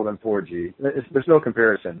powerful than 4G. There's no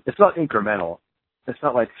comparison. It's not incremental. It's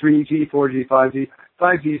not like 3G, 4G, 5G.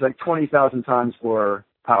 5G is like 20,000 times more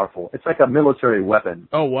powerful. It's like a military weapon.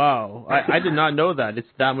 Oh, wow. I did not know that. It's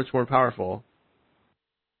that much more powerful.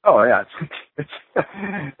 Oh, yeah.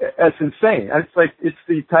 It's insane.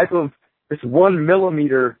 It's 1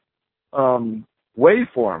 millimeter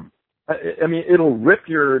waveform. I mean, it'll rip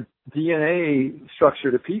your DNA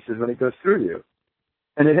structure to pieces when it goes through you.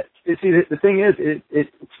 And the thing is,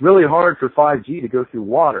 it's really hard for 5G to go through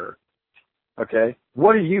water. Okay?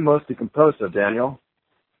 What are you mostly composed of, Daniel?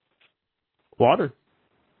 Water.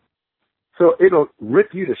 So it'll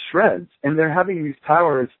rip you to shreds, and they're having these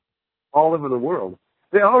towers all over the world.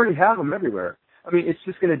 They already have them everywhere. I mean, it's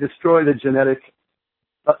just going to destroy the genetic...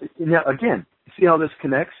 now, again, see how this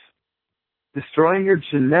connects? Destroying your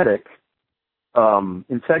genetic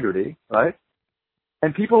integrity, right?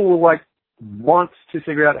 And people will, want to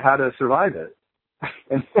figure out how to survive it.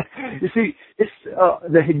 And you see, it's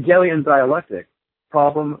the Hegelian dialectic,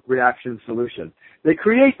 problem, reaction, solution. They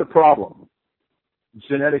create the problem,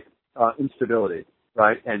 genetic instability,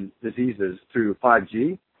 right, and diseases through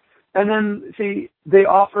 5G. And then, see, there's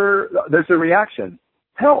a reaction.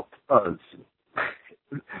 Help us.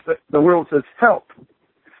 The world says help.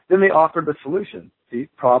 Then they offer the solution. See,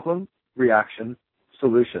 problem, reaction,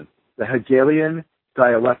 solution. The Hegelian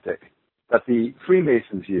dialectic that the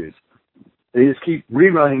Freemasons use. They just keep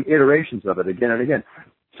rerunning iterations of it again and again.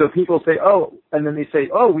 So people say,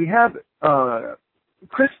 we have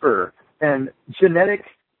CRISPR and genetic,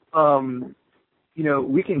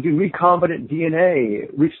 we can do recombinant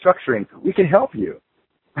DNA restructuring. We can help you.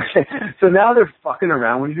 So now they're fucking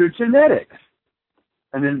around with your genetics.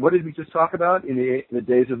 And then what did we just talk about in the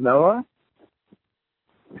days of Noah?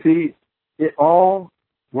 See, it all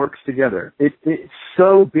works together. It's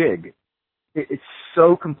so big. It's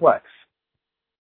so complex.